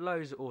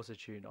loads of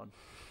auto-tune on.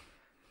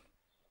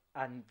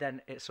 And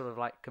then it sort of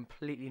like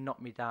completely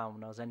knocked me down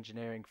when I was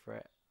engineering for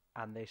it,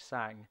 and they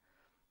sang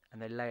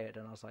and they layered,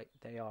 and I was like,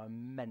 they are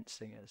immense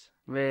singers.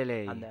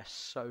 Really? And they're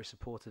so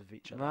supportive of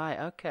each other. Right,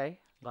 okay.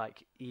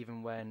 Like,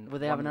 even when... Were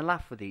they having a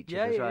laugh with each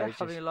other as well? Yeah,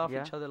 having a laugh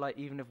with each other. Like,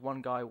 even if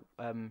one guy,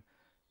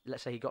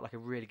 let's say he got like a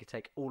really good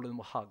take, all of them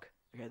will hug.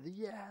 They go,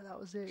 yeah, that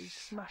was it, he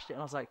smashed it.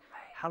 And I was like,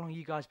 how long have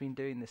you guys been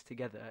doing this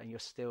together, and you're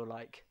still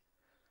like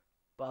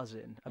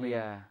buzzing? I mean,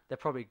 they're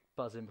probably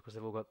buzzing because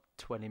they've all got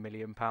 £20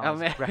 million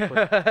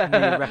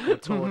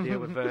record tour deal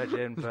with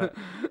Virgin, but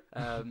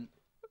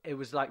it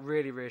was like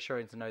really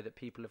reassuring to know that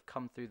people have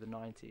come through the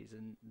 90s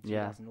and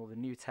 2000, all the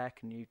new tech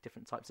and new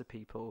different types of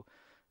people,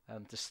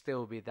 to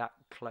still be that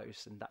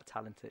close and that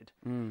talented.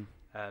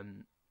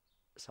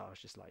 So I was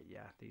just like,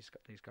 yeah, these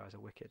guys are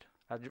wicked.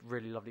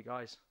 Really lovely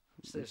guys.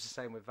 It was the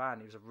same with Van.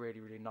 He was a really,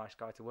 really nice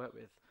guy to work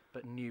with,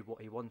 but knew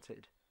what he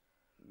wanted.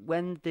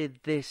 When did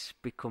this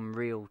become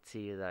real to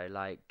you, though?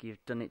 Like,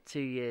 you've done it 2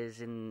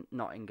 years in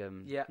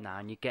Nottingham now,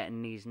 and you're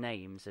getting these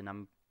names, and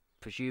I'm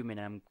presuming,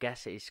 I'm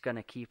guessing it's going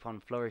to keep on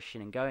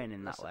flourishing and going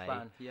in that way. That's the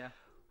plan, yeah.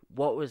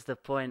 What was the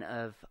point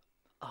of,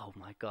 oh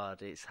my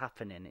God, it's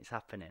happening?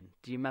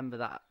 Do you remember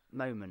that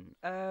moment?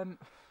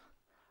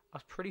 I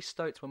was pretty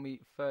stoked when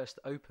we first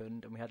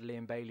opened and we had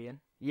Liam Bailey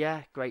in.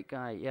 Yeah, great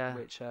guy, yeah.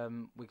 Which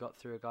we got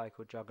through a guy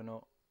called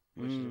Juggernaut,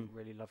 which is a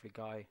really lovely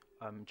guy,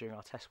 during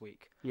our test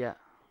week. Yeah.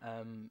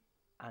 And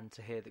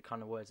to hear the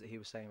kind of words that he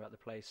was saying about the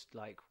place,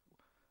 like,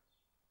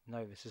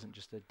 no, this isn't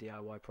just a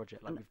DIY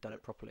project. Like, we've done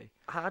it properly.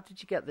 How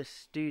did you get the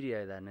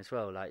studio then as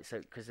well? Like, so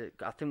because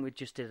I think we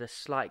just did a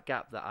slight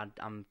gap that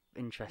I'm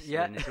interested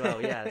in as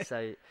well. Yeah.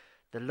 So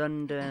the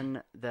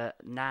London,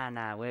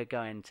 we're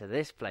going to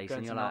this place,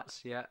 and you're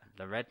nuts, like, yeah,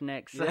 the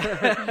Rednecks.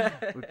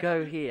 We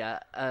go here.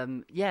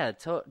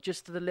 Talk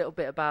just a little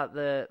bit about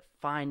the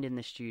finding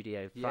the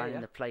studio,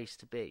 finding the place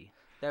to be.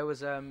 There was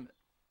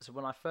so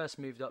when I first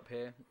moved up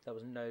here, there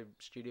was no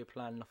studio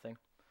plan, nothing.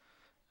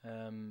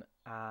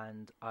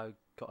 And I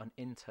got an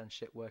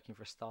internship working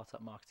for a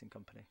startup marketing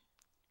company.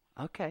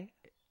 Okay.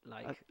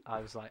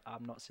 I was like,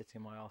 I'm not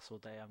sitting my ass all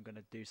day. I'm going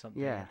to do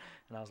something. Yeah.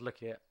 And I was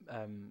looking at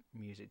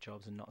music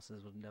jobs and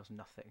there was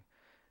nothing.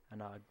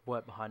 And I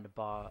worked behind a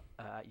bar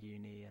at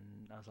uni,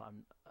 and I was like,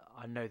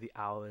 I know the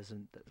hours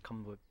and that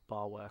come with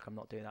bar work. I'm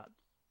not doing that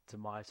to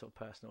my sort of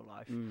personal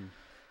life.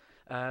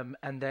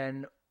 And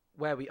then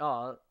where we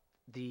are,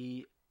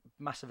 the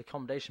massive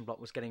accommodation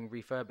block was getting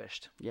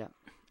refurbished. Yeah.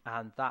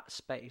 And that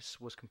space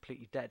was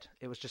completely dead.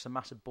 It was just a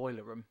massive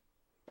boiler room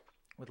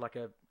with like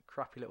a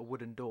crappy little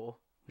wooden door.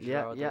 Which is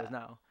where our door is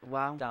now.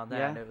 Wow. Down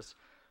there, and it was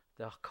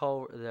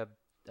the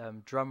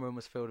drum room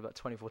was filled with about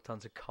 24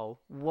 tons of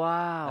coal.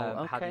 Wow.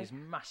 Okay. Had these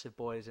massive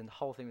boilers, and the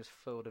whole thing was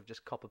filled of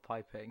just copper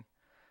piping.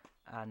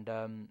 And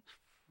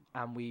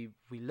we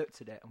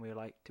looked at it, and we were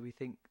like, do we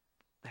think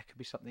there could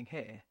be something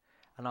here?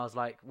 And I was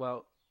like,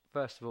 well,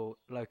 first of all,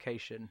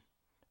 location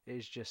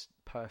is just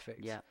perfect.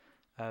 Yeah.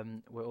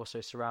 We're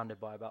also surrounded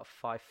by about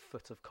 5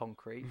 foot of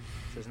concrete,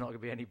 so there's not going to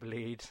be any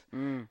bleed.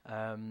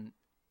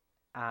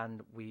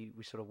 And we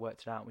sort of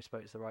worked it out, and we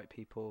spoke to the right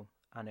people,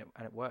 and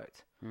it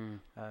worked.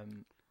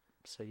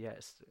 So yeah,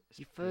 it's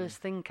your first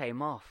thing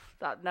came off.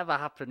 That never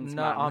happens.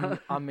 No, man.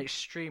 I'm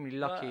extremely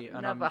lucky.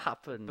 That never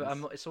happens.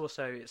 But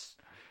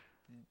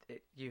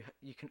you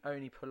can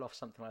only pull off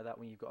something like that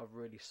when you've got a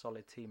really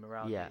solid team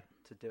around you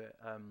to do it.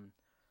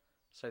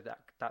 So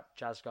that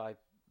jazz guy,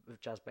 with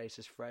jazz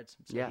bassist Fred,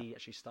 so he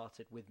actually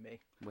started with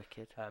me.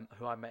 Wicked.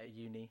 Who I met at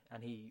uni,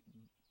 and we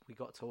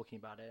got talking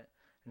about it,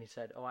 and he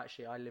said, "Oh,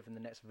 actually, I live in the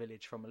next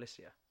village from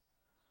Alicia."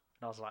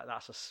 And I was like,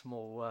 "That's a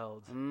small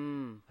world."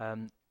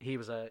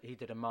 He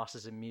did a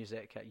master's in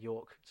music at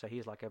York, so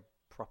he's like a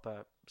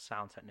proper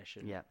sound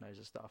technician, knows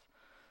his stuff.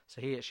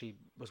 So he actually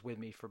was with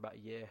me for about a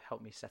year,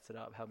 helped me set it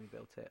up, helped me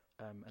build it,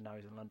 and now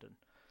he's in London.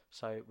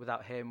 So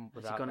without him,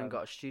 has he gone and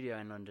got a studio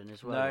in London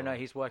as well? No,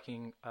 he's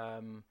working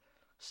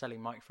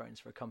selling microphones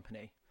for a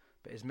company.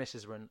 But his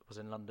missus was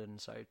in London,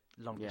 so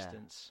long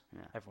distance.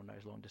 Yeah. Everyone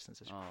knows long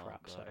distance is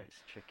crap. God, so it's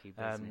tricky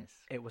business.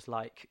 It was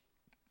like,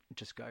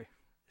 just go.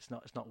 It's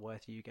not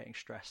worth you getting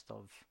stressed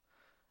of,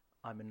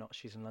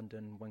 she's in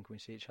London, when can we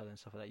see each other and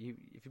stuff like that.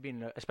 If you've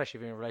been, especially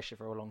if you're in a relationship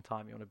for a long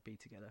time, you want to be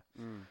together.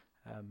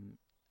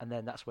 And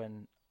then that's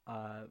when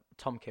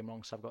Tom came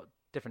along. So I've got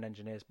different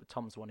engineers, but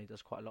Tom's the one who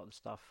does quite a lot of the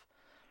stuff.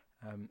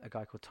 A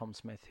guy called Tom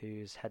Smith,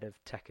 who's head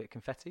of tech at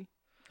Confetti.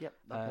 Yep,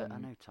 I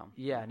know Tom.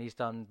 Yeah, and he's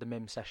done the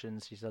MIM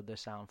sessions. He's done the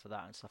sound for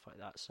that and stuff like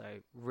that. So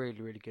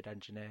really, really good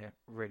engineer,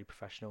 really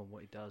professional in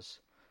what he does,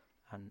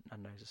 and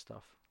knows his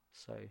stuff.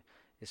 So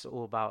it's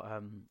all about.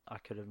 I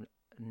could have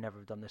never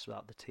have done this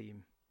without the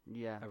team.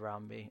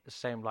 Around me. The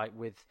same like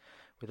with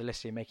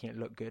Alicia, making it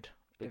look good.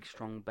 Big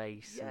strong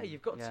bass. Yeah,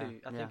 you've got to.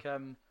 I think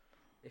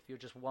if you're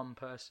just one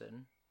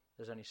person,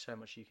 there's only so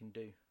much you can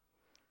do.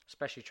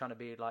 Especially trying to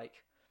be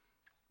like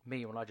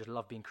me when I just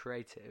love being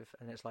creative,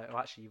 and it's like, oh,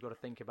 actually, you've got to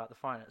think about the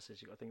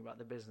finances, you've got to think about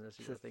the business,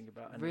 you've got to think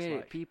about. And really, it's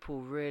like,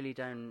 people really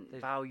don't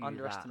value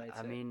underestimate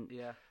that. it. I mean,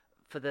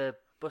 for the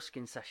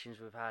busking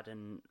sessions we've had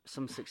and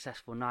some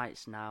successful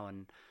nights now,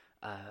 and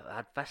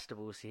had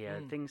festivals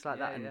here, things like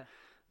that. And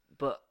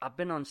but I've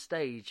been on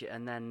stage,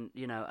 and then,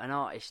 an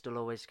artist will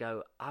always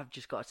go, I've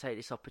just got to take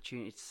this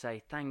opportunity to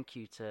say thank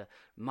you to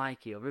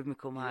Mikey or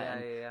Rhythmical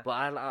Mike. But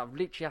I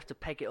literally have to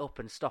peg it up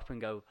and stop and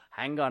go,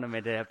 hang on a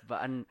minute.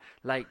 And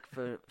like,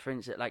 for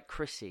instance, like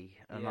Chrissy,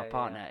 my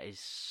partner, is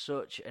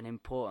such an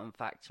important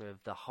factor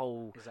of the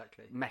whole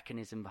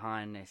mechanism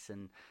behind this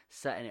and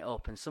setting it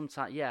up. And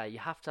sometimes, you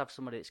have to have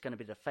somebody that's going to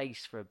be the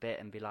face for a bit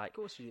and be like, of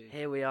course you do.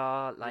 Here we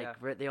are,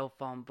 we're at the Old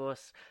Farm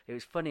Bus. It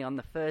was funny, on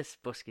the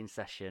first busking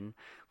session,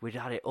 we'd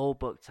had it all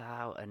booked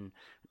out, and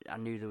I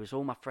knew there was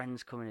all my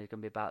friends coming. There's going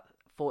to be about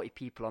 40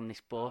 people on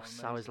this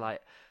bus. I was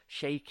like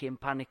shaking,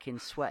 panicking,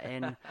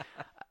 sweating.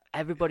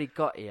 Everybody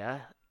got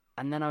here,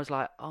 and then I was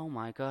like, oh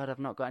my God, I've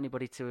not got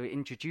anybody to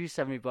introduce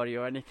everybody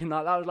or anything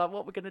like that. I was like,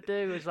 what we're going to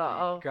do? I was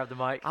like, grab the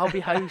mic. I'll be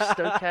host,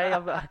 okay?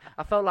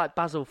 I felt like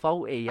Basil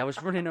Fawlty. I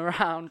was running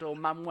around, or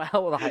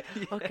Manuel, like,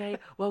 okay,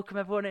 welcome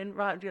everyone in.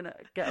 Right, I'm going to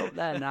get up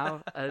there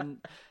now. And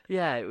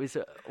yeah, it was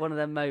one of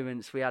them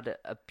moments. We had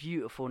a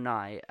beautiful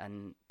night,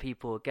 and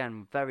people,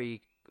 again,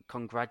 very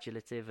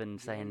congratulative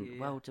and saying,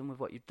 well done with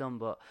what you've done.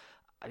 But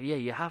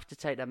you have to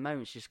take that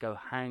moment to just go,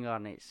 hang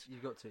on,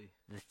 you've got to.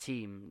 The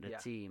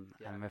team,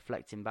 and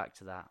reflecting back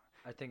to that.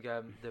 I think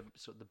the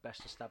sort of the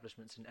best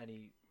establishments in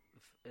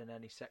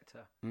any sector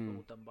are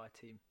all done by a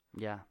team.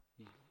 Yeah.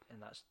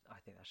 And I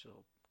think that's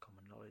all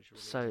common knowledge,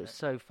 really.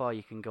 So far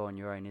you can go on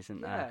your own,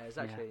 isn't there? Yeah,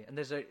 exactly. And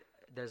there's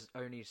there's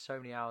only so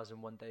many hours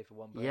in one day for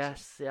one person.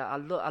 Yes, yeah, I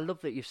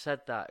love that you've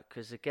said that,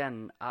 because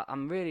again,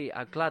 I'm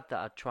glad that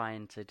I'm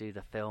trying to do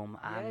the film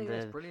and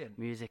it's the brilliant.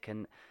 music,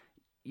 and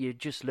you're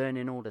just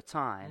learning all the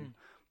time.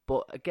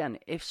 But again,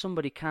 if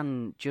somebody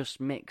can just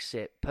mix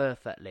it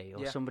perfectly,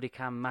 or somebody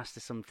can master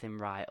something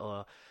right,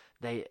 or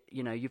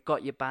you've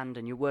got your band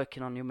and you're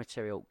working on your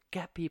material,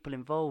 get people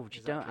involved.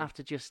 Exactly. You don't have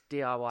to just DIY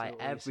Do it all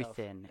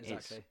everything. yourself.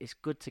 Exactly. It's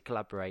good to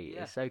collaborate.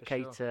 Yeah, it's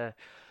okay for to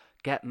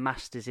get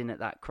masters in at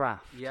that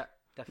craft. Yeah,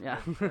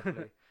 definitely.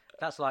 Definitely.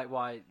 That's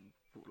why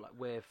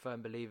we're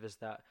firm believers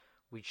that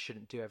we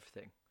shouldn't do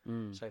everything.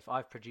 So if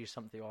I've produced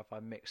something, or if I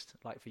mixed,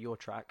 like for your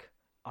track,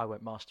 I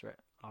won't master it.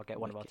 I'll get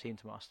one of our team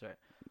to master it,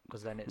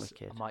 because then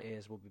my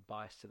ears will be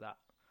biased to that.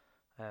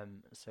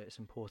 So it's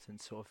important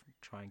to sort of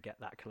try and get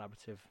that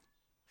collaborative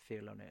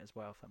feel on it as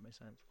well, if that makes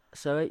sense.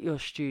 So at your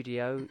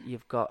studio,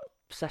 you've got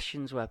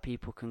sessions where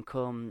people can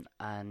come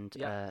and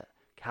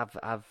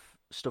have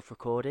stuff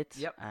recorded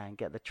and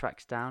get the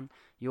tracks down.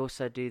 You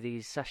also do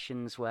these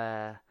sessions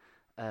where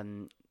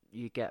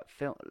you get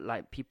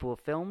people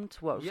filmed.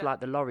 What was like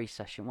the lorry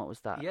session? What was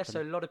that? Yeah,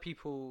 so a lot of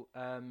people,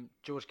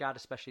 George Gadd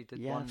especially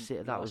did one.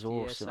 Yeah, that was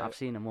awesome. I've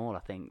seen them all, I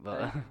think.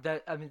 But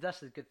I mean, that's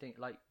the good thing.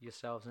 Like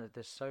yourselves, and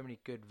there's so many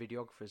good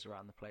videographers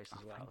around the place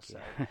as well. So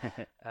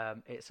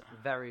it's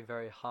very,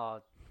 very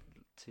hard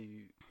to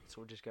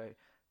sort of just go,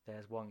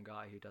 there's one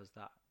guy who does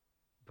that,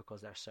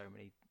 because there's so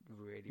many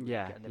really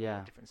good, and they're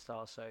all different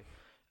styles. So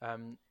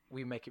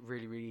we make it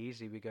really, really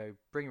easy. We go,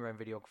 bring your own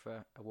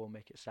videographer, and we'll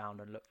make it sound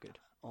and look good.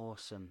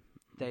 Awesome.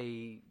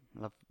 The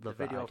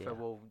videographer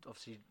will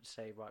obviously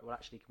say, right, well,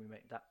 actually, can we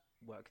make that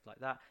work like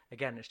that?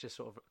 Again, it's just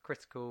sort of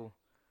critical,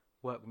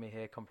 work with me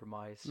here,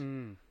 compromise.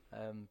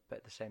 But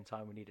at the same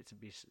time, we need it to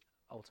be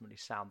ultimately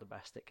sound the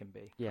best it can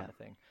be, kind of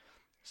thing.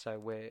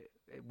 So it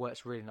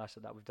works really nice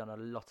at that. We've done a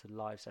lot of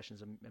live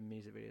sessions and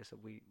music videos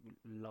that we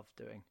love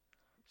doing.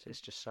 So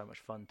it's just so much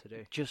fun to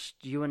do. Just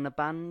you and the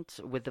band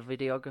with the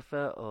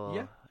videographer,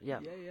 or yeah.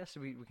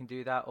 So we can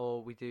do that,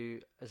 or we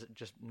do as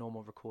just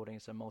normal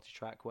recordings, a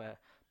multi-track where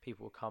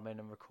people will come in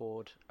and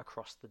record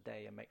across the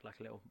day and make like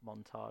a little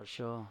montage.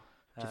 Sure.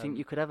 Do you think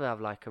you could ever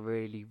have like a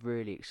really,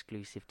 really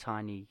exclusive,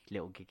 tiny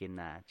little gig in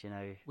there? Do you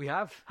know? We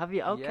have. Have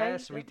you? Okay. Yeah,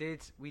 so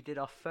we did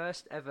our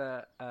first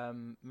ever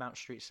Mount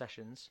Street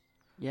sessions.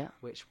 Yeah.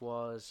 Which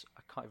was,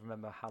 I can't even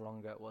remember how long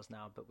ago it was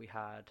now, but we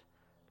had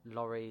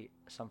Laurie,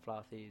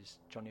 Sunflower Thieves,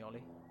 Johnny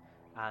Ollie,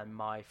 and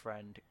my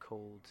friend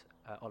called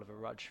Oliver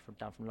Rudge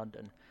down from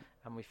London,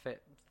 and we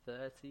fit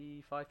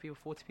 35 people,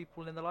 40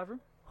 people in the live room.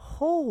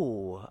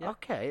 Oh,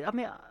 okay. I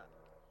mean,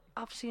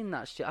 I've seen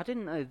that. I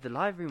didn't know the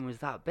live room was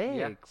that big.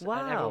 Yeah,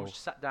 wow. And everyone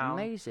just sat down.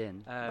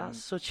 Amazing.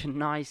 That's such a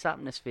nice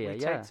atmosphere. We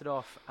taped it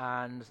off,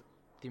 and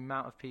the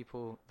amount of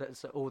people,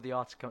 all the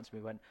artists come to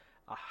me went,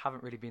 I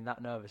haven't really been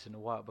that nervous in a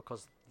while,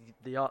 because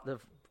the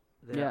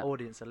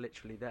audience are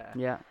literally there.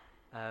 Yeah.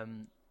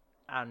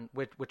 And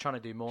we're trying to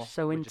do more.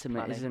 So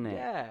intimate, isn't it?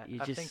 Yeah. You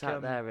just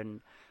sat there,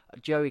 and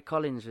Joey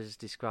Collins was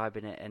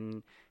describing it,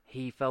 and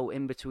he felt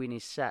in between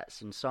his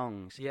sets and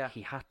songs,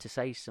 he had to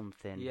say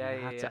something. He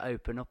had to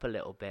open up a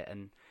little bit,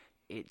 and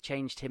it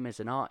changed him as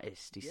an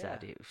artist, he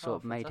said. It sort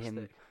of made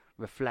him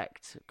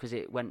reflect, because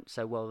it went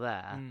so well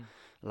there,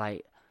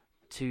 like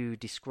to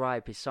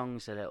describe his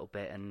songs a little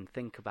bit and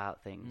think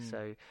about things.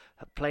 So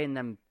playing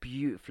them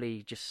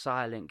beautifully, just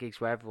silent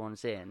gigs where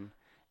everyone's in,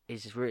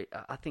 is really,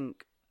 I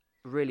think,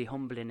 really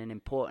humbling and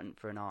important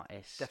for an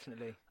artist.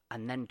 Definitely.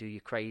 And then do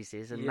your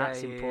crazies, and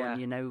that's important.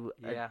 You know,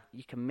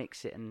 you can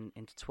mix it and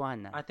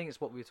intertwine that. I think it's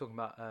what we were talking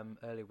about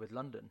earlier with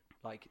London.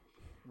 Like,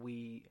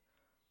 we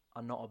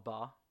are not a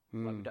bar.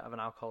 Like, we don't have an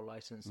alcohol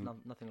license,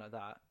 nothing like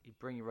that. You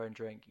bring your own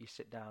drink, you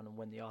sit down, and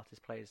when the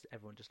artist plays,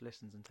 everyone just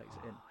listens and takes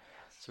it in.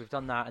 Yes. So we've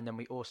done that, and then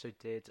we also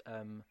did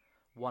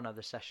one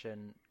other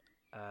session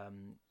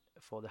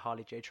for the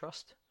Harley J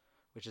Trust,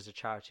 which is a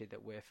charity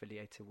that we're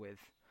affiliated with.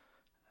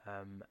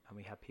 And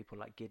we had people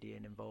like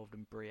Gideon involved,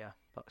 and Bria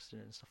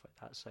Buxton and stuff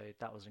like that. So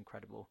that was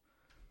incredible.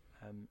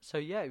 So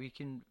yeah, we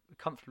can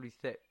comfortably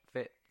fit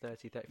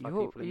 30, 35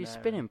 people in you're there.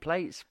 Spinning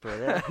plates,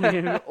 brother.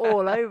 You're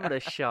all over the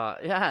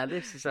shot. Yeah,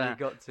 this is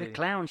the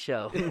clown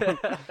show.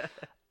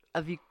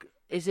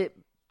 Is it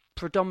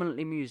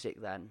predominantly music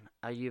then?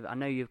 I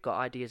know you've got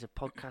ideas of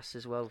podcasts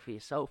as well for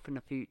yourself in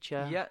the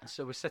future. Yeah,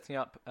 so we're setting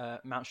up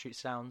Mount Street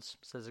Sounds.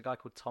 So there's a guy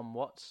called Tom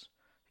Watts,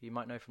 who you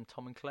might know from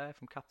Tom and Claire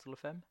from Capital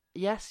FM.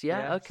 Yes,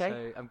 okay.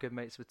 So I'm good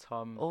mates with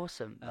Tom.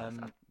 Awesome.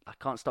 I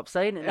can't stop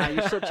saying it now.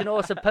 You're such an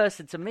awesome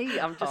person to meet.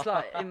 I'm just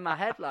like in my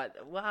head, like,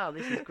 wow,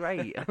 this is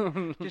great.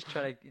 Just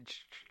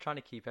trying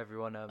to keep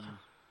everyone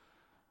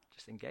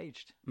just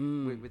engaged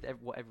with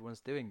what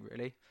everyone's doing,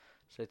 really.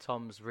 So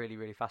Tom's really,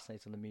 really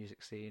fascinated on the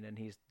music scene, and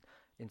he's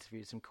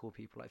interviewed some cool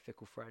people like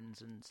Fickle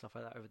Friends and stuff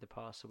like that over the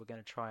past. So we're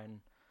going to try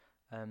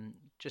and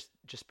just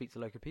speak to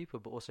local people,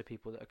 but also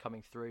people that are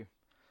coming through.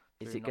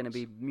 Is it going to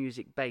be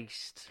music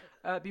based?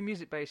 Be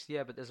music based,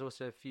 yeah. But there's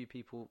also a few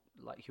people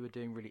like who are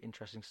doing really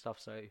interesting stuff.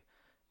 So,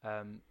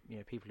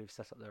 people who've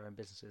set up their own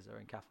businesses, their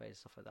own cafes,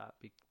 stuff like that.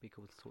 Be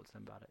cool to talk to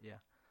them about it. Yeah.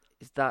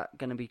 is that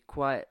going to be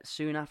quite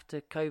soon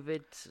after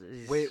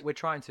COVID? We're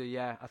trying to,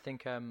 yeah. I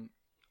think I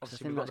obviously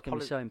think we've got that's the going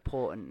to be so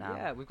important now.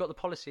 Yeah, we've got the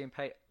policy in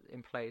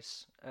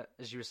place.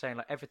 As you were saying,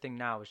 like everything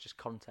now is just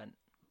content.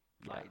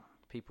 Like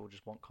people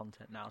just want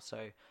content now.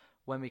 So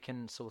when we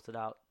can sort it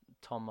out,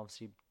 Tom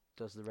obviously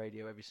does the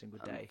radio every single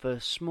day. For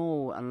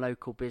small and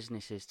local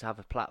businesses to have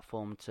a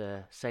platform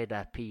to say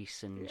their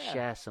piece and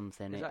share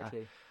something,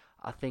 Exactly.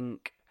 I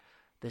think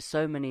there's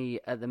so many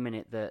at the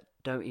minute that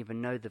don't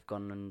even know they've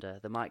gone under.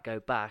 They might go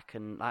back,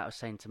 and like I was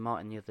saying to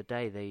Martin the other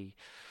day,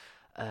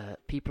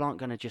 people aren't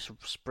going to just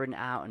sprint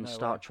out and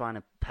start trying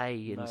to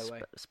pay and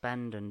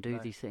spend and do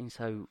these things.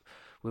 So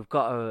we've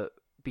got to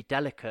be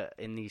delicate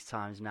in these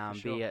times now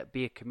and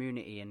be a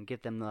community and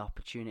give them the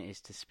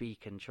opportunities to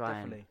speak and try.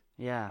 Definitely.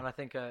 Yeah, and I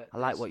think I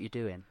like what you're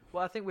doing.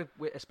 Well, I think with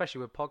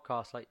especially with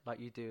podcasts like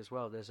you do as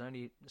well, there's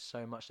only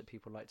so much that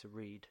people like to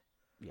read.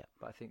 Yeah,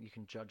 but I think you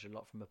can judge a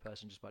lot from a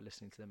person just by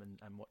listening to them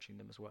and watching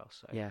them as well.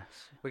 So yes,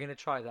 we're going to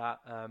try that.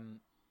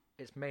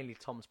 It's mainly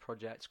Tom's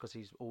project because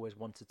he's always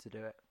wanted to do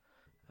it,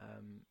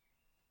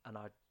 and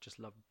I just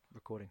love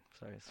recording.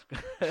 So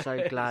it's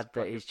so glad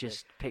that he's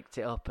just picked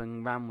it up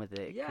and ran with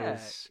it. Yeah,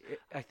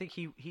 I think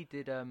he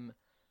did. It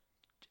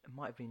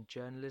might have been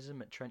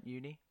journalism at Trent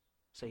Uni.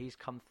 So he's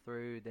come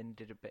through, then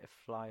did a bit of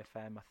Fly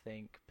FM, I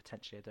think,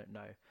 potentially, I don't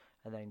know.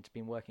 And then he's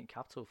been working at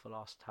Capital for the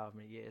last however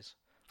many years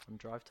on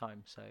drive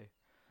time. So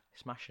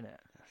he's smashing it.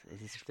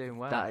 He's doing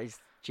well. That is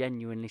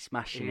genuinely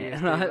smashing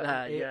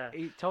it.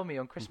 He told me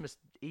on Christmas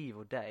Eve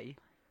or day,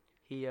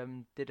 he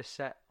did a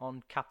set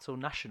on Capital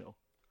National.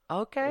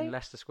 Okay. In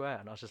Leicester Square.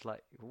 And I was just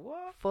like,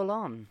 what? Full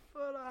on.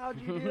 How'd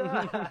you do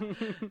that?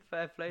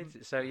 Fair play to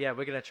you. So yeah,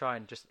 we're going to try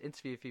and just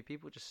interview a few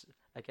people, just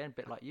again, a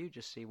bit like you,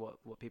 just see what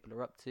people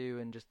are up to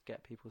and just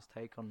get people's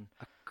take on.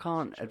 I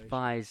can't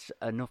advise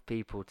enough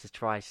people to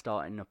try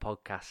starting a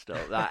podcast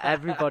up. Like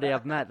everybody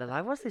I've met, they're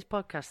like, what's this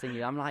podcast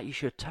thing? I'm like, you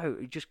should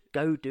totally just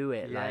go do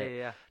it.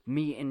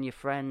 Meeting your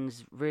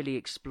friends, really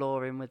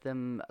exploring with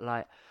them.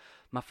 Like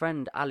my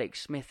friend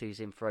Alex Smith, who's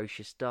in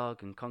Ferocious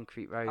Dog and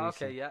Concrete Rose.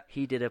 Okay, yeah.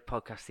 He did a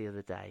podcast the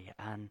other day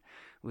and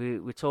we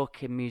were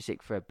talking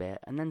music for a bit,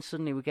 and then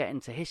suddenly we get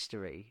into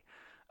history,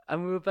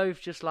 and we were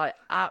both just like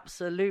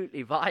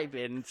absolutely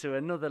vibing to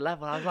another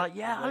level. I was like,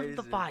 yeah, I love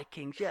the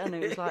Vikings, yeah, and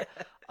it was like,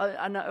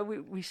 I know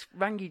we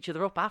rang each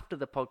other up after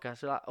the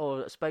podcast,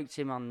 or spoke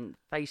to him on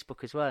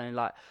Facebook as well, and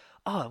like,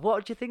 oh, what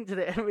did you think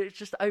today? And it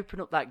just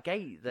opened up that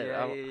gate that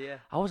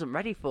I wasn't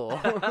ready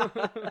for.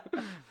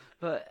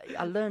 But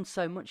I learned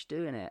so much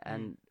doing it,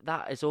 and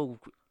that is all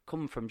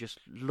come from just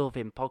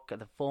loving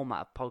the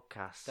format of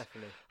podcasts.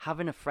 Definitely.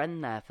 Having a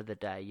friend there for the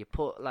day. You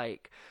put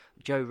like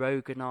Joe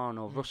Rogan on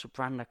or Russell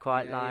Brand I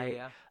quite like.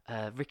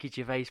 Ricky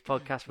Gervais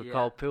podcast with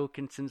Carl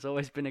Pilkinson's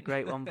always been a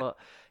great one. But,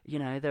 you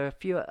know, they're a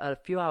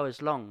few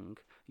hours long.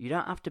 You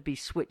don't have to be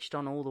switched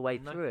on all the way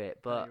through it.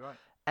 But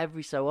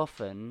every so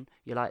often,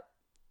 you're like,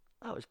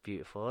 that was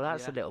beautiful.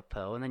 That's a little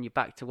pearl. And then you're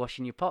back to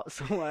washing your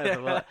pots or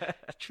whatever. But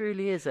it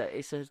truly is.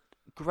 It's a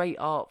great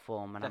art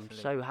form, and Definitely.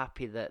 I'm so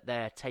happy that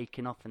they're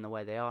taking off in the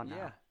way they are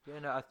now.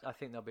 No, I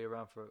think they'll be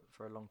around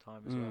for a long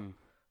time as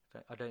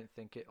well. I don't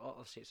think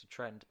obviously it's a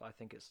trend, but I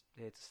think it's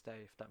here to stay,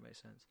 if that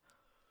makes sense.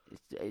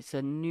 It's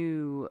a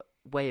new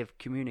way of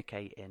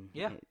communicating.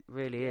 Yeah, it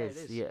really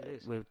is. It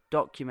is. We're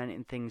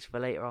documenting things for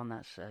later on.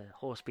 That's a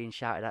horse being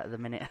shouted at the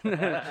minute.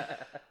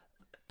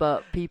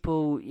 But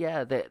people,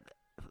 that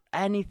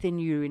anything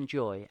you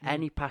enjoy,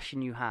 any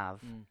passion you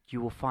have, you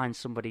will find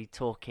somebody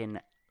talking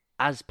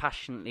as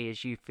passionately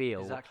as you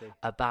feel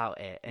about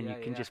it, and you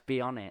can just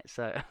be on it.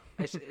 So,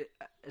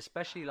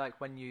 especially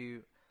like when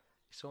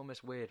it's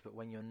almost weird, but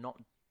when you're not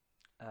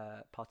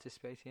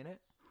participating in it.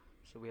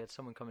 So we had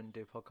someone come in and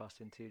do a podcast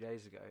 2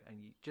 days ago,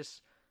 and you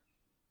just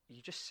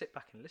sit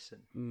back and listen,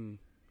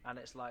 and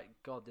it's like,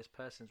 God, this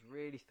person's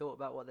really thought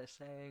about what they're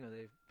saying, or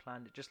they've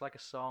planned it just like a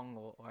song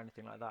or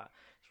anything like that.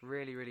 It's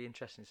really, really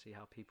interesting to see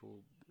how people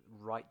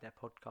write their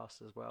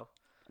podcasts as well.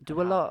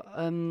 Do a lot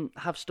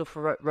have stuff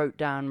wrote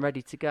down,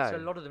 ready to go? So a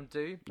lot of them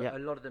do, but a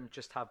lot of them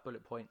just have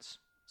bullet points.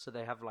 So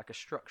they have like a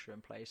structure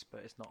in place,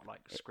 but it's not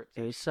like scripted.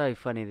 It was so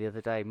funny the other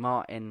day.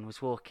 Martin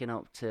was walking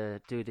up to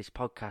do this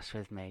podcast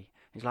with me.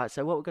 He's like,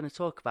 so what we're going to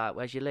talk about?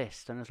 Where's your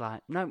list? And I was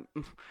like, no,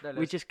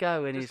 we just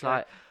go. And he's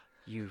like,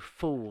 you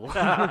fool.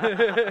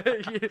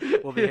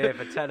 We'll be here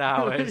for 10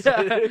 hours.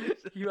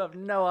 You have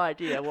no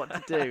idea what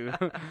to do.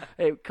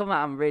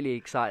 I'm really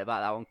excited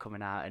about that one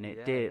coming out, and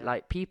it did. Yeah.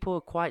 Like, people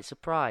are quite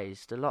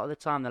surprised. A lot of the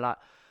time they're like,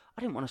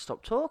 I didn't want to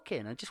stop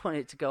talking. I just wanted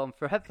it to go on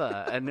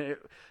forever. And it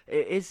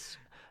is,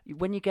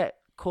 when you get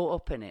caught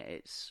up in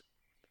it,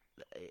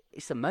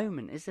 it's a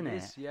moment, isn't it?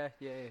 It is, yeah,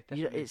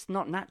 definitely. It's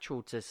not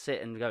natural to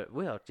sit and go,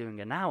 we are doing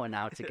an hour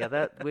now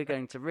together. We're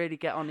going to really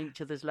get on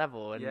each other's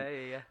level. And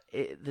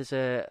there's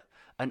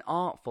an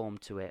art form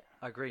to it.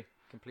 I agree.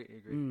 Completely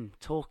agree.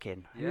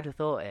 Talking. Who'd have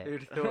thought it?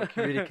 Who'd have thought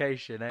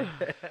communication, eh?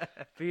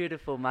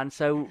 Beautiful, man.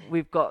 So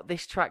we've got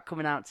this track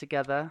coming out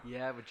together.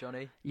 Yeah, with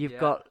Johnny. You've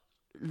got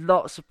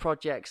lots of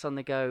projects on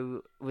the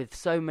go with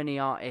so many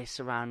artists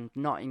around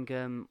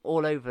Nottingham,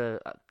 all over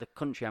the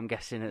country, I'm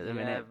guessing, at the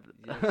minute.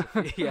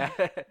 Yeah.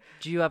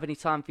 Do you have any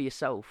time for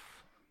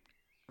yourself?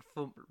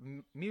 For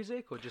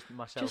music or just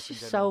myself? Just in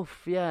general?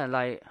 yourself, yeah.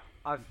 Like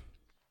I've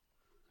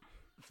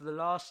for the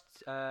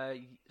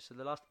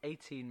last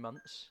 18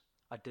 months,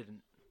 I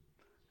didn't.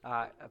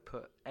 I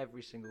put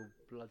every single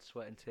blood,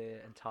 sweat, and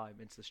tear and time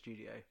into the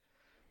studio.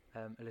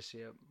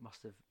 Alicia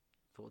must have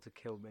thought to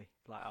kill me.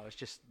 Like, I was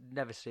just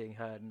never seeing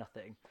her,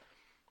 nothing.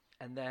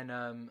 And then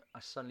I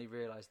suddenly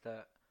realised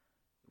that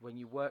when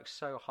you work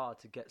so hard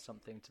to get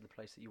something to the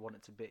place that you want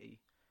it to be,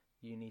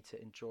 you need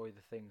to enjoy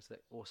the things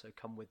that also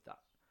come with that.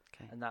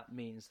 Okay. And that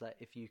means that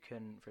if you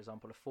can, for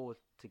example, afford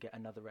to get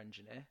another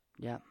engineer,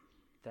 yeah,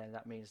 then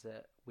that means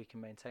that we can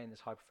maintain this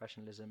high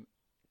professionalism,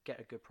 get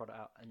a good product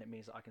out, and it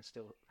means that I can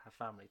still have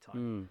family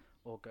time,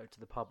 or go to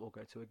the pub, or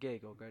go to a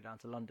gig, or go down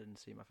to London and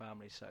see my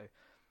family. So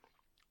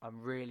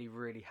I'm really,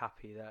 really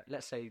happy that,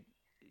 let's say,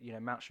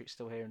 Mount Street's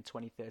still here in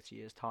 20, 30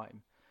 years'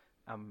 time.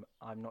 I'm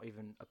not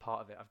even a part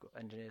of it. I've got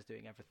engineers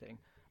doing everything.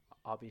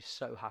 I'll be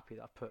so happy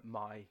that I've put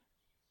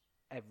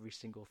every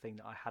single thing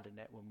that I had in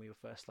it when we were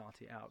first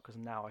starting out, because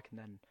now I can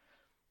then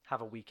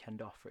have a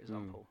weekend off, for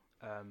example,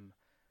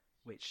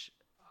 which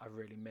I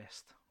really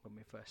missed when we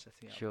were first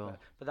setting up. Sure.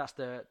 But that's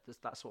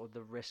sort of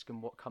the risk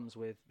and what comes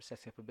with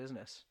setting up a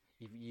business.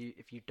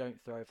 If you don't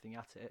throw everything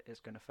at it,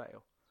 it's going to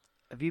fail.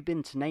 Have you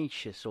been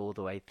tenacious all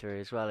the way through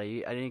as well? Are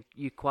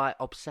you quite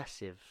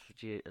obsessive?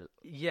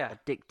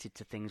 Addicted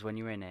to things when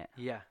you're in it?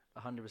 Yeah,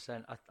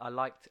 100%. I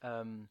liked.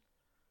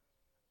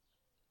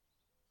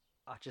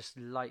 I just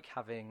like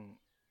having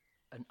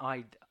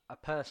a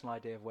personal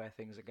idea of where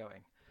things are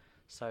going.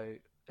 So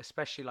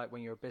especially like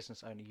when you're a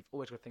business owner, you've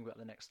always got to think about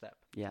the next step.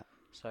 Yeah.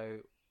 So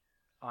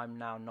I'm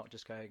now not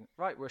just going,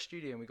 right, we're a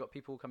studio and we've got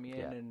people coming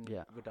in and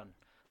we're done.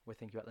 We're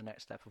thinking about the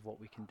next step of what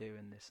we can do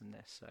in this and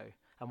this. So,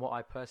 and what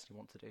I personally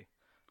want to do.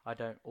 I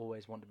don't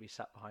always want to be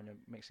sat behind a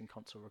mixing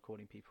console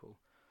recording people.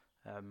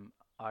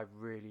 I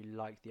really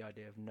like the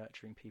idea of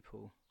nurturing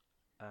people.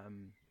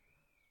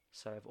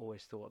 So I've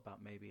always thought about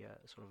maybe a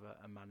sort of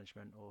a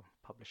management or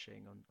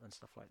publishing and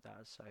stuff like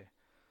that. So,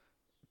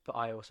 but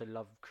I also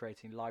love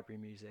creating library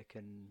music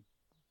and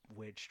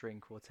weird string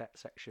quartet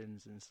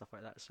sections and stuff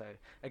like that. So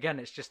again,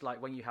 it's just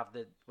like when you have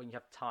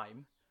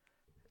time,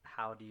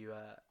 how do you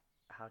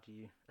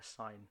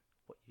assign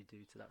what you do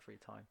to that free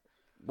time?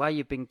 Where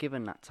you've been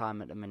given that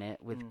time at the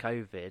minute with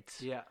COVID,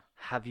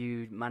 have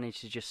you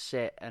managed to just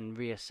sit and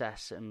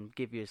reassess and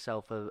give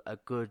yourself a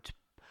good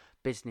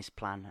business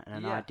plan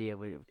and an idea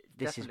with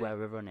this definitely. Is where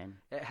we're running?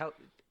 It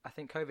helped. I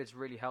think COVID's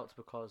really helped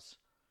because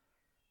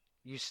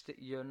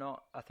you're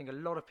not. I think a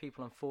lot of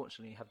people,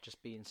 unfortunately, have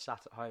just been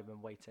sat at home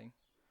and waiting,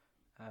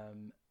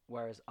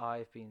 whereas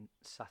I've been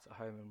sat at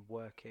home and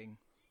working.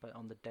 But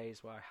on the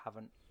days where I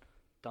haven't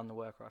done the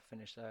work or I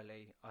finished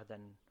early, I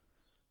then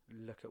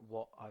look at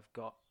what I've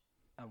got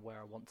and where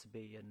I want to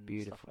be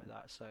and stuff like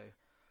that. So,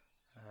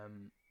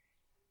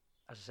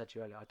 as I said to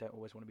you earlier, I don't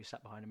always want to be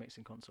sat behind a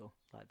mixing console.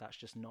 Like, that's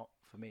just not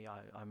for me.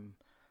 I'm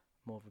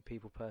more of a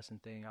people person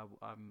thing.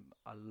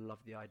 I love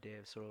the idea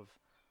of sort of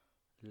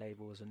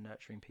labels and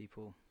nurturing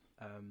people.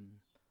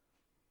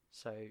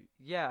 So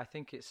yeah, I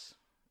think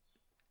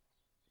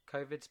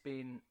COVID's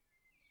been,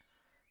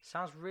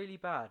 sounds really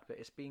bad, but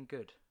it's been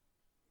good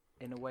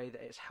in a way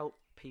that it's helped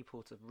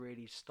people to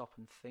really stop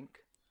and think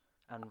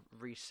and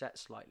reset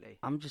slightly.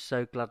 I'm just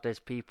so glad there's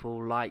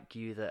people like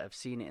you that have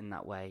seen it in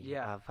that way.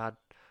 Yeah. I've had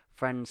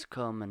friends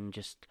come and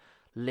just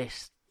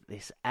list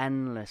this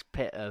endless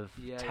pit of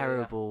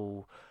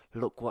terrible,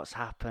 look what's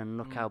happened,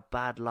 look how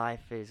bad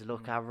life is,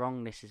 look how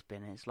wrong this has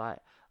been. It's like,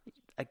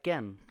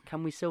 again,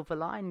 can we silver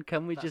line?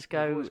 Can we just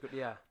go,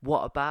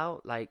 what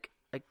about? Like,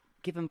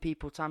 giving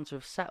people time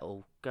to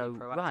settle, go,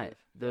 right,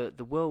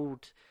 the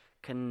world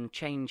can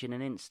change in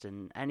an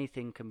instant.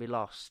 Anything can be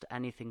lost.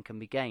 Anything can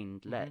be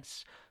gained.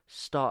 Let's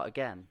start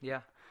again.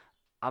 Yeah.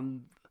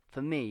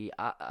 For me,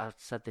 I've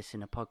said this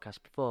in a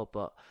podcast before,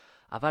 but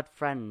I've had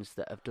friends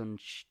that have done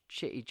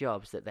shitty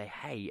jobs that they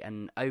hate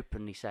and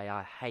openly say,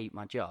 I hate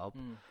my job,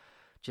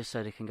 just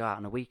so they can go out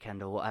on a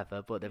weekend or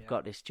whatever, but they've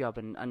got this job.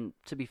 And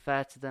to be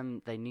fair to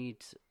them, they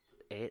need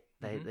it.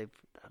 They've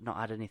not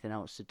had anything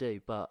else to do,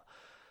 but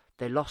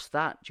they lost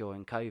that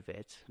during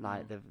COVID.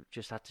 Like, they've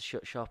just had to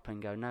shut shop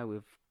and go, no,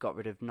 we've got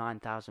rid of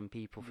 9,000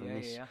 people from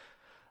this. Yeah.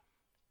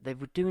 They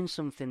were doing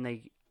something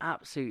they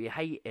absolutely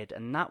hated,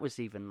 and that was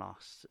even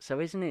lost. So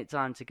isn't it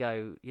time to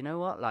go, you know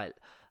what, like,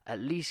 at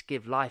least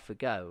give life a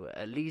go,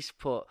 at least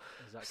put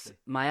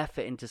my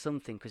effort into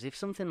something, because if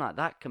something like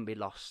that can be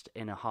lost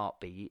in a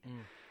heartbeat,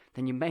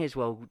 then you may as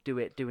well do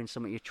it doing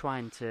something you're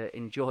trying to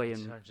enjoy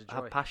and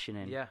have passion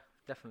in. Yeah,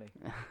 definitely.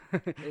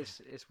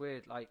 It's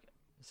weird, like,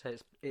 so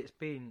it's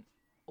been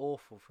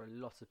awful for a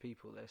lot of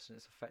people, this, and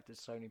it's affected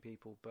so many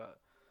people, but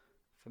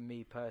for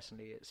me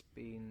personally, it's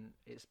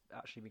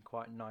actually been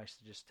quite nice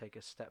to just take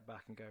a step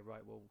back and go,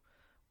 right, well,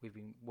 we've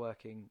been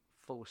working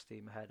full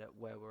steam ahead at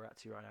where we're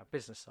at right now,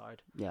 business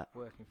side,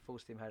 working full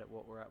steam ahead at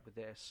what we're at with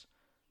this.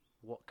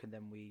 what can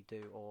then we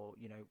do, or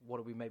what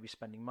are we maybe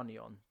spending money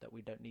on that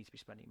we don't need to be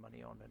spending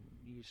money on, and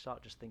you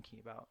start just thinking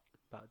about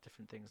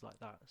different things like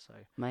that. So,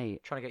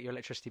 mate, trying to get your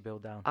electricity bill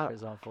down, for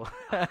example.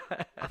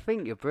 I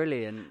think you're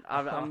brilliant.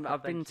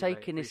 I've been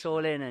taking this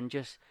all in and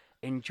just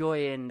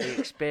enjoying the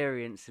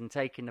experience and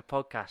taking the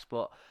podcast,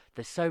 but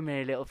there's so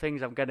many little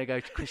things. I'm going to go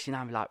to Christian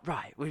and be like,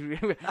 right,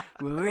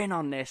 we're in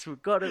on this.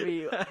 We've got to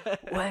be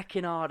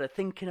working harder,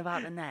 thinking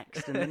about the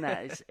next and the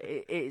next.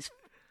 It's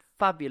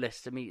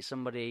fabulous to meet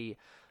somebody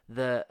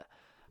that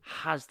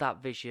has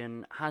that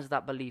vision, has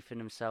that belief in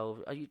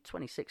themselves. Are you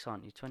 26,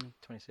 aren't you?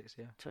 26,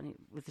 yeah. 20,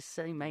 with the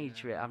same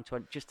age. Yeah. I'm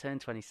just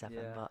turned 27,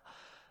 Yeah.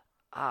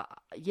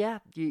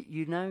 but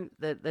you know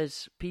that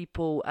there's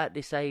people at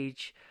this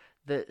age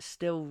that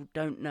still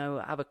don't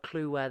know, have a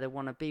clue where they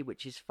want to be,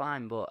 which is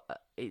fine, but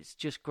it's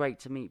just great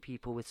to meet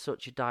people with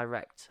such a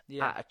direct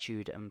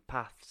attitude and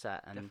path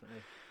set. And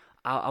Definitely.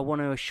 I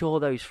want to assure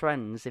those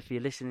friends, if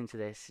you're listening to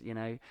this,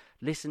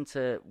 listen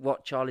to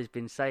what Charlie's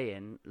been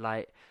saying,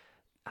 like,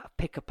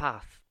 pick a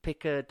path,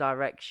 pick a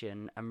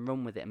direction and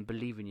run with it and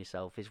believe in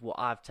yourself is what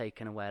I've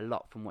taken away a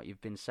lot from what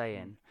you've been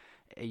saying.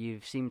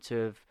 You've seemed to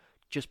have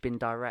just been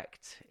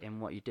direct in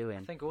what you're doing.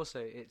 I think also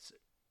it's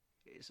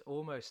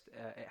almost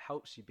it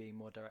helps you being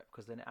more direct,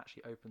 because then it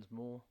actually opens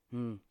more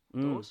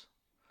doors.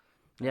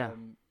 Yeah.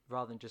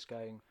 Rather than just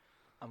going,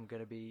 I'm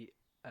going to be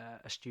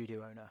a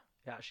studio owner.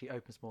 It actually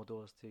opens more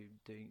doors to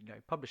doing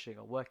publishing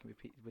or working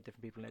with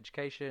different people in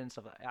education,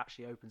 stuff like that. It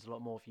actually opens a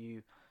lot more if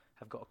you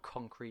have got a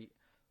concrete,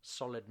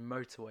 solid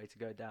motorway to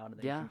go down, and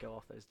then you can go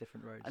off those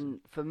different roads.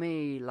 And for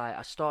me, like,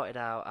 I started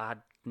out, I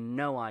had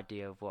no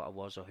idea of what I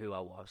was or who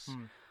I was.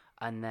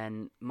 And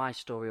then my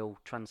story all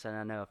transcend.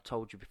 I know I've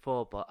told you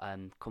before, but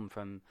come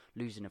from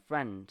losing a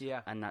friend,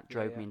 and that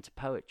drove me into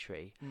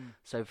poetry.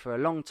 So for a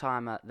long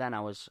time, then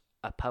I was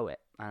a poet,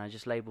 and I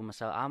just labelled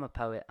myself, I'm a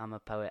poet,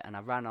 and I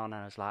ran on,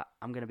 and I was like,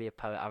 I'm going to be a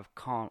poet. I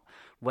can't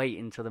wait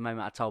until the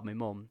moment I told my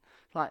mum.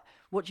 Like,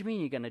 what do you mean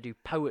you're going to do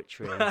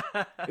poetry?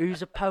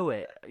 Who's a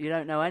poet? You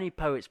don't know any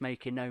poets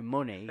making no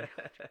money.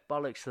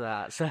 Bollocks to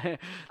that. So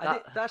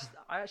I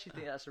actually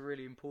think that's a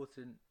really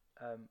important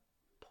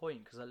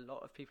point, because a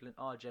lot of people in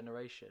our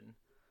generation,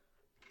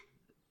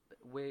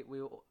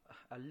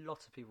 a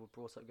lot of people were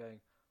brought up going,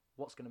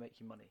 what's going to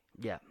make you money?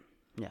 Yeah.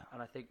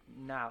 And I think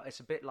now it's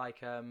a bit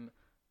like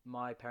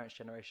my parents'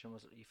 generation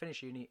was, you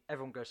finish uni,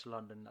 everyone goes to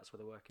London, that's where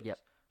the work is. Yep.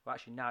 Well,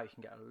 actually now you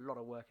can get a lot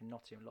of work in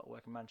Nottingham, a lot of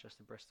work in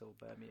Manchester, Bristol,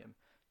 Birmingham.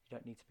 You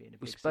don't need to be in a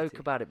big city. We spoke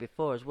about it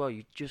before as well.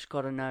 You just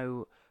got to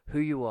know who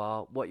you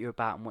are, what you're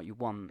about, and what you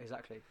want.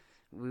 Exactly.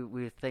 We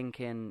were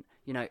thinking,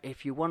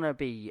 if you want to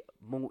be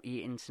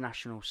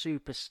multi-international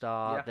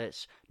superstar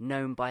that's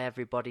known by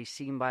everybody,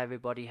 seen by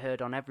everybody,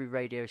 heard on every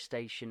radio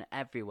station,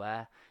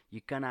 everywhere,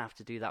 you're going to have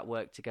to do that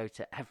work to go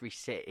to every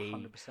city,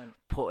 100%.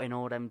 put in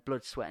all them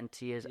blood, sweat and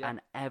tears and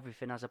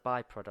everything as a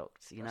byproduct,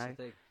 That's the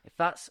thing. If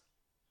that's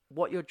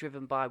what you're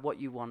driven by, what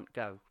you want,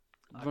 go.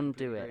 Run,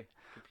 do it.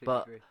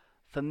 But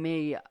for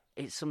me,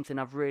 it's something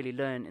I've really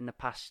learned in the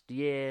past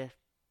year,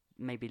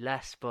 maybe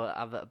less, but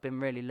I've been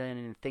really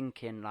learning and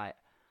thinking, like,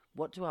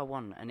 what do I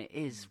want? And it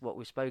is what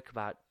we spoke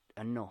about,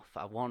 enough.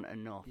 I want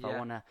enough. I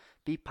want to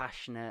be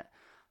passionate,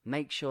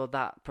 make sure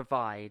that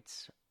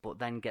provides, but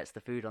then gets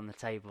the food on the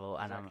table,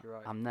 and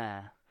I'm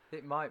there. I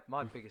think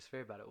my biggest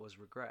fear about it was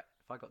regret.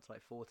 If I got to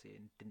like 40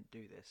 and didn't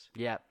do this,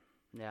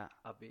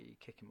 I'd be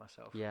kicking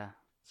myself. Yeah.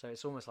 So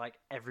it's almost like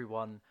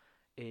everyone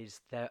is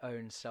their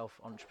own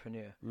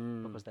self-entrepreneur,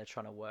 because they're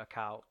trying to work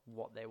out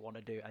what they want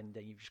to do, and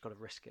then you've just got to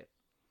risk it.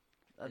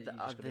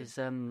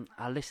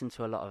 I listen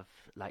to a lot of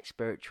like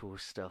spiritual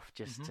stuff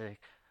just to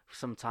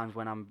sometimes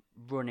when I'm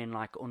running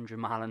like 100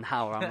 mile an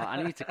hour, I'm like,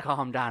 I need to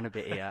calm down a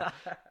bit here.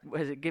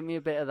 Give me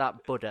a bit of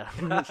that Buddha.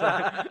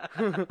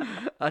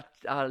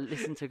 I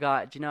listen to a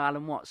guy. Do you know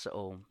Alan Watts at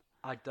all?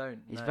 I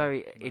don't. He's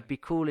It'd be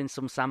cool in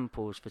some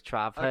samples for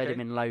Trav. I've heard him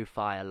in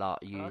lo-fi a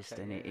lot used,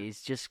 and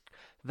he's just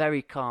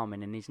very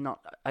calming, and he's not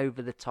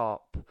over the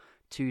top,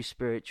 too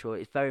spiritual.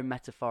 It's very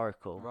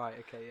metaphorical. Right,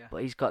 okay, yeah.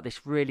 But he's got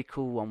this really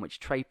cool one which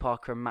Trey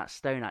Parker and Matt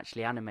Stone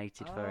actually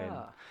animated for him.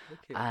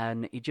 Okay.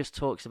 And he just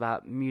talks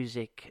about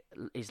music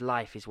is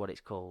life is what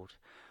it's called.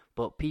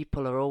 But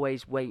people are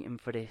always waiting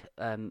for the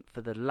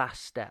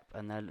last step,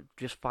 and they're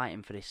just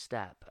fighting for this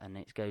step. And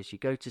it goes, you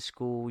go to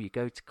school, you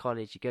go to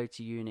college, you go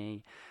to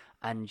uni,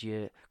 and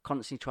you're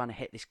constantly trying to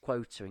hit this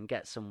quota and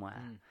get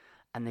somewhere.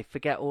 And they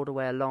forget all the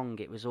way along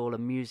it was all a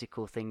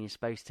musical thing. You're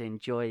supposed to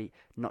enjoy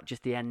not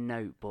just the end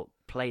note, but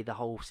play the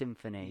whole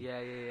symphony.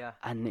 Yeah.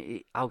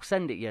 And I'll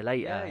send it you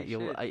later.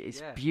 Yeah,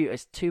 it's beautiful.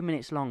 It's 2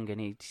 minutes long, and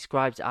he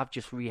describes it. I've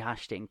just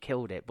rehashed it and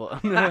killed it,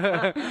 but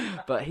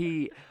but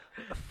he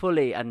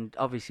fully, and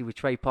obviously with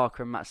Trey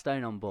Parker and Matt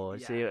Stone on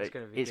board, so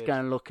it's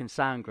going to look and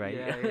sound great.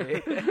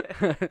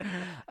 Yeah.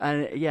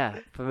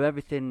 And for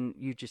everything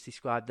you just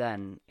described,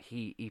 then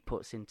he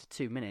puts into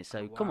 2 minutes.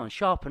 So come on,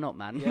 sharpen up,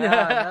 man.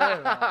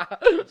 Yeah,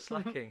 I know. I'm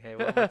slacking here.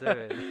 What am I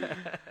doing?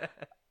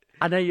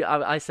 I know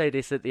I say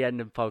this at the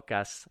end of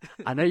podcasts.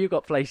 I know you've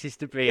got places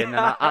to be, and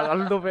then I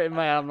love it in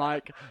my head. I'm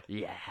like,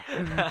 yeah.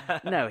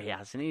 No, he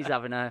hasn't. He's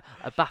having a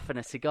bath and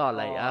a cigar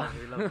later. Oh,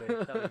 that'd be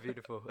lovely. That'd be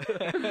beautiful.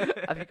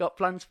 Have you got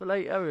plans for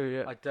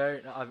later? I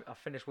don't. I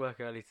finished work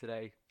early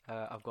today.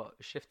 I've got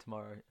a shift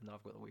tomorrow, and then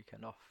I've got the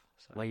weekend off.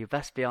 So. Well, you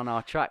best be on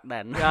our track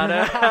then. Yeah, I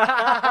know.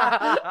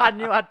 I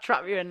knew I'd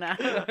trap you in there.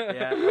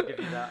 Yeah, I'll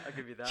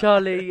give you that.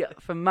 Charlie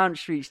from Mount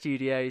Street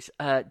Studios,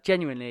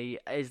 genuinely,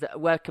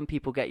 where can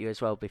people get you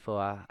as well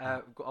before?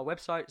 We've got our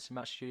website, so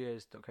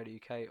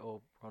mountstudios.co.uk, or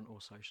on all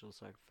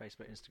socials, so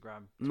Facebook,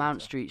 Instagram,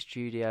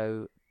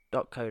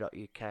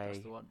 mountstreetstudio.co.uk. That's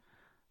the one.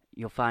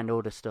 You'll find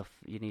all the stuff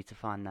you need to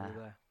find there. All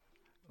there.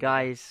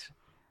 Guys,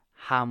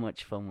 how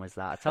much fun was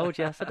that? I told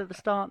you, I said at the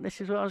start, this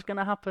is what was going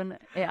to happen.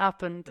 It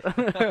happened.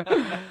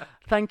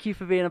 Thank you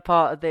for being a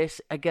part of this.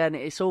 Again,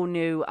 it's all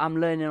new. I'm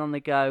learning on the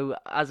go.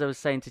 As I was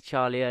saying to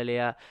Charlie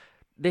earlier,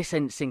 this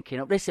ain't syncing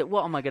up.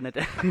 What am I going to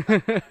do?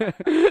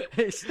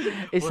 it's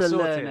a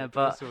learner.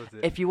 But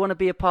if you want to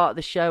be a part of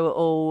the show at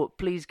all,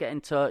 please get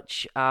in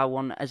touch. I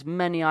want as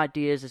many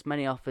ideas, as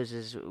many offers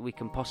as we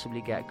can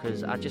possibly get,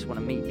 because I just want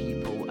to meet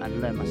people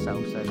and learn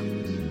myself. So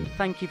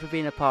thank you for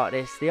being a part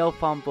of this. The Old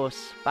Farm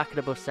Bus, Back of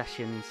the Bus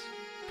Sessions.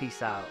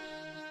 Peace out.